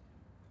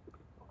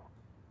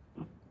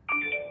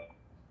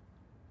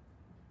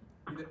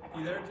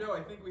 You there, Joe?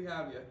 I think we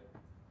have you.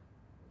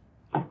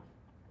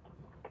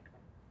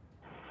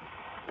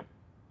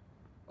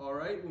 All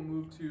right, we'll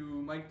move to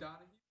Mike Donahue.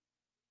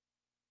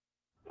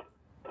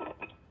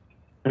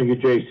 Thank you,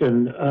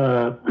 Jason.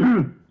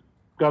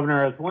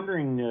 Governor, I was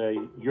wondering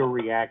your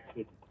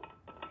reaction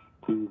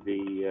to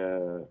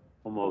the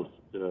almost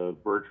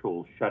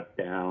virtual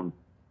shutdown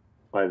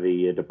by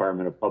the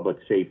Department of Public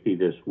Safety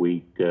this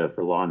week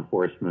for law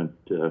enforcement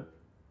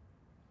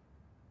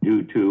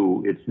due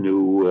to its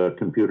new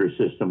computer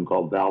system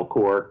called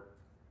Valcor.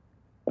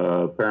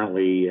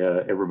 Apparently,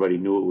 everybody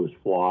knew it was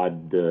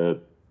flawed,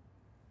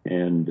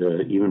 and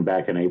even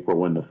back in April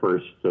when the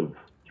first of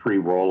 3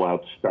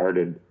 rollouts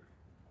started.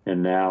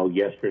 And now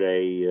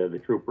yesterday, the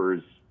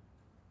troopers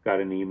got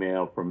an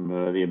email from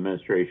the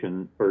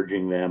administration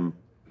urging them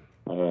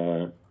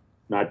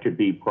not to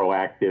be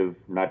proactive,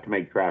 not to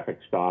make traffic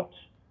stops,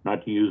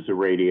 not to use the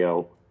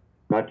radio,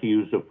 not to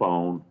use the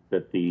phone,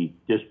 that the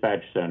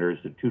dispatch centers,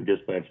 the 2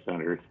 dispatch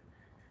centers,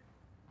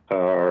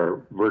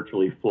 are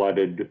virtually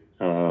flooded.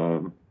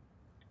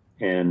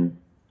 And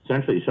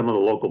essentially some of the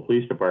local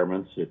police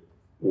departments that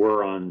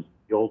were on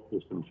the old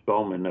system,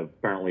 Spellman, have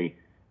apparently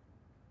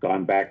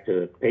gone back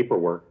to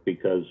paperwork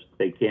because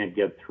they can't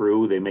get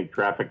through. They make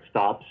traffic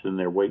stops and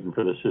they're waiting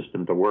for the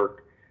system to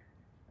work.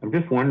 I'm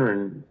just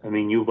wondering, I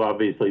mean, you've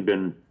obviously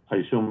been, I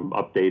assume,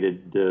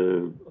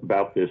 updated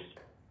about this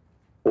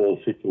whole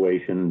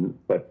situation,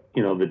 but,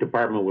 the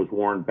department was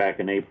warned back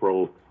in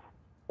April.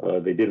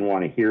 They didn't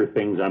want to hear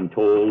things, I'm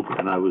told,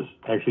 and I was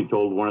actually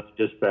told one of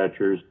the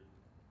dispatchers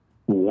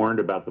who warned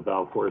about the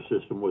Valcor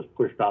system was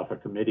pushed off a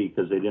committee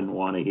because they didn't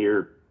want to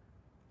hear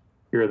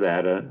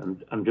that.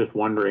 I'm just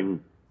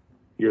wondering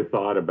your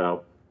thought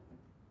about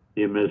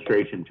the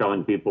administration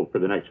telling people for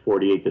the next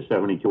 48 to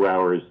 72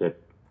 hours that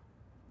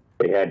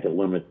they had to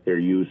limit their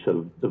use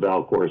of the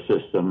Valcor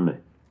system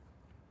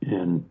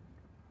and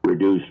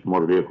reduce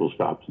motor vehicle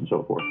stops and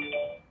so forth.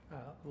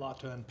 A lot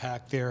to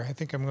unpack there. I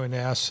think I'm going to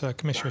ask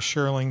Commissioner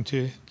Sherling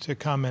to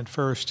comment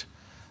first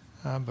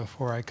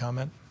before I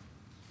comment.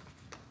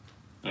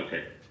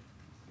 Okay.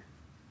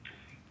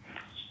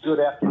 Good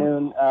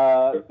afternoon.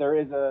 There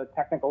is a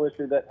technical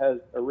issue that has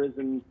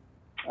arisen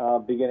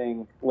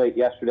beginning late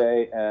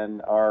yesterday,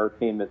 and our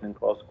team is in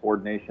close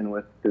coordination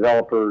with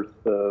developers,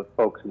 the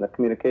folks in the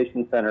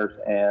communication centers,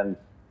 and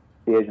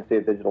the Agency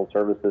of Digital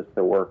Services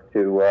to work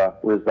to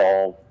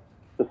resolve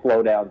the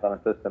slowdowns on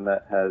a system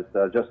that has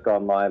just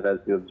gone live, as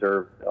you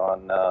observed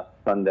on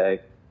Sunday.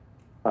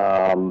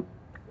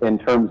 In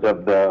terms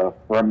of the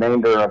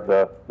remainder of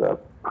the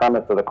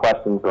premise of the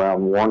questions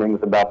around warnings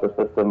about the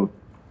system,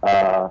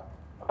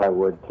 I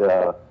would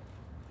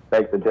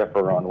beg to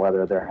differ on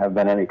whether there have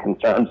been any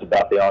concerns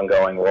about the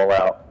ongoing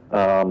rollout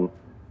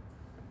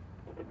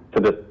to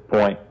this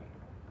point.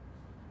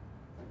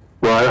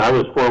 Well, I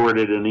was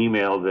forwarded an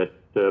email that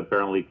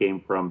apparently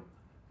came from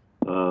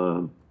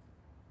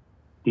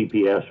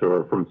DPS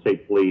or from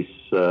state police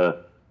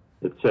that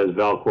says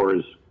Valcor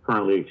is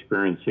currently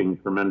experiencing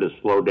tremendous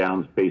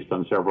slowdowns based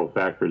on several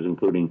factors,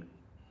 including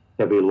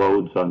heavy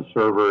loads on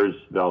servers.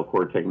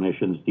 Valcor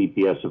technicians,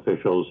 DPS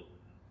officials,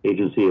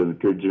 Agency of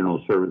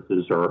Digital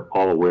Services are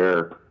all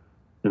aware.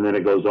 And then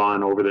it goes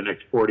on, over the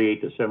next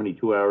 48 to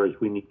 72 hours,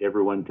 we need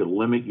everyone to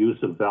limit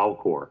use of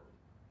Valcor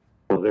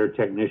while their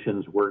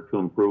technicians work to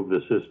improve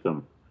the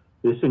system.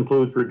 This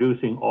includes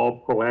reducing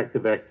all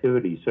proactive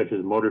activities such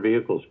as motor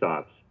vehicle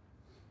stops.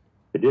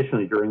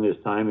 Additionally, during this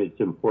time, it's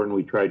important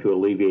we try to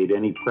alleviate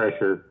any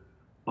pressure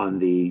on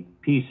the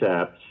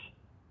PSAPs,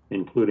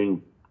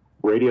 including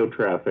radio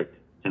traffic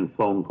and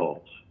phone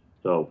calls.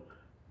 So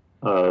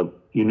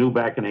You knew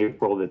back in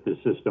April that the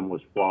system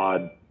was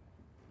flawed.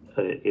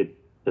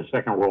 The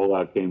second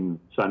rollout came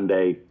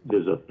Sunday.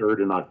 There's a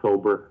third in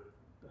October.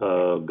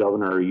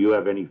 Governor, you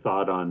have any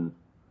thought on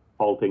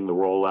halting the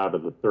rollout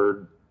of the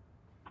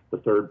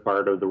third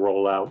part of the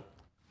rollout?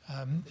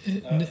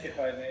 If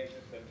I may,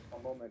 just a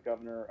moment,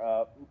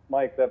 Governor.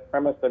 Mike, the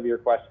premise of your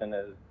question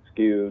is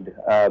skewed.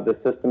 The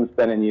system's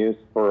been in use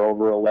for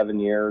over 11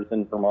 years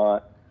in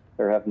Vermont.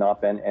 There have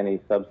not been any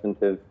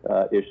substantive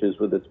issues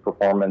with its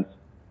performance.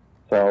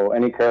 So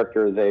any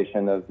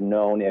characterization of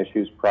known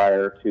issues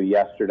prior to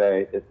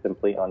yesterday is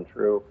simply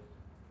untrue.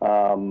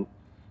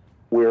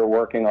 We're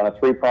working on a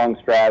three-pronged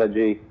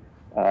strategy.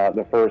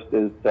 The first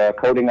is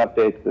coding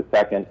updates. The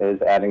second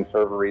is adding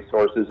server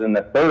resources. And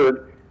the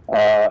third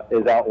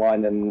is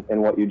outlined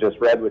in what you just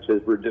read, which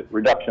is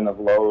reduction of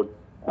load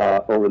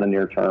over the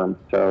near term.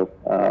 So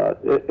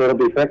it'll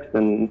be fixed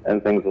and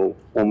things will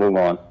move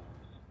on.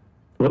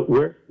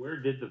 Where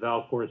did the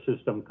Valcor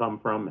system come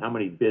from? How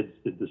many bids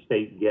did the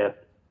state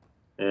get?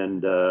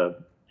 And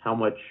how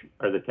much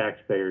are the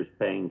taxpayers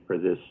paying for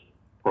this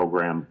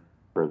program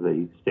for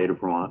the state of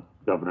Vermont,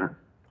 Governor,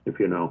 if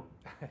you know?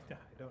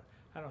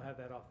 I don't have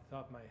that off the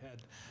top of my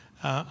head.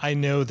 I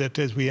know that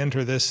as we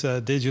enter this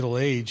digital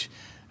age,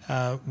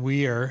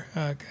 we are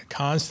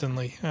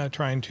constantly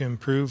trying to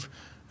improve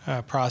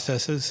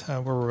processes.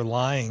 We're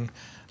relying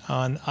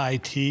on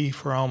IT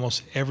for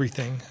almost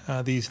everything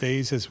these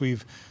days, as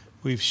we've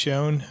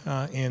shown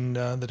in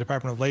the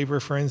Department of Labor,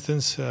 for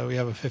instance. We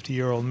have a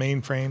 50-year-old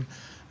mainframe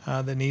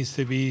that needs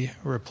to be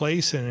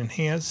replaced and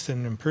enhanced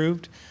and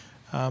improved.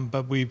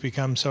 But we've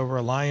become so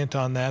reliant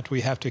on that,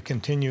 we have to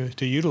continue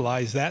to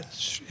utilize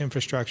that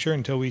infrastructure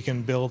until we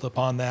can build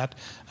upon that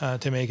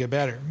to make it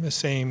better. The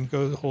same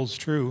holds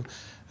true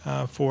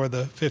for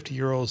the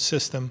 50-year-old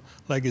system,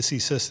 legacy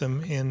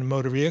system in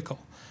motor vehicle.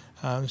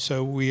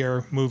 So we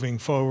are moving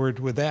forward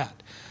with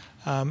that.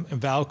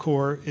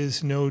 Valcor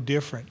is no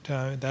different.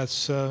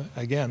 That's,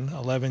 again,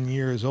 11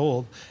 years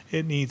old.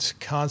 It needs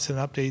constant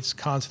updates,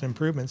 constant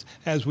improvements,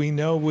 as we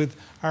know with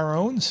our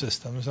own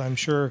systems. I'm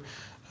sure,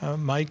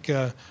 Mike,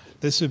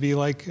 this would be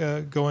like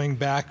going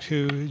back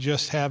to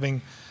just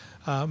having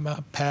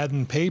a pad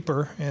and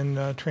paper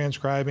and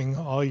transcribing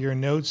all your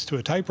notes to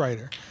a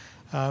typewriter.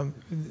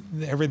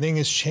 Everything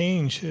has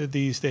changed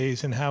these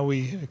days in how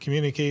we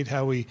communicate,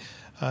 how we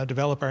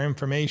develop our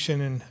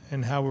information,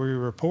 and how we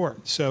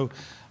report. So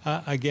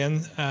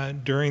again,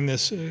 during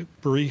this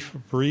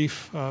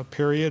brief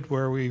period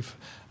where we've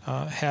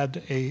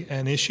had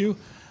an issue,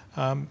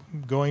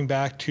 going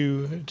back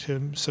to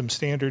some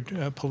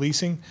standard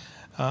policing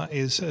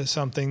is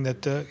something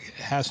that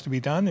has to be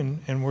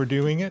done, and we're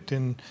doing it,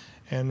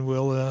 and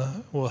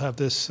we'll have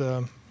this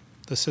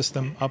the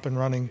system up and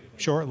running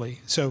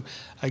shortly. So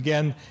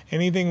again,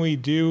 anything we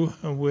do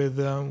with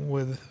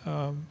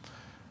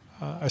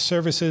our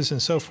services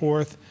and so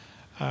forth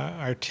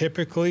are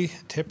typically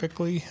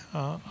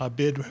a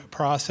bid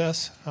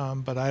process,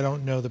 but I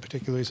don't know the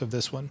particulars of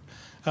this one.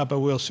 But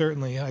we'll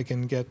certainly, I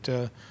can get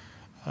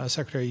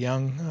Secretary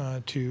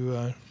Young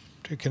to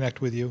connect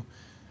with you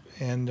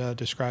and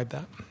describe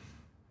that.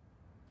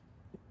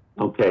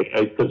 Okay,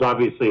 because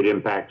obviously it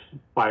impacts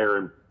fire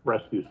and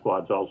rescue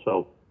squads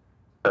also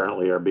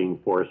apparently are being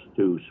forced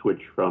to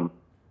switch from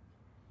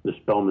the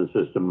Spellman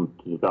system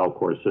to the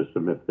Valcor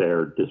system if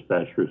they're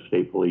dispatched through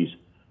state police.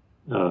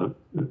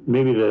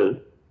 Maybe the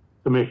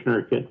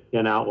commissioner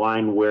can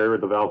outline where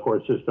the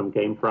Valcor system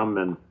came from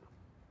and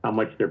how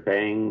much they're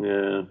paying,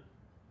 the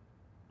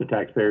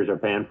taxpayers are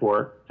paying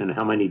for it, and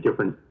how many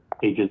different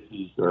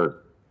agencies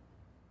or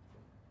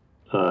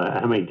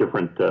how many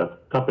different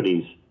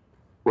companies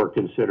were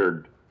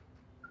considered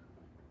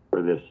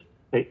for this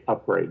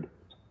upgrade.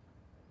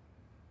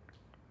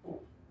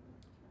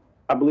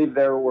 I believe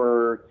there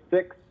were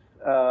 6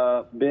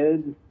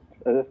 bids.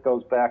 This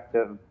goes back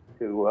to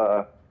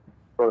sort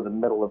of the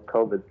middle of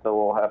COVID, so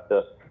we'll have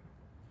to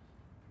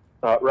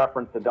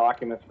reference the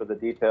documents for the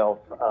details.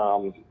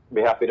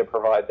 Be happy to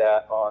provide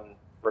that on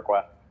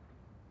request.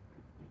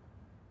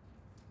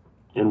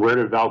 And where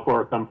did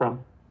Valcor come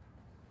from?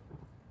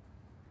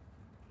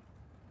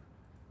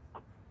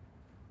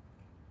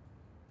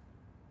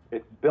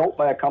 It's built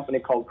by a company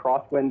called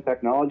Crosswind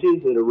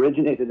Technologies. It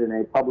originated in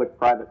a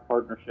public-private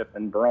partnership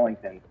in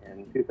Burlington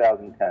in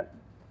 2010.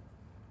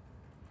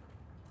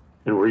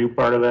 And were you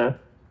part of that?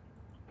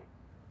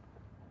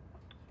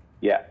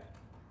 Yes.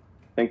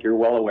 I think you're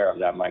well aware of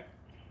that, Mike.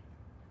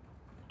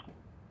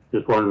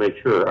 Just want to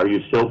make sure. Are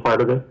you still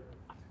part of it?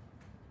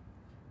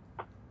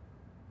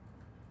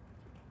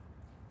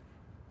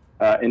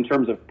 In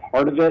terms of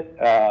part of it,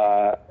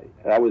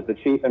 I was the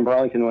chief in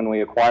Burlington when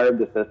we acquired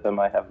the system.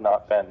 I have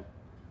not been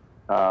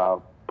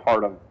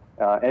part of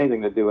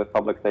anything to do with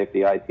public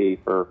safety IT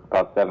for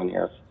about 7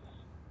 years.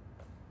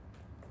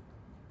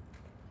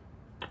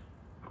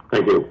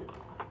 Thank you.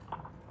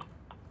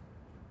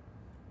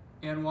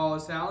 Ann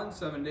Wallace Allen,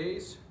 7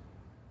 days.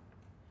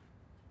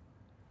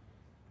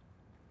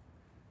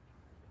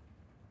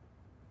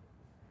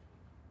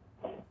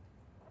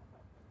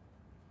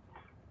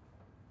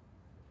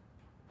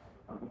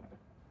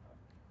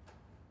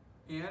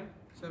 Ann,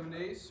 7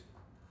 days.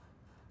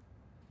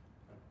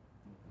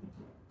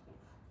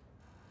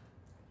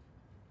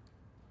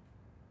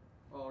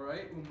 All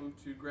right, we'll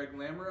move to Greg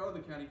Lamoureux,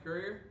 the County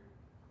Courier.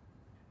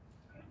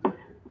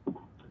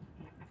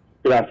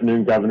 Good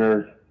afternoon,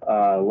 Governor.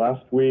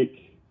 Last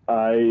week,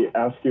 I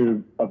asked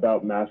you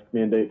about mask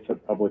mandates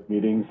at public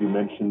meetings. You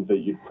mentioned that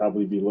you'd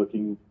probably be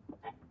looking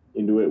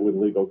into it with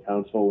legal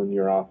counsel in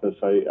your office.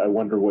 I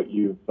wonder what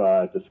you've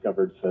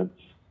discovered since.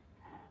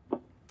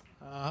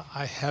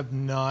 I have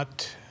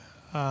not.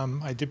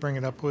 I did bring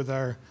it up with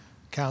our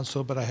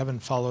counsel, but I haven't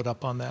followed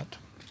up on that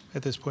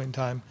at this point in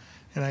time.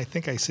 And I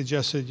think I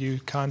suggested you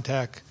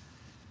contact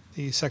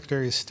the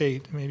Secretary of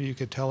State. Maybe you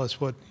could tell us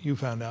what you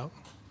found out.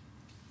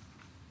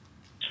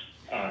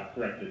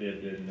 Correct, I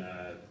did, and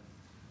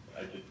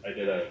I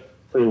did a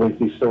pretty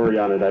lengthy story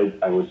on it.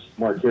 I was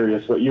more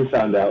curious what you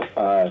found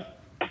out,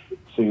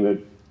 seeing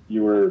that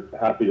you were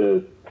happy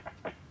to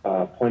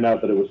point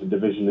out that it was a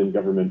division in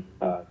government.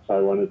 So I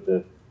wanted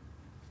to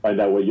find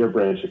out what your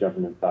branch of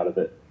government thought of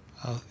it.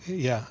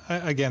 Yeah,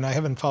 again, I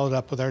haven't followed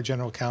up with our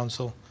general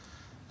counsel,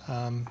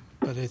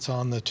 but it's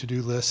on the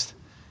to-do list,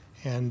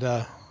 and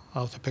I'll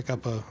have to pick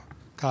up a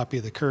copy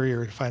of the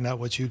Courier to find out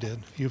what you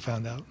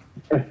found out.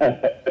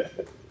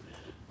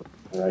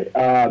 All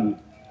right.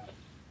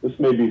 This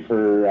may be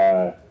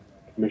for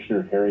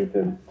Commissioner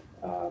Harrington.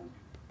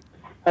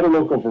 Had a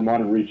local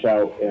Vermonter reach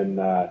out, and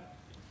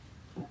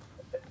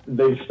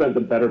they've spent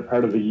the better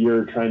part of the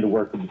year trying to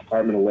work with the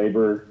Department of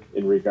Labor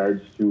in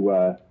regards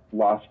to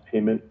lost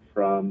payment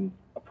from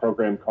a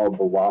program called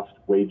the Lost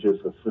Wages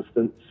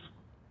Assistance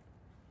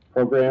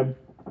Program.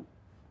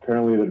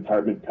 Apparently, the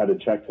department cut a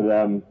check to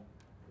them.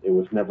 It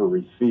was never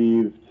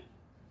received.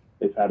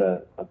 They've had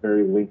a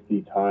very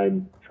lengthy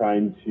time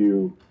trying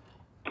to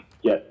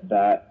get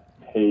that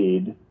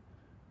paid.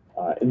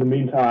 In the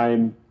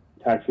meantime,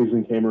 tax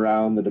season came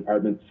around. The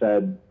department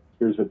said,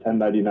 here's a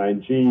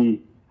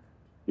 1099-G.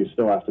 You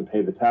still have to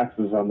pay the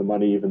taxes on the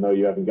money even though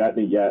you haven't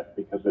gotten it yet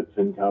because it's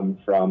income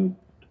from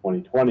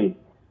 2020.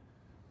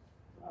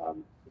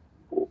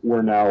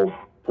 We're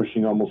now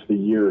pushing almost a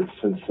year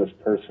since this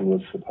person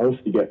was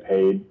supposed to get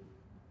paid.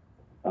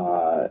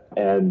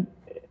 And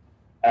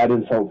add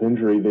insult to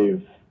injury,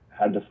 they've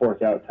had to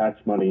fork out tax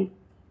money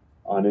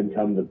on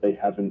income that they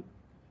haven't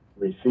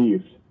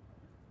received.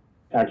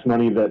 Tax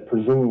money that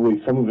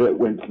presumably some of it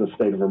went to the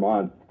state of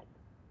Vermont.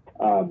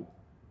 I'm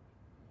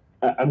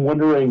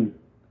wondering,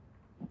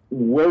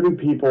 where do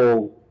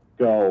people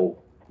go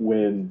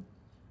when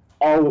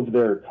all of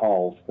their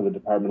calls to the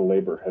Department of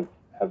Labor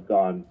have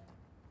gone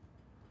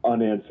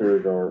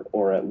unanswered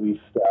or at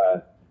least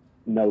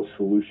no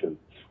solutions?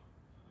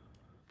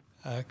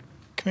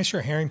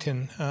 Commissioner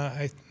Harrington,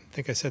 I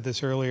think I said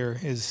this earlier,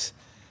 is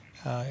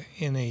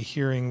in a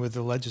hearing with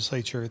the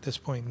legislature at this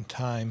point in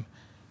time.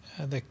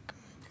 The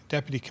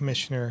Deputy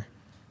Commissioner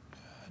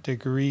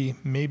Degree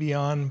may be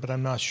on, but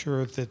I'm not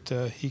sure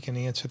that he can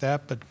answer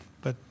that, but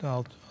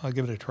I'll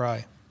give it a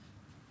try.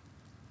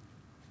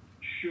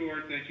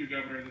 Sure. Thank you,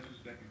 Governor. This is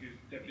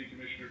Deputy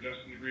Commissioner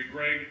Justin Degree.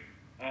 Greg,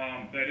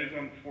 that is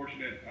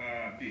unfortunate.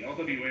 The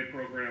LWA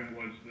program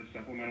was the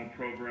supplemental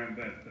program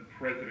that the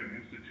President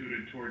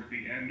instituted towards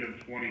the end of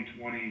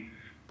 2020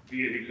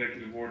 via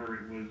executive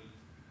order.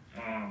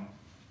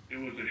 It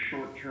was a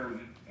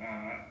short-term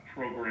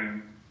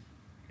program.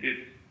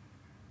 It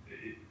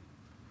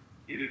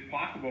is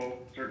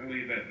possible,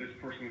 certainly, that this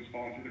person has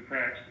fallen through the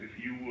cracks.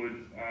 If you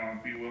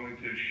would be willing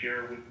to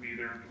share with me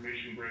their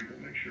information, Greg, we'll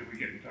make sure we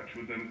get in touch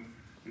with them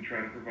and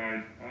try to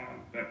provide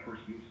that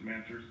person with some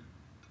answers.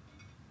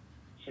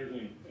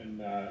 Certainly,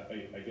 and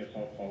I guess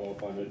I'll follow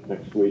up on it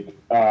next week.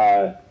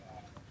 I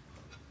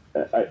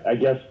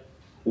guess,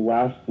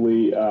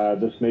 lastly,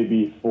 this may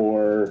be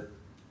for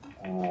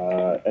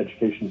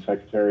Education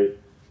Secretary.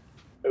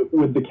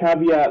 With the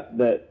caveat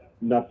that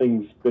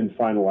nothing's been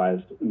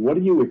finalized, what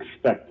do you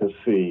expect to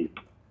see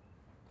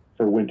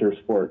for winter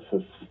sports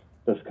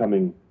this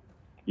coming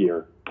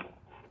year?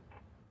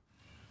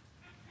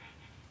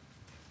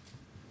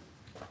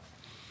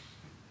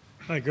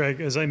 Hi,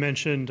 Greg. As I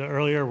mentioned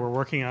earlier, we're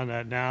working on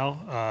that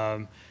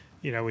now.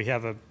 We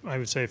have I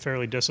would say, a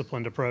fairly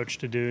disciplined approach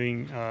to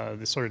doing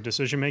this sort of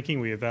decision making.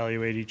 We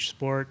evaluate each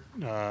sport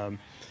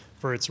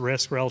for its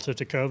risk relative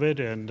to COVID,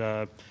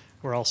 and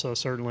we're also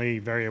certainly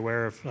very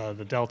aware of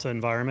the Delta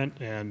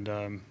environment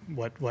and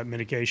what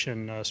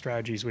mitigation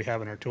strategies we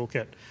have in our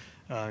toolkit,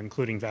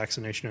 including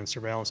vaccination and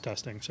surveillance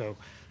testing. So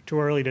too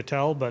early to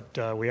tell,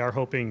 but we are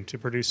hoping to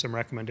produce some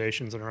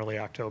recommendations in early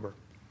October.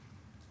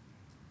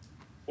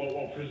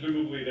 Well,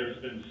 presumably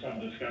there's been some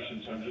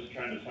discussion, so I'm just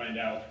trying to find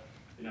out,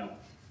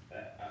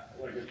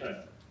 like I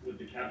said, with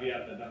the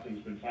caveat that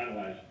nothing's been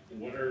finalized,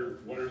 what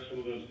are some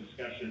of those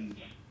discussions?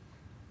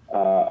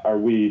 Are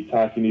we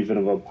talking even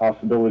of a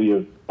possibility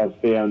of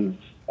fans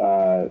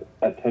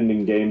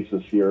attending games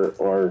this year,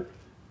 or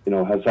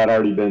has that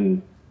already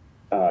been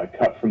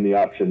cut from the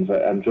options?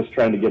 I'm just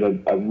trying to get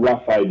a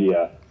rough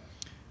idea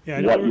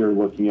what you're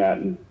looking at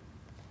and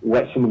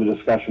what some of the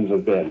discussions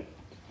have been.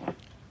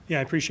 Yeah,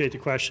 I appreciate the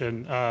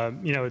question.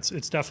 You know,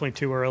 it's definitely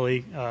too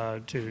early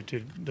to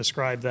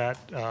describe that.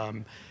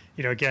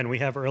 You know, again, we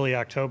have early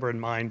October in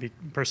mind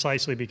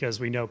precisely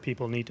because we know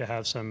people need to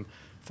have some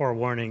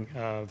forewarning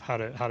of how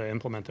to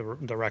implement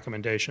the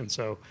recommendation.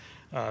 So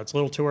it's a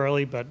little too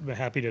early, but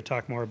happy to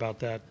talk more about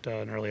that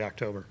in early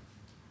October.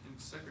 And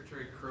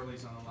Secretary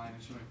Curley's on the line,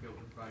 and she might be able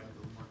to provide a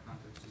little more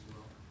context as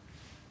well.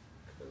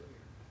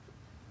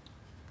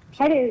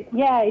 I do.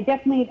 Yeah, I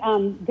definitely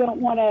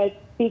don't want to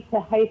speak to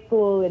high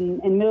school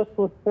and middle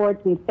school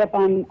sports and step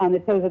on the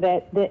toes of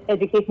the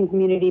education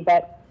community,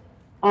 but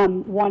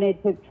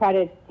wanted to try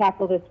to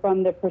tackle this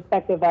from the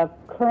perspective of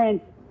the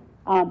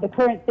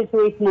current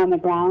situation on the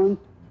ground.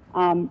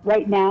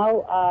 Right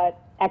now,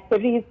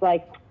 activities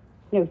like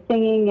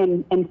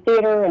singing and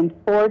theater and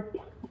sports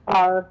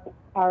are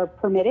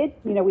permitted.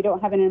 You know, we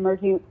don't have an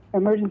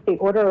emergency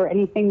order or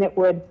anything that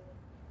would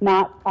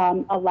not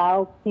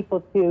allow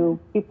people to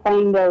be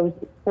playing those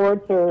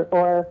sports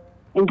or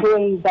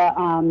enjoying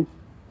the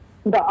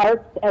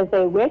arts as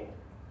they wish.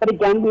 But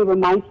again, we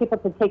remind people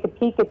to take a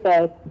peek at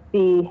the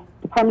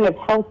Department of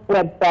Health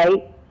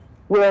website,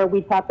 where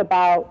we talk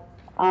about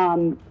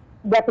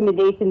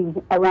recommendations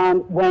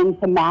around when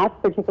to mask,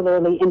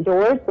 particularly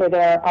indoors, where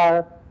there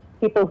are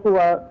people who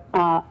are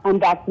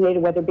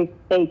unvaccinated, whether they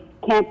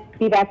can't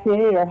be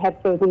vaccinated or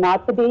have chosen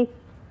not to be.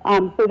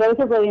 So those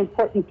are really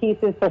important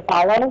pieces to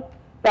follow.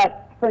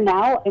 But for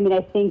now, I mean,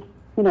 I think,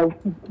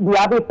 we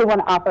obviously want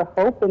to offer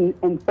hope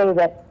and say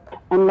that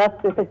unless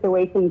the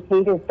situation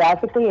changes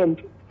drastically, and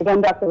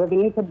again, Dr.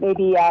 Levine could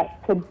maybe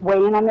could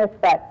weigh in on this,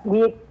 that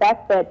we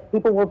expect that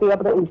people will be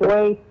able to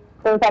enjoy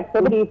those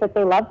activities that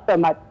they love so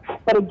much.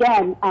 But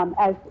again,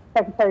 as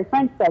Secretary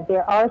French said,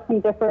 there are some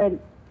different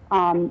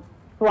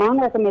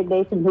strong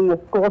recommendations in the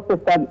school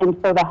system, and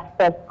so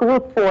the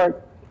school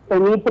sports, there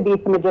need to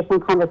be some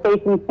additional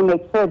conversations to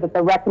make sure that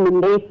the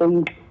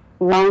recommendations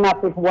line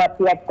up with what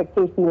the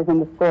expectation is in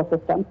the school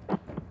system. All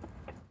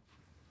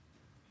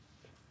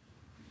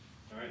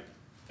right,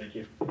 thank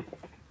you.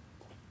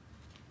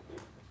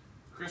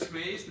 Chris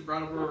Mays, the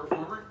Brattleboro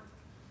Reformer.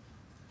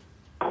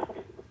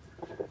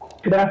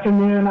 Good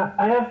afternoon.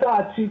 I have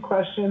 2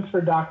 questions for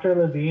Dr.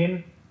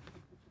 Levine.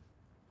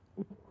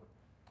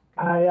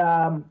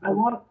 I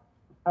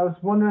was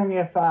wondering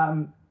if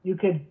you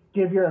could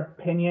give your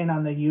opinion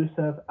on the use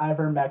of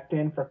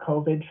ivermectin for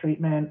COVID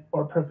treatment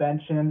or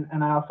prevention,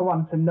 and I also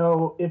wanted to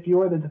know if you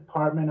or the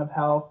Department of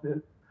Health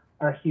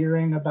are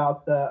hearing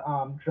about the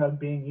drug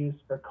being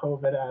used for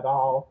COVID at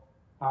all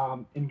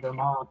in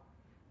Vermont.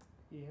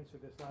 He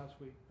answered this last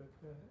week, but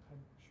I'm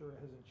sure it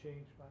hasn't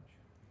changed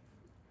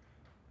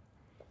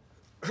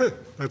much.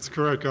 That's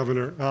correct,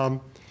 Governor.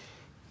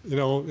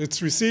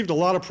 It's received a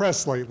lot of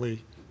press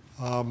lately,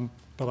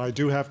 but I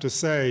do have to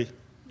say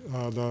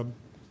the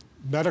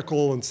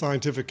medical and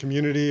scientific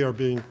community are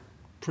being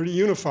pretty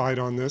unified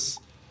on this,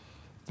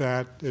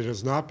 that it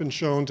has not been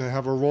shown to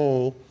have a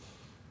role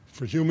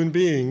for human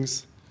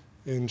beings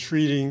in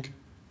treating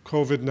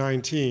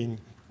COVID-19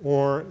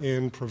 or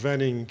in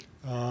preventing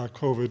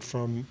COVID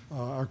from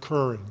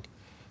occurring.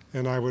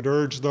 And I would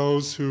urge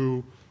those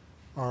who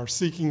are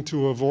seeking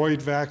to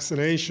avoid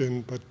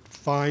vaccination but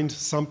find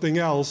something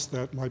else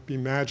that might be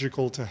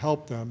magical to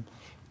help them,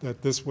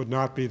 that this would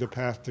not be the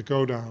path to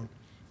go down.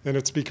 And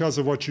it's because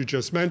of what you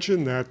just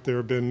mentioned that there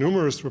have been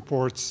numerous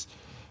reports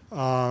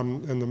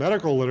in the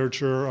medical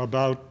literature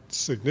about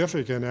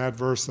significant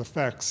adverse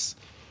effects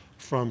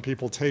from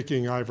people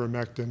taking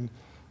ivermectin,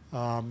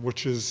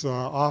 which is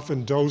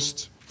often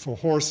dosed for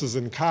horses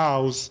and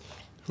cows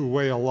who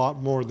weigh a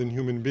lot more than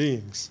human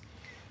beings.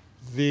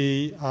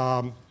 The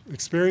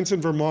experience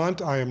in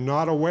Vermont, I am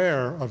not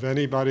aware of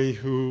anybody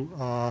who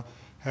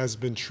has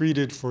been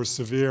treated for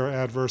severe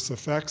adverse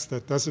effects.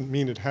 That doesn't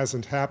mean it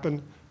hasn't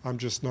happened. I'm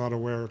just not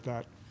aware of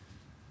that.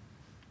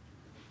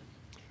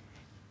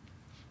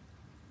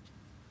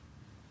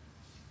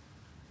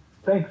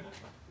 Thanks.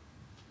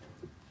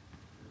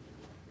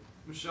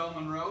 Michelle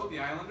Monroe, the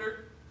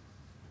Islander.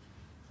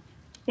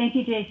 Thank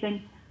you,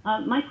 Jason.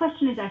 My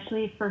question is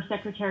actually for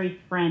Secretary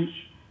French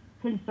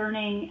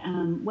concerning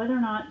whether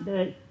or not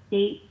the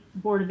State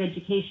Board of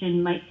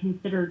Education might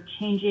consider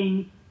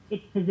changing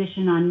its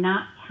position on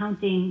not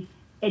counting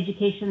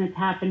education that's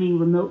happening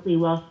remotely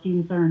while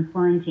students are in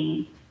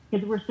quarantine.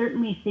 Because we're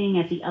certainly seeing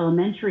at the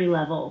elementary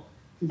level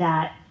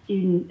that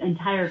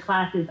entire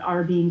classes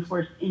are being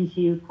forced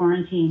into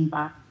quarantine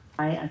by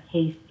a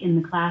case in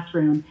the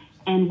classroom.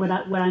 And what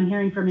I'm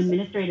hearing from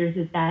administrators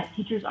is that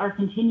teachers are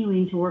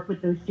continuing to work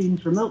with those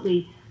students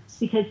remotely,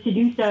 because to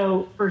do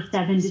so for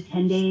 7 to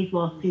 10 days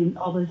while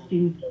all those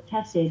students get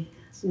tested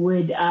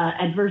would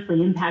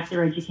adversely impact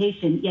their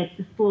education, yet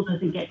the school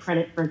doesn't get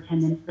credit for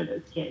attendance for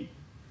those kids.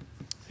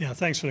 Yeah,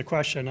 thanks for the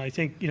question. I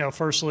think,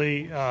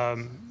 firstly,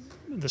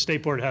 the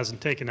State Board hasn't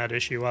taken that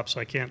issue up,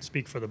 so I can't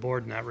speak for the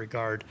board in that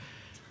regard.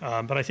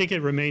 But I think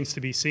it remains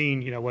to be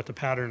seen, what the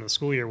pattern of the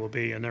school year will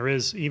be. And there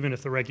is, even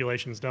if the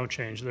regulations don't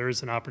change, there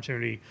is an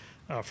opportunity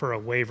for a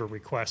waiver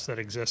request that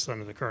exists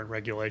under the current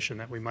regulation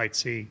that we might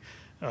see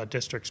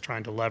districts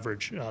trying to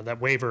leverage. That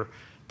waiver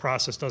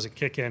process doesn't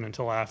kick in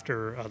until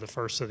after the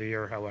first of the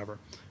year, however.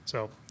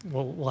 So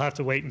we'll have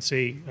to wait and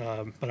see.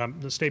 But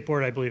the state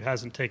board, I believe,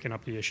 hasn't taken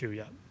up the issue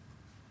yet.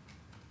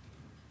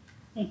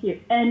 Thank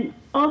you. And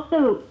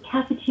also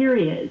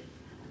cafeterias.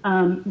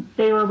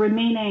 They were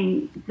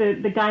remaining,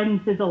 the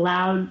guidance is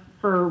allowed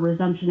for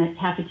resumption at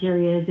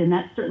cafeterias, and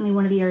that's certainly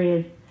one of the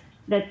areas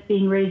that's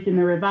being raised in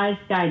the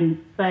revised guidance.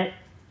 But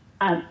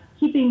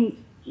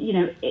keeping,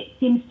 it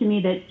seems to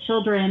me that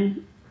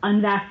children,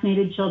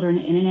 unvaccinated children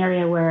in an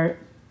area where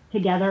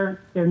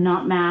together they're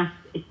not masked,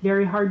 it's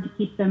very hard to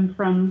keep them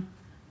from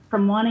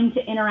wanting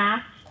to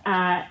interact,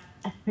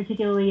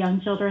 particularly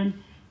young children,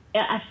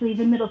 actually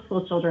even middle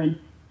school children.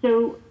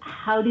 So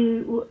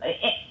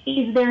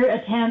is there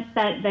a chance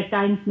that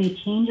guidance may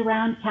change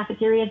around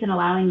cafeterias and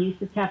allowing use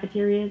of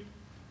cafeterias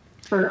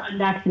for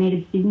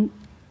unvaccinated students?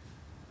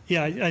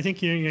 Yeah, I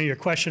think your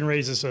question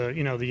raises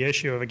the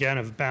issue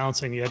of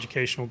balancing the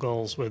educational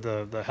goals with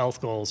the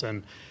health goals,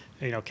 and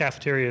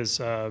cafeterias.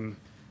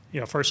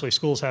 Firstly,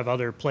 schools have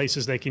other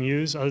places they can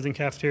use other than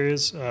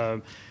cafeterias.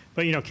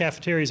 But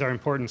cafeterias are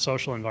important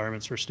social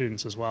environments for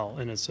students as well,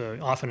 and it's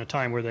often a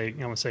time where they,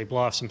 blow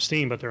off some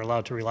steam, but they're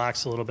allowed to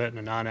relax a little bit in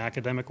a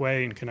non-academic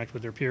way and connect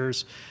with their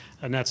peers,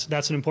 and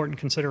that's an important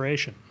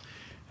consideration.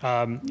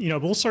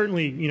 We'll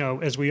certainly,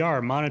 as we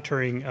are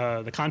monitoring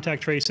the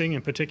contact tracing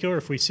in particular,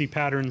 if we see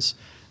patterns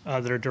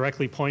that are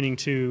directly pointing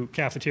to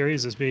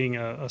cafeterias as being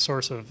a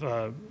source of,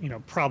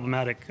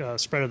 problematic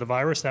spread of the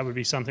virus, that would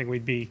be something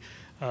we'd be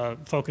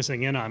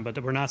focusing in on, but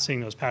we're not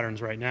seeing those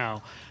patterns right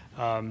now.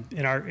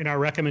 In our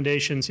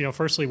recommendations,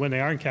 firstly, when they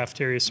are in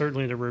cafeterias,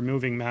 certainly they're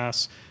removing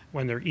masks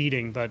when they're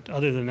eating. But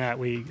other than that,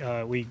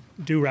 we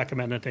do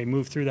recommend that they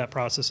move through that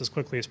process as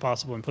quickly as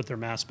possible and put their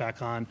masks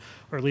back on,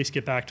 or at least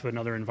get back to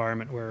another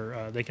environment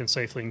where they can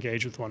safely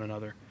engage with one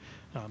another.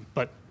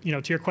 But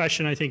to your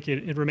question, I think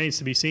it remains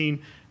to be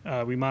seen.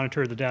 We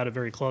monitor the data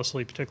very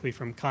closely, particularly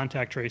from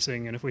contact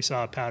tracing, and if we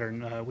saw a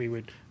pattern, we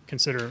would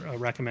consider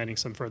recommending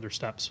some further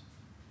steps.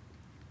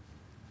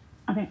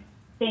 Okay.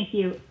 Thank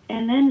you.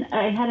 And then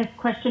I had a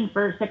question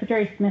for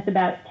Secretary Smith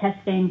about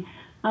testing.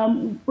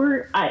 An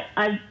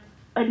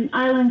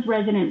Islands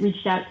resident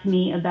reached out to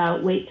me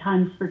about wait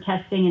times for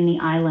testing in the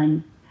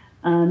islands.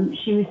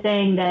 She was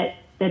saying that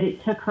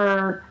it took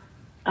her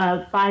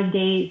 5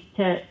 days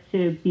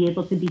to be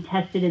able to be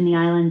tested in the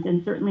islands,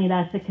 and certainly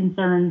that's a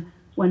concern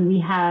when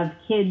we have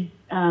kids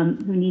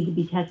who need to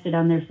be tested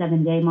on their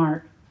 7-day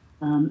mark,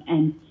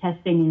 and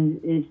testing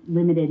is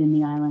limited in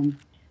the islands.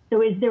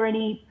 So is there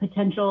any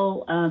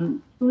potential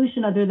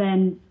solution other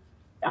than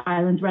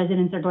Islands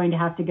residents are going to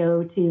have to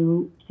go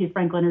to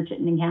Franklin or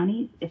Chittenden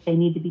counties if they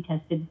need to be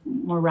tested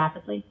more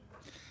rapidly?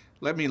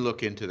 Let me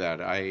look into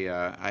that.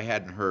 I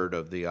hadn't heard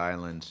of the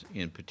islands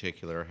in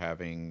particular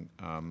having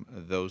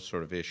those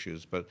sort of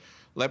issues, but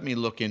let me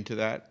look into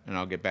that and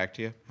I'll get back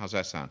to you. How's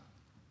that sound?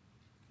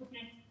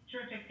 Okay,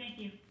 terrific. Thank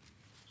you.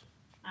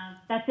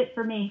 That's it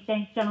for me.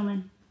 Thanks,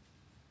 gentlemen.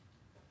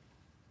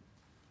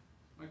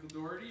 Michael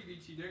Doherty,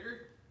 VT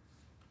Digger.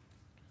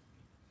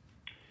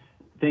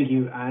 Thank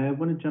you. I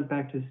want to jump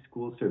back to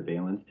school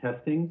surveillance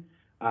testing.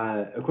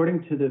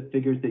 According to the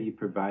figures that you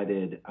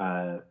provided,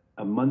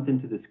 a month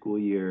into the school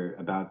year,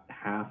 about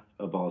half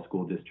of all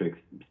school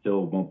districts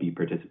still won't be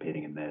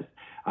participating in this.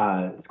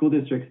 School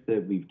districts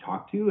that we've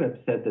talked to have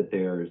said that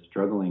they're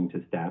struggling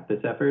to staff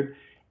this effort.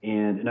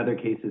 And in other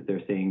cases,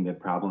 they're saying that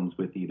problems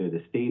with either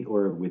the state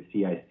or with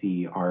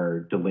CIC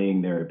are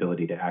delaying their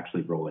ability to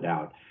actually roll it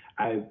out.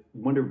 I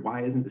wonder,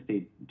 why isn't the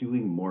state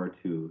doing more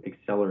to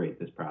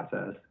accelerate this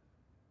process?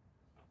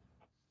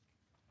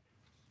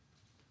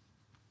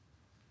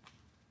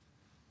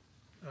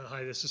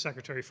 Hi, this is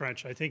Secretary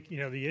French. I think,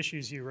 the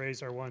issues you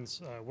raised are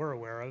ones we're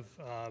aware of.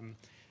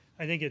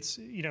 I think it's,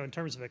 in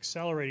terms of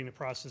accelerating the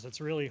process,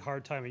 it's a really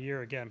hard time of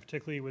year, again,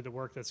 particularly with the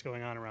work that's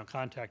going on around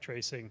contact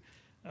tracing,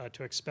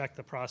 to expect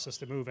the process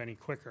to move any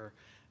quicker.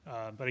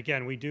 But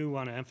again, we do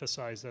want to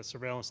emphasize that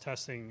surveillance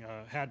testing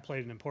had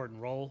played an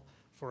important role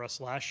for us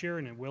last year,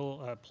 and it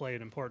will play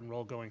an important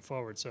role going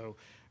forward. So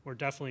we're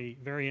definitely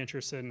very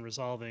interested in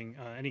resolving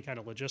any kind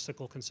of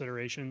logistical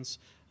considerations.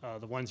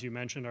 The ones you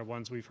mentioned are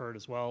ones we've heard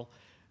as well.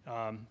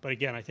 But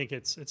again, I think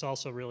it's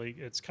also really,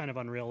 it's kind of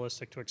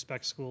unrealistic to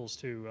expect schools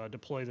to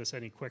deploy this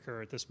any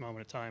quicker at this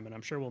moment of time, and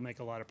I'm sure we'll make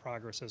a lot of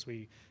progress as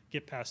we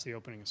get past the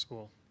opening of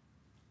school.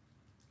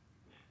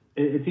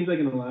 It seems like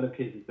in a lot of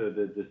cases, though,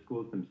 the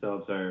schools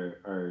themselves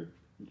are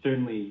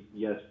certainly,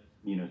 yes,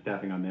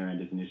 staffing on their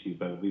end is an issue,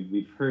 but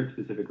we've heard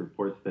specific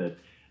reports that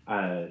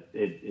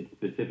it's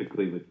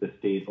specifically with the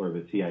state or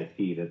with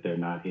CIC that they're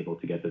not able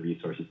to get the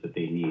resources that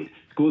they need.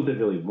 Schools that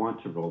really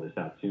want to roll this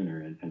out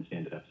sooner and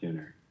stand it up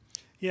sooner.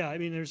 Yeah, I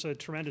mean, there's a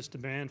tremendous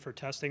demand for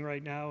testing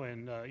right now,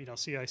 and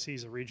CIC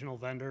is a regional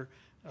vendor.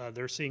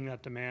 They're seeing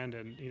that demand,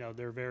 and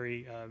they're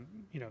very,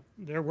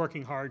 they're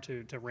working hard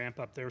to ramp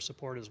up their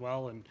support as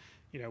well. And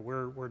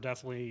we're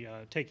definitely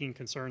taking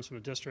concerns from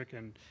the district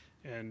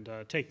and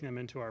taking them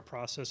into our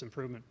process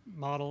improvement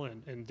model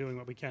and doing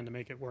what we can to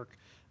make it work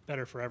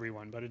better for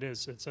everyone. But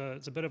it's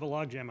a bit of a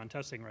logjam on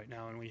testing right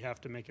now, and we have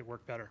to make it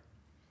work better.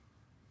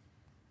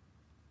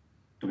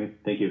 Okay,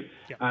 thank you.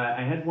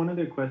 I had one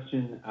other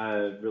question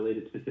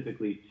related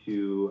specifically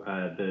to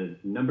the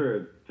number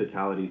of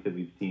fatalities that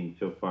we've seen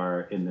so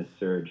far in this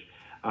surge.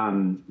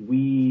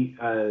 We,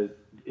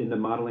 in the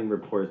modeling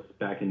reports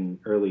back in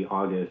early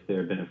August, there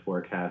had been a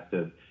forecast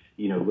of,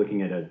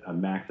 looking at a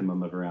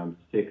maximum of around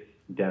 6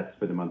 deaths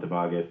for the month of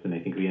August, and I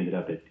think we ended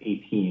up at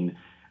 18.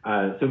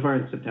 So far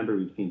in September,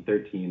 we've seen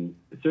 13.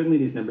 Certainly,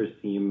 these numbers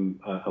seem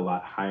a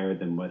lot higher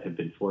than what had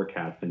been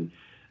forecast, and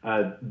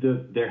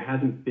there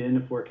hasn't been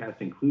a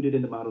forecast included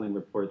in the modeling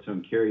report. So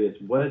I'm curious,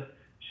 what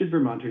should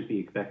Vermonters be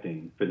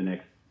expecting for the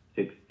next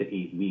 6 to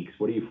 8 weeks?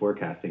 What are you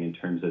forecasting in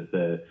terms of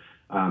the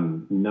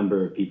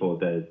number of people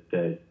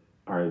that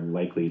are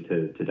likely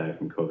to die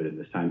from COVID in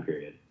this time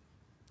period?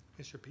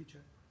 Mr. Picha.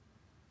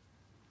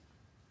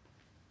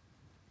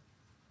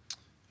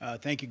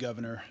 Thank you,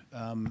 Governor.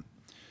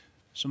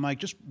 So, Mike,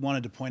 just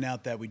wanted to point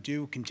out that we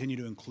do continue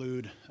to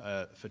include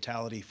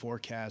fatality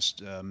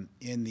forecast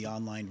in the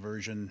online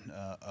version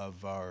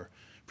of our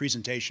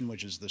presentation,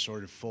 which is the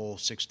sort of full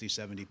 60,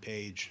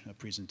 70-page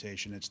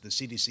presentation. It's the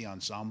CDC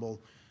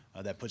Ensemble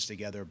that puts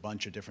together a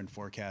bunch of different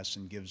forecasts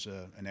and gives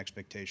an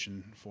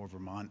expectation for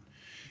Vermont.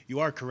 You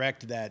are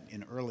correct that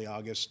in early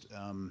August,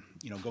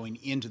 going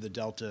into the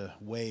Delta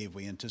wave,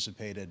 we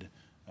anticipated,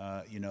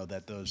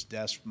 that those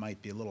deaths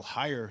might be a little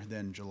higher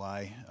than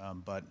July,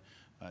 but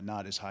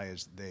not as high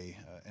as they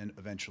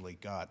eventually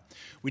got.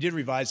 We did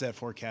revise that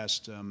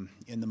forecast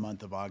in the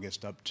month of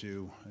August up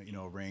to,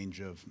 a range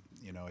of,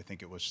 I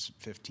think it was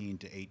 15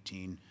 to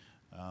 18.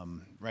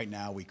 Right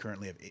now, we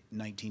currently have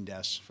 19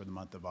 deaths for the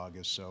month of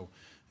August, so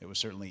it was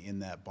certainly in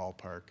that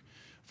ballpark.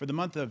 For the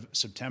month of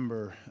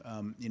September,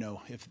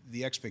 if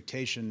the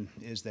expectation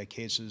is that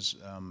cases,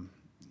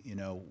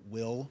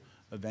 will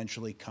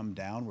eventually come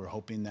down, we're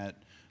hoping that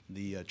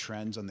the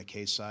trends on the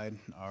case side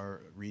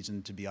are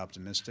reason to be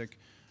optimistic.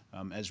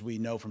 As we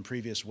know from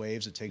previous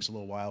waves, it takes a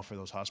little while for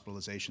those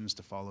hospitalizations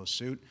to follow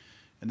suit.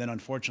 And then,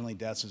 unfortunately,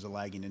 deaths is a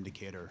lagging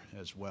indicator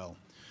as well.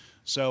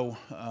 So,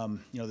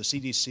 the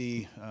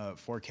CDC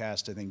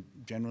forecast, I think,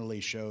 generally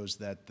shows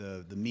that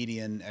the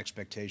median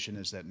expectation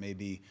is that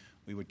maybe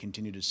we would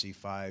continue to see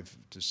 5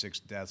 to 6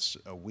 deaths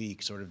a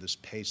week, sort of this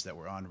pace that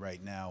we're on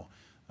right now.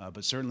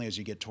 But certainly, as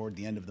you get toward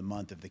the end of the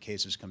month, if the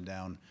cases come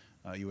down,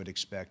 you would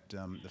expect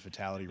the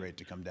fatality rate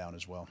to come down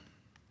as well.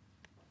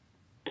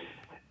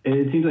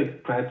 It seems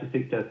like 5 to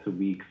 6 deaths a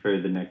week for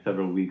the next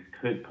several weeks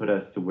could put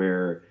us to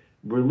where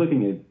we're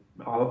looking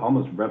at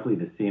almost roughly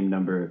the same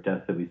number of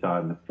deaths that we saw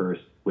in the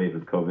first wave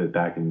of COVID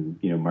back in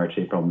March,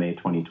 April, May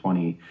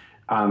 2020.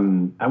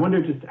 I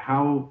wonder just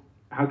how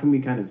can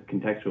we kind of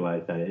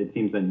contextualize that? It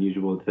seems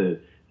unusual to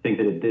think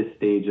that at this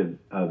stage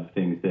of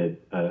things that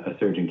a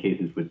surge in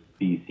cases would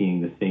be seeing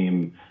the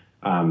same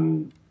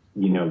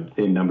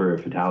same number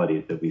of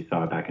fatalities that we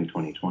saw back in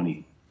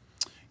 2020.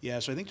 Yeah,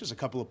 so I think there's a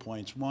couple of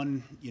points.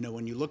 One,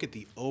 when you look at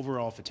the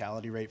overall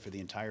fatality rate for the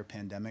entire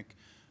pandemic,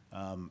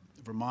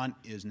 Vermont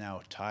is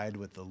now tied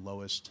with the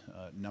lowest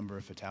number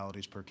of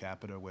fatalities per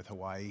capita with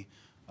Hawaii.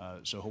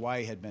 So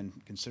Hawaii had been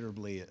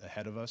considerably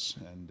ahead of us,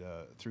 and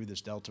through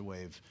this Delta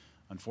wave,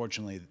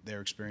 unfortunately,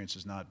 their experience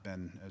has not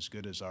been as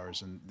good as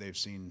ours, and they've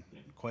seen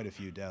quite a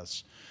few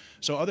deaths.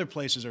 So other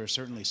places are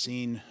certainly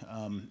seeing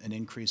an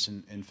increase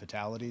in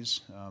fatalities.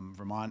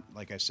 Vermont,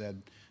 like I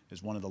said,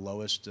 is one of the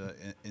lowest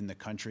in the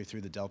country through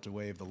the Delta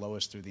wave, the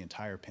lowest through the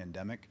entire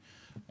pandemic.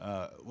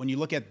 When you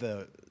look at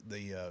the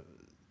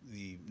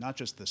not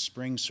just the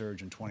spring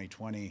surge in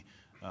 2020,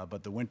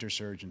 but the winter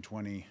surge in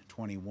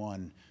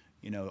 2021,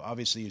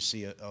 obviously you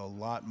see a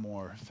lot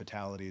more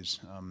fatalities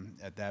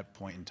at that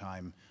point in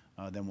time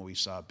than what we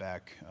saw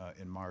back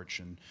in March.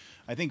 And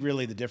I think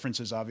really the difference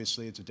is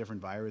obviously it's a different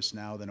virus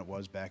now than it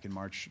was back in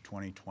March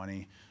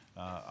 2020.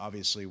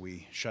 Obviously,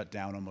 we shut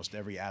down almost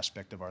every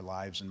aspect of our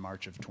lives in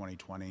March of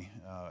 2020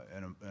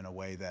 in a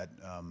way that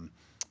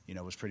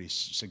was pretty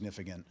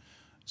significant.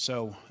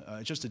 So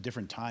it's just a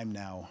different time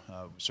now,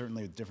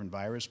 certainly a different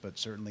virus, but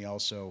certainly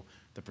also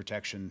the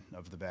protection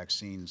of the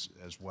vaccines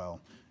as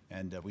well.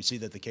 And we see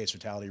that the case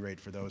fatality rate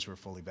for those who are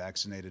fully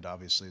vaccinated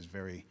obviously is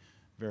very,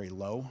 very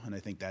low, and I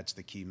think that's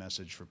the key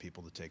message for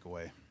people to take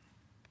away.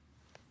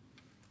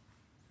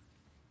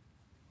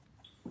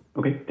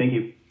 Okay, thank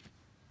you.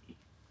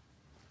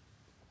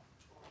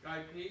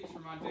 Guy Page,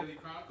 Vermont Daily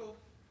Chronicle.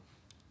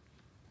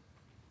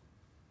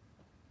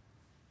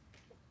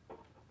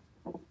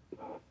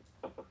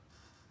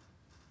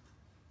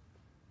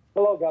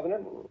 Hello,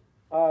 Governor.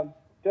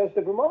 Does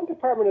the Vermont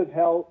Department of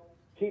Health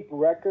keep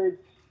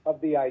records of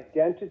the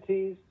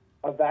identities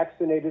of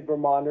vaccinated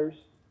Vermonters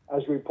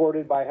as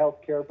reported by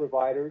healthcare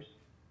providers?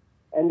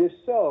 And if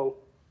so,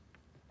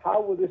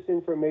 how will this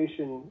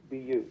information be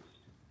used?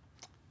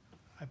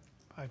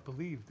 I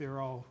believe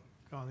they're all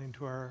gone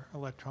into our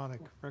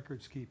electronic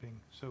records keeping,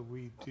 so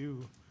we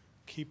do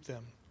keep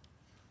them.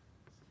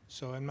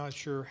 So I'm not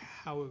sure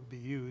how it would be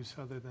used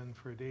other than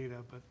for data,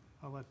 but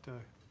I'll let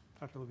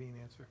Dr. Levine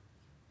answer.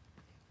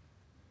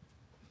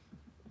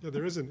 Yeah,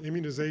 there is an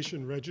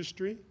immunization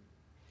registry,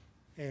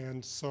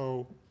 and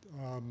so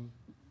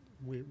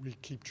we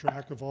keep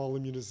track of all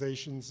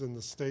immunizations in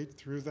the state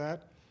through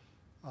that.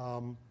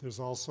 There's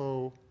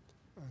also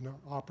an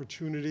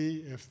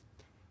opportunity if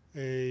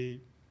a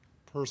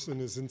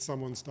person is in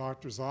someone's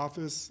doctor's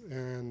office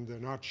and they're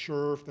not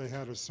sure if they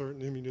had a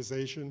certain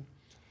immunization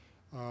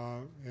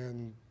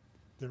and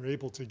they're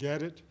able to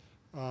get it,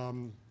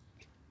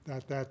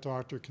 that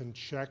doctor can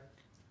check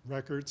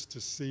records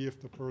to see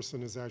if the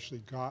person has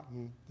actually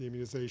gotten the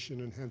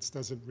immunization and hence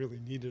doesn't really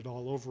need it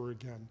all over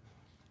again.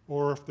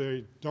 Or if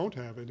they don't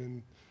have it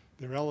and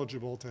they're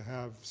eligible to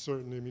have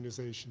certain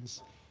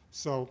immunizations.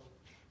 So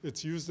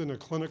it's used in a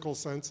clinical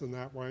sense in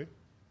that way.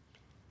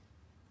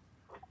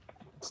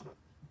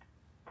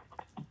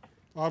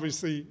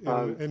 Obviously,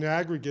 in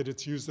aggregate,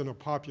 it's used in a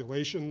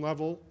population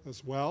level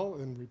as well,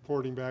 and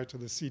reporting back to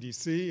the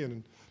CDC,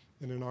 and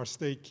in our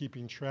state,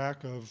 keeping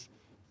track of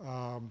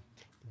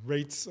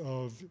rates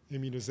of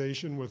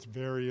immunization with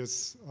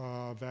various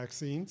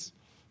vaccines.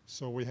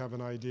 So we have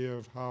an idea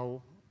of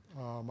how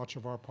much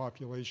of our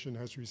population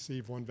has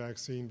received one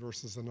vaccine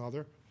versus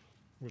another,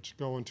 which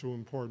go into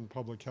important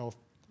public health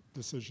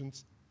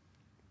decisions.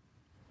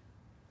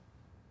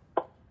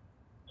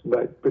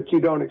 But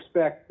you don't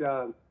expect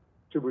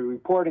to be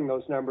reporting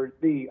those numbers,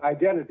 the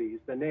identities,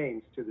 the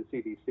names to the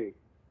CDC?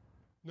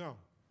 No,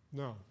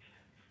 no.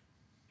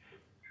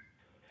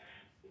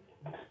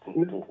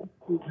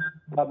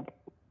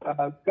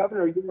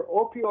 Governor, your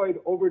opioid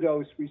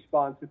overdose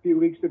response a few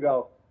weeks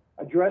ago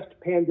addressed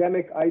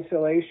pandemic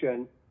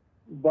isolation,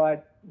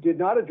 but did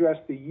not address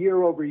the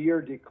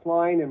year-over-year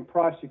decline in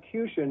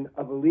prosecution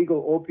of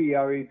illegal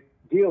opioid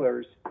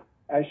dealers,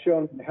 as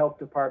shown in the health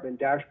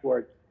department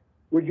dashboard.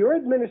 Would your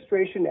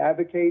administration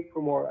advocate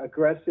for more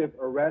aggressive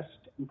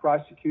arrest and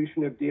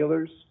prosecution of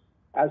dealers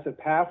as a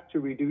path to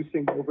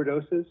reducing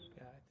overdoses?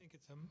 Yeah, I think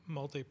it's a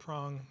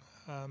multi-pronged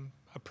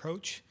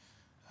approach,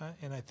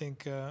 and I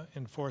think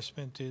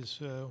enforcement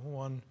is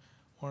one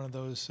of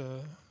those,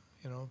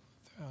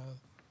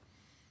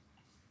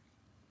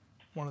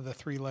 one of the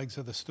three legs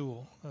of the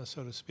stool,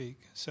 so to speak.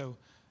 So,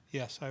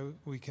 yes,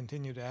 we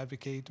continue to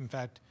advocate. In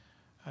fact,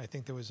 I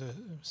think there was a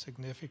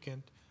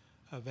significant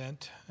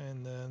event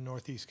in the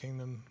Northeast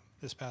Kingdom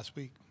this past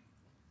week.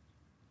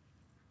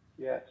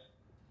 Yes.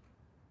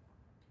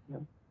 Yeah.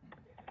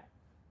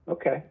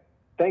 Okay.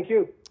 Thank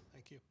you.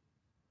 Thank you.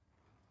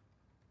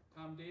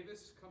 Tom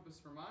Davis, Compass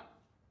Vermont.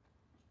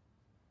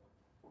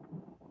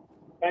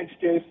 Thanks,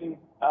 Jason.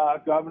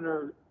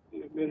 Governor,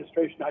 the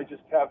administration, I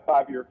just have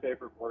 5 of your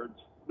favorite words.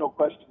 No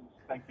questions.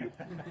 Thank you.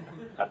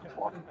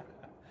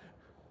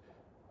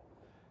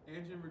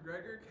 Andrew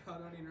McGregor,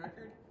 Caledonian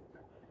Record.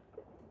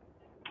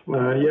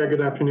 Yeah,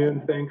 good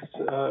afternoon. Thanks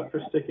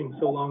for sticking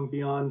so long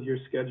beyond your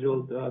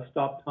scheduled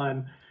stop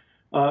time.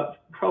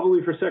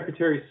 Probably for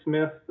Secretary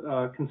Smith,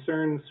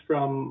 concerns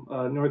from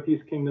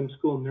Northeast Kingdom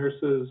school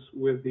nurses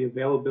with the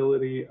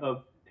availability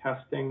of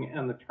testing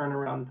and the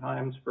turnaround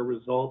times for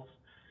results.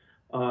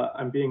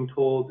 I'm being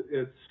told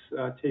it's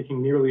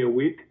taking nearly a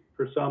week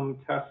for some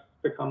tests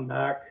to come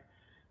back.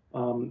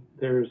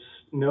 There's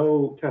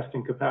no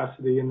testing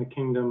capacity in the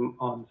kingdom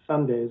on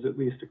Sundays, at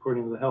least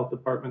according to the health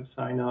department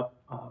sign up,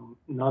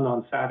 none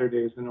on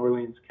Saturdays in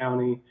Orleans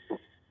County.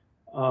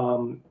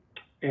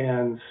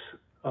 And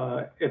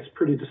it's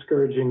pretty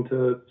discouraging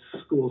to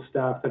school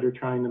staff that are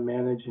trying to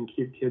manage and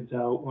keep kids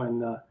out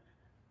when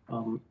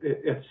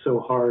it's so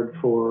hard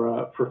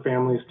for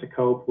families to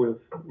cope with,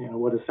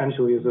 what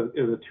essentially is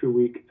a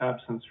 2-week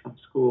absence from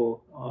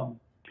school.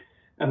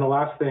 And the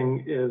last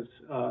thing is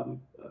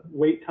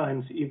wait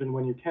times, even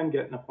when you can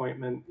get an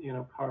appointment,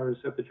 cars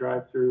at the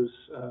drive-thrus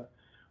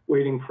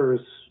waiting for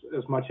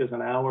as much as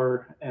an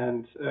hour,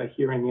 and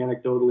hearing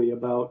anecdotally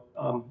about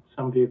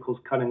some vehicles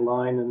cutting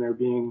line and there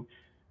being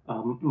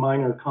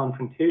minor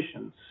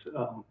confrontations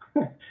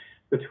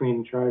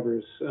between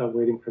drivers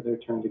waiting for their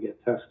turn to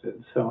get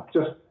tested. So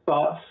just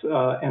thoughts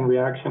and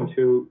reaction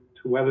to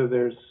whether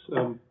there's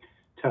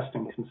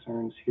testing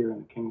concerns here in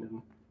the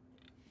kingdom.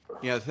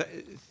 Yeah,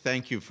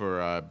 thank you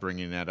for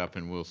bringing that up,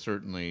 and we'll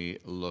certainly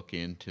look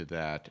into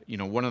that.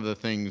 One of the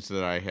things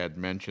that I had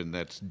mentioned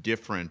that's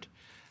different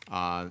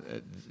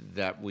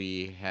that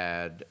we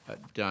had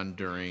done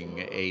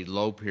during a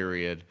low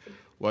period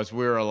was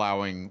we're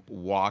allowing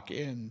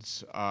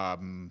walk-ins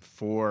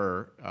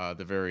for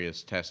the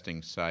various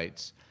testing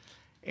sites.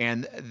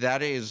 And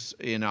that is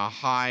in a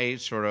high,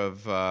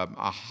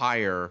 a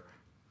higher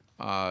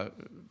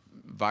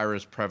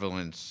virus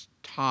prevalence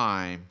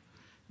time.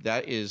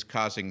 That is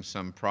causing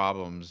some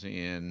problems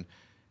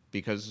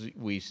because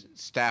we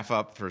staff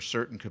up for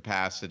certain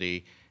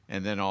capacity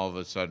and then all of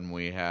a sudden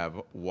we have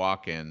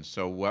walk-ins.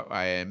 So what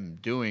I am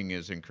doing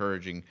is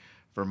encouraging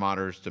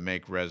Vermonters to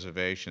make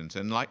reservations.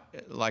 And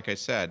like I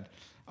said,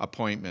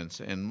 appointments.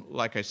 And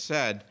like I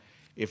said,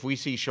 if we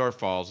see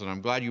shortfalls, and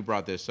I'm glad you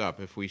brought this up,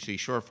 if we see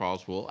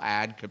shortfalls, we'll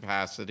add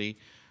capacity.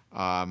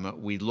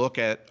 We look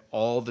at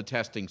all the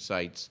testing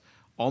sites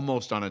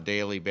almost on a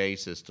daily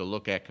basis to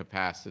look at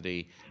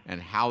capacity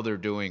and how they're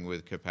doing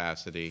with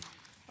capacity.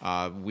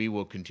 We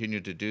will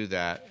continue to do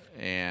that,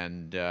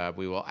 and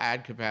we will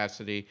add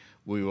capacity.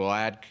 We will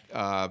add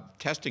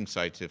testing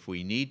sites if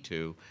we need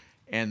to.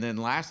 And then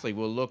lastly,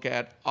 we'll look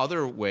at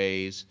other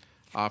ways.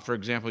 For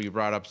example, you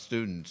brought up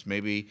students,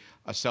 maybe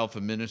a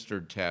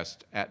self-administered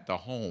test at the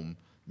home,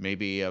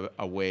 maybe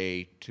a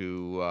way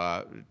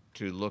to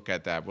look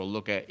at that. We'll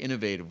look at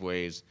innovative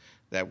ways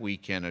that we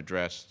can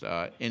address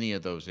any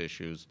of those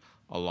issues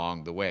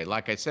along the way.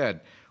 Like I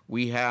said,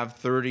 we have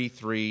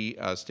 33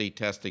 state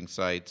testing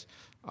sites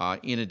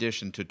in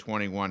addition to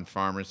 21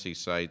 pharmacy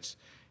sites,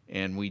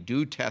 and we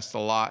do test a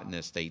lot in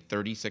this state,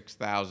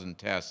 36,000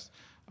 tests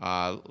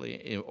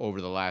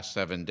over the last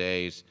 7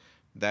 days.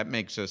 That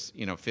makes us,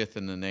 fifth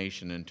in the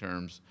nation in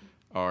terms,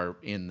 or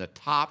in the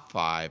top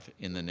 5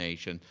 in the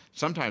nation.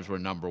 Sometimes we're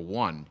number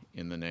 1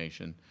 in the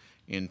nation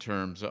in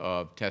terms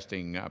of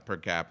testing per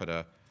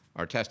capita,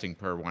 or testing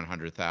per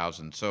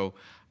 100,000. So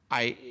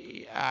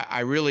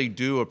I really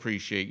do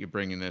appreciate you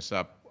bringing this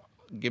up.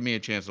 Give me a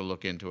chance to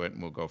look into it,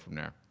 and we'll go from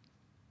there.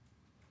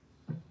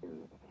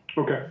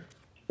 Okay,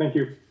 thank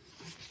you.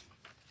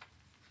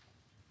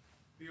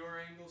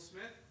 Leora Engel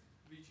Smith,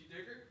 Vici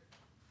Digger.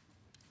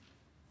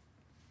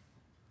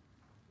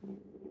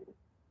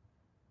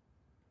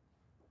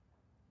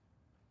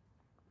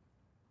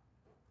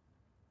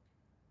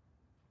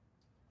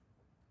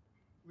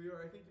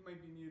 Leora, I think you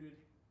might be muted.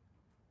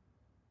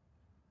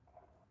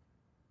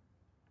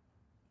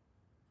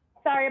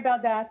 Sorry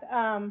about that.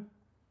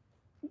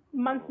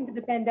 Months into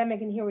the pandemic,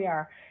 and here we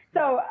are.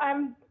 So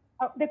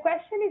the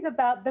question is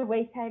about the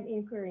wait time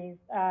inquiries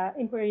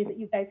that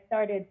you guys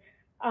started.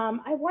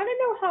 I want to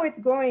know how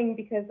it's going,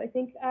 because I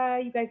think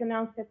you guys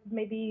announced it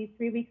maybe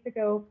 3 weeks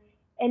ago.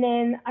 And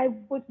then I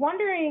was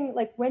wondering,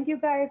 when do you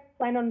guys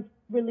plan on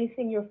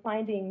releasing your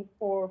findings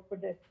for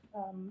this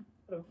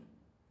sort of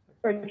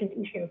urgent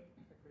issue?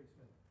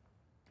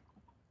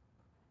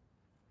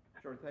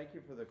 Sure, thank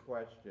you for the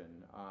question.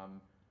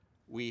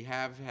 We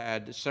have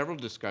had several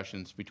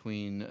discussions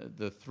between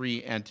the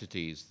 3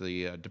 entities,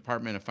 the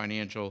Department of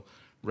Financial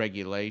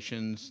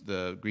Regulations,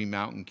 the Green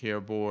Mountain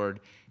Care Board,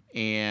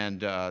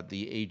 and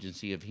the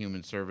Agency of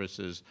Human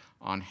Services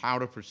on how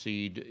to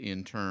proceed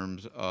in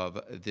terms of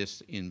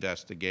this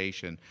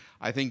investigation.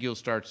 I think you'll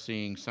start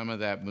seeing some of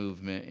that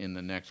movement in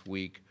the next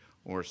week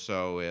or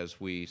so as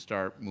we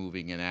start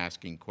moving and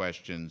asking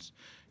questions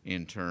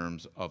in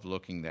terms of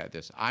looking at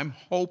this. I'm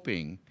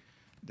hoping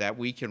that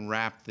we can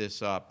wrap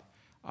this up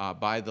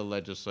by the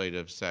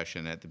legislative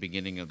session, at the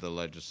beginning of the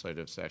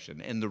legislative session.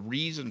 And the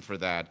reason for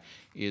that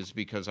is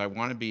because I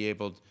want to be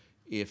able,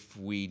 if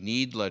we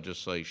need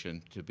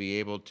legislation, to be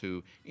able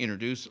to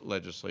introduce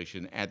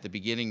legislation at the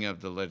beginning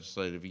of the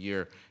legislative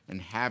year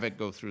and have it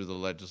go through the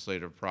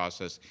legislative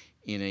process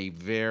in a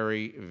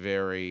very,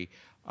 very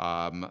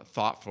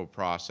thoughtful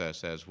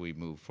process as we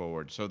move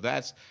forward. So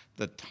that's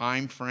the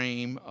time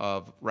frame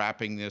of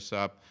wrapping this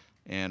up,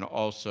 and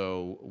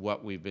also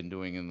what we've been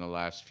doing in the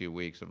last few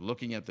weeks of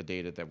looking at the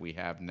data that we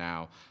have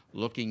now,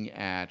 looking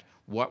at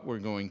what we're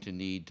going to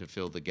need to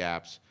fill the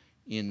gaps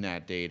in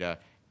that data,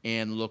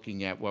 and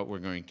looking at what we're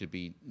going to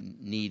be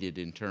needed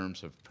in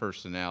terms of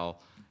personnel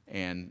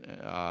and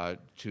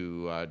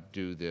to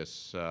do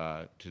this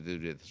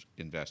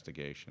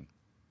investigation.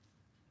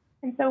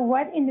 And so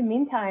what, in the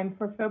meantime,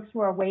 for folks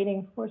who are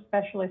waiting for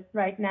specialists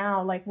right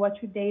now, what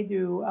should they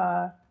do?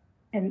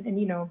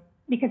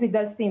 Because it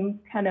does seem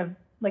kind of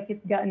like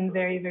it's gotten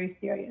very, very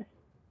serious.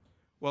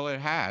 Well, it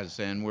has,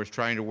 and we're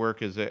trying to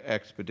work as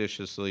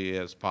expeditiously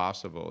as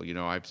possible.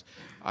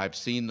 I've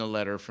seen the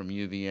letter from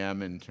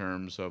UVM in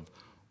terms of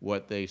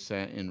what they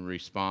sent in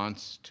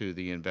response to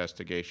the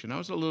investigation. I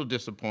was a little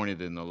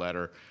disappointed in the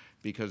letter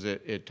because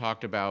it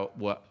talked about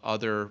what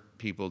other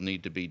people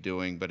need to be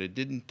doing, but it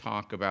didn't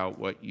talk about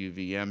what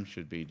UVM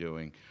should be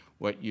doing,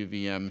 what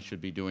UVM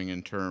should be doing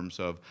in terms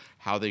of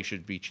how they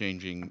should be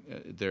changing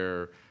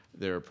their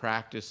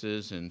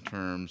practices in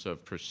terms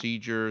of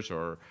procedures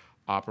or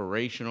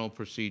operational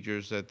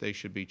procedures that they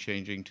should be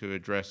changing to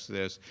address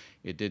this.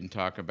 It didn't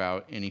talk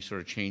about any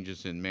sort of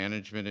changes in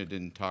management. It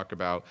didn't talk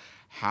about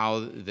how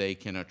they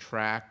can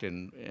attract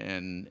and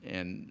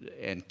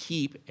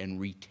keep and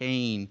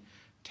retain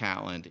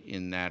talent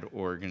in that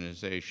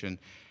organization.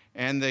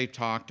 And they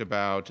talked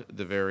about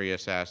the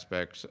various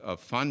aspects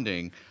of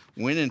funding,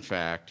 when in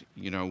fact,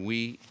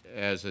 we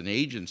as an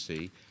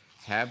agency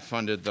have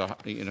funded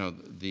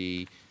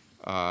the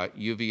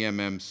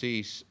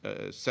UVMMC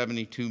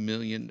 $72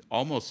 million,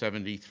 almost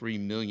 $73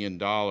 million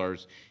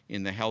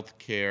in the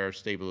Healthcare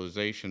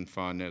Stabilization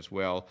Fund, as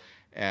well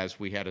as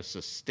we had a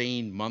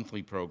sustained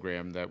monthly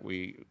program that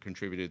we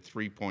contributed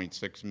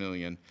 $3.6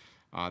 million.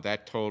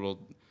 That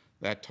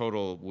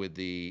total with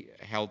the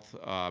Health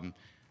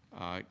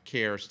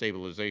Care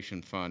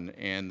Stabilization Fund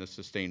and the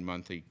sustained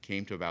monthly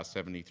came to about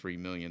 $73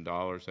 million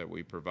that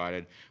we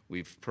provided.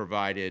 We've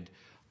provided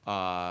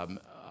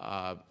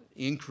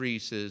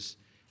increases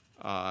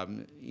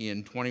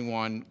in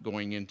 20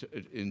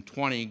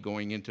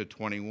 going into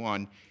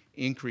 21,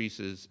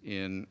 increases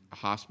in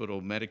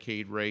hospital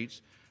Medicaid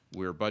rates.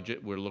 We're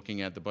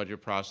looking at the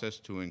budget process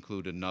to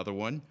include another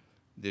one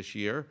this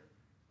year.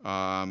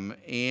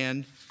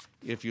 And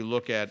if you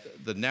look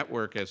at the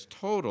network as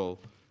total,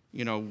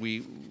 you know,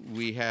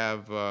 we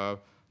have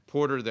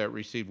Porter that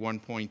received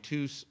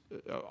 1.2,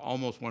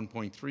 almost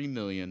 1.3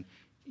 million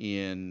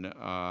in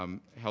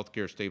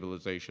healthcare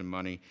stabilization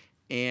money,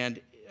 and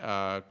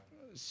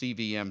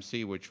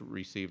CVMC, which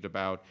received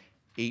about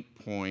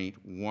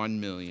 8.1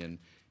 million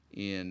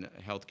in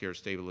healthcare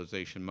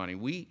stabilization money.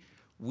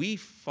 We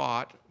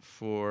fought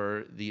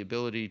for the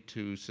ability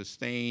to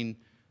sustain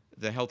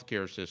the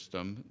healthcare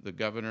system. The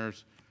governor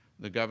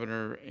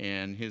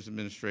and his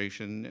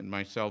administration and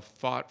myself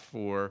fought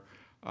for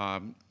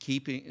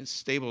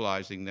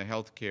stabilizing the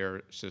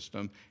healthcare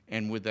system,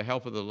 and with the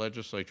help of the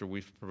legislature,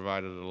 we've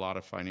provided a lot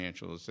of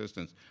financial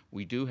assistance.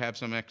 We do have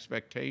some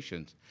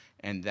expectations,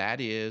 and that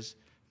is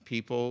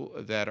people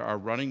that are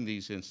running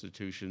these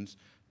institutions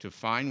to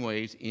find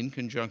ways in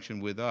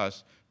conjunction with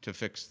us to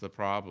fix the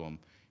problem,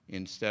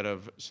 instead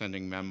of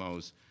sending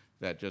memos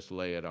that just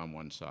lay it on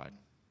one side.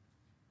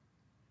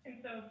 And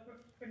so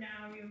for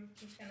now,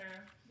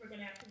 we're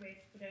gonna have to wait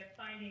for the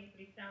findings,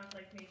 but it sounds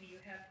like maybe you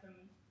have some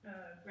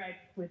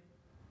gripes with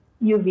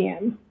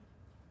UVM.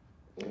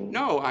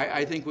 No,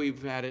 I think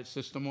we've had it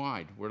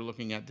system-wide. We're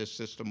looking at this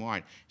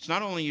system-wide. It's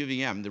not only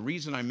UVM. The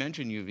reason I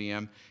mention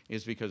UVM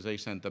is because they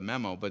sent the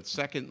memo. But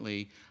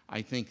secondly,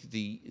 I think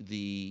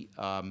the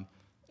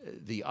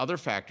other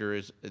factor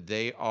is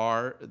they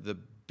are the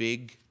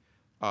big,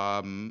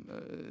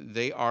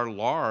 they are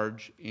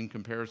large in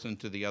comparison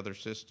to the other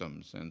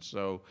systems. And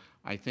so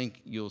I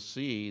think you'll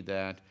see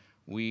that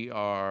we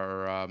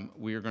are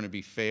going to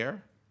be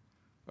fair.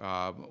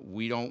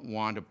 We don't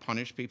want to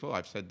punish people.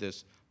 I've said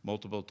this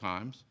multiple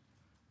times.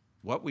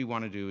 What we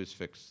want to do is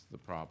fix the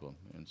problem.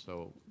 And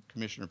so,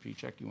 Commissioner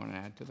Pieciak, you want to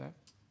add to that?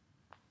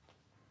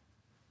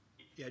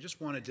 Yeah, I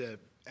just wanted to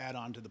add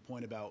on to the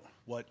point about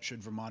what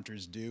should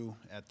Vermonters do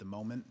at the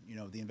moment. You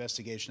know, the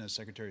investigation, as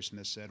Secretary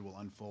Smith said, will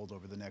unfold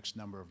over the next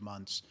number of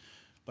months.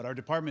 But our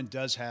department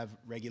does have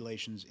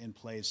regulations in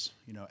place,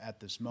 you know,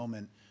 at this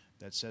moment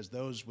that says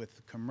those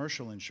with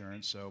commercial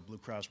insurance, so Blue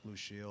Cross Blue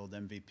Shield,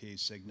 MVP,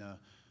 Cigna,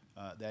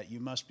 that you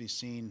must be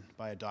seen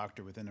by a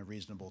doctor within a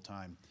reasonable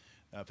time.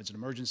 If it's an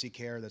emergency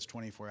care, that's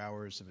 24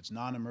 hours. If it's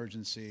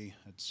non-emergency,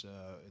 it's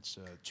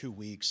 2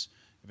 weeks.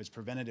 If it's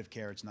preventative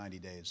care, it's 90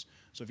 days.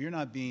 So if you're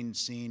not being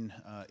seen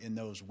in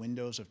those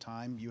windows of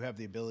time, you have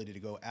the ability to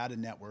go out of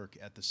network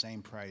at the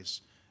same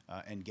price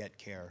and get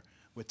care.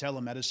 With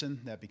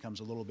telemedicine, that becomes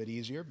a little bit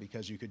easier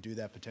because you could do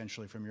that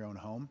potentially from your own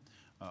home.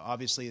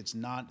 Obviously, it's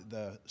not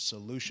the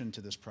solution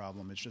to this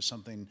problem. It's just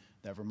something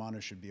that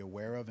Vermonters should be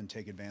aware of and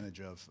take advantage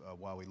of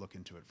while we look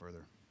into it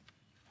further.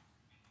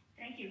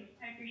 Thank you.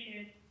 I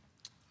appreciate it.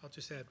 I'll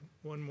just add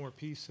one more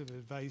piece of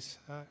advice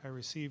I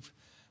received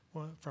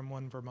from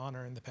one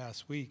Vermonter in the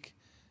past week.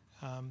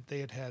 They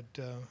had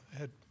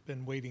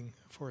been waiting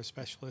for a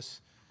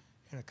specialist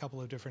in a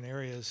couple of different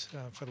areas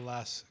for the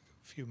last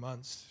few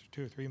months,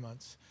 2 or 3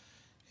 months,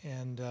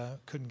 and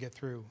couldn't get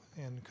through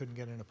and couldn't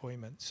get an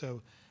appointment.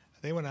 So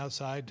they went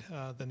outside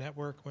the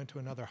network, went to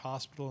another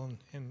hospital,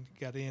 and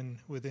got in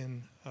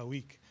within a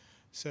week.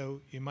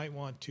 So you might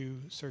want to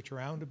search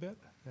around a bit.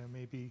 There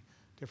may be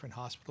different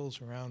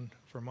hospitals around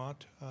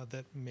Vermont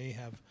that may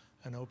have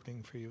an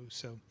opening for you.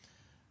 So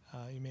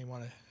you may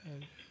want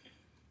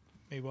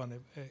to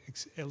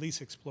at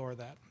least explore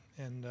that.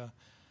 And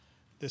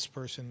this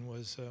person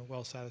was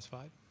well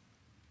satisfied.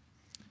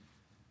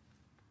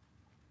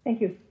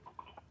 Thank you.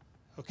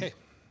 Okay.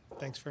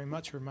 Thanks very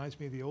much. Reminds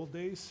me of the old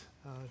days,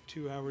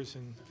 2 hours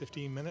and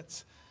 15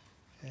 minutes.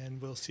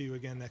 And we'll see you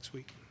again next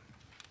week.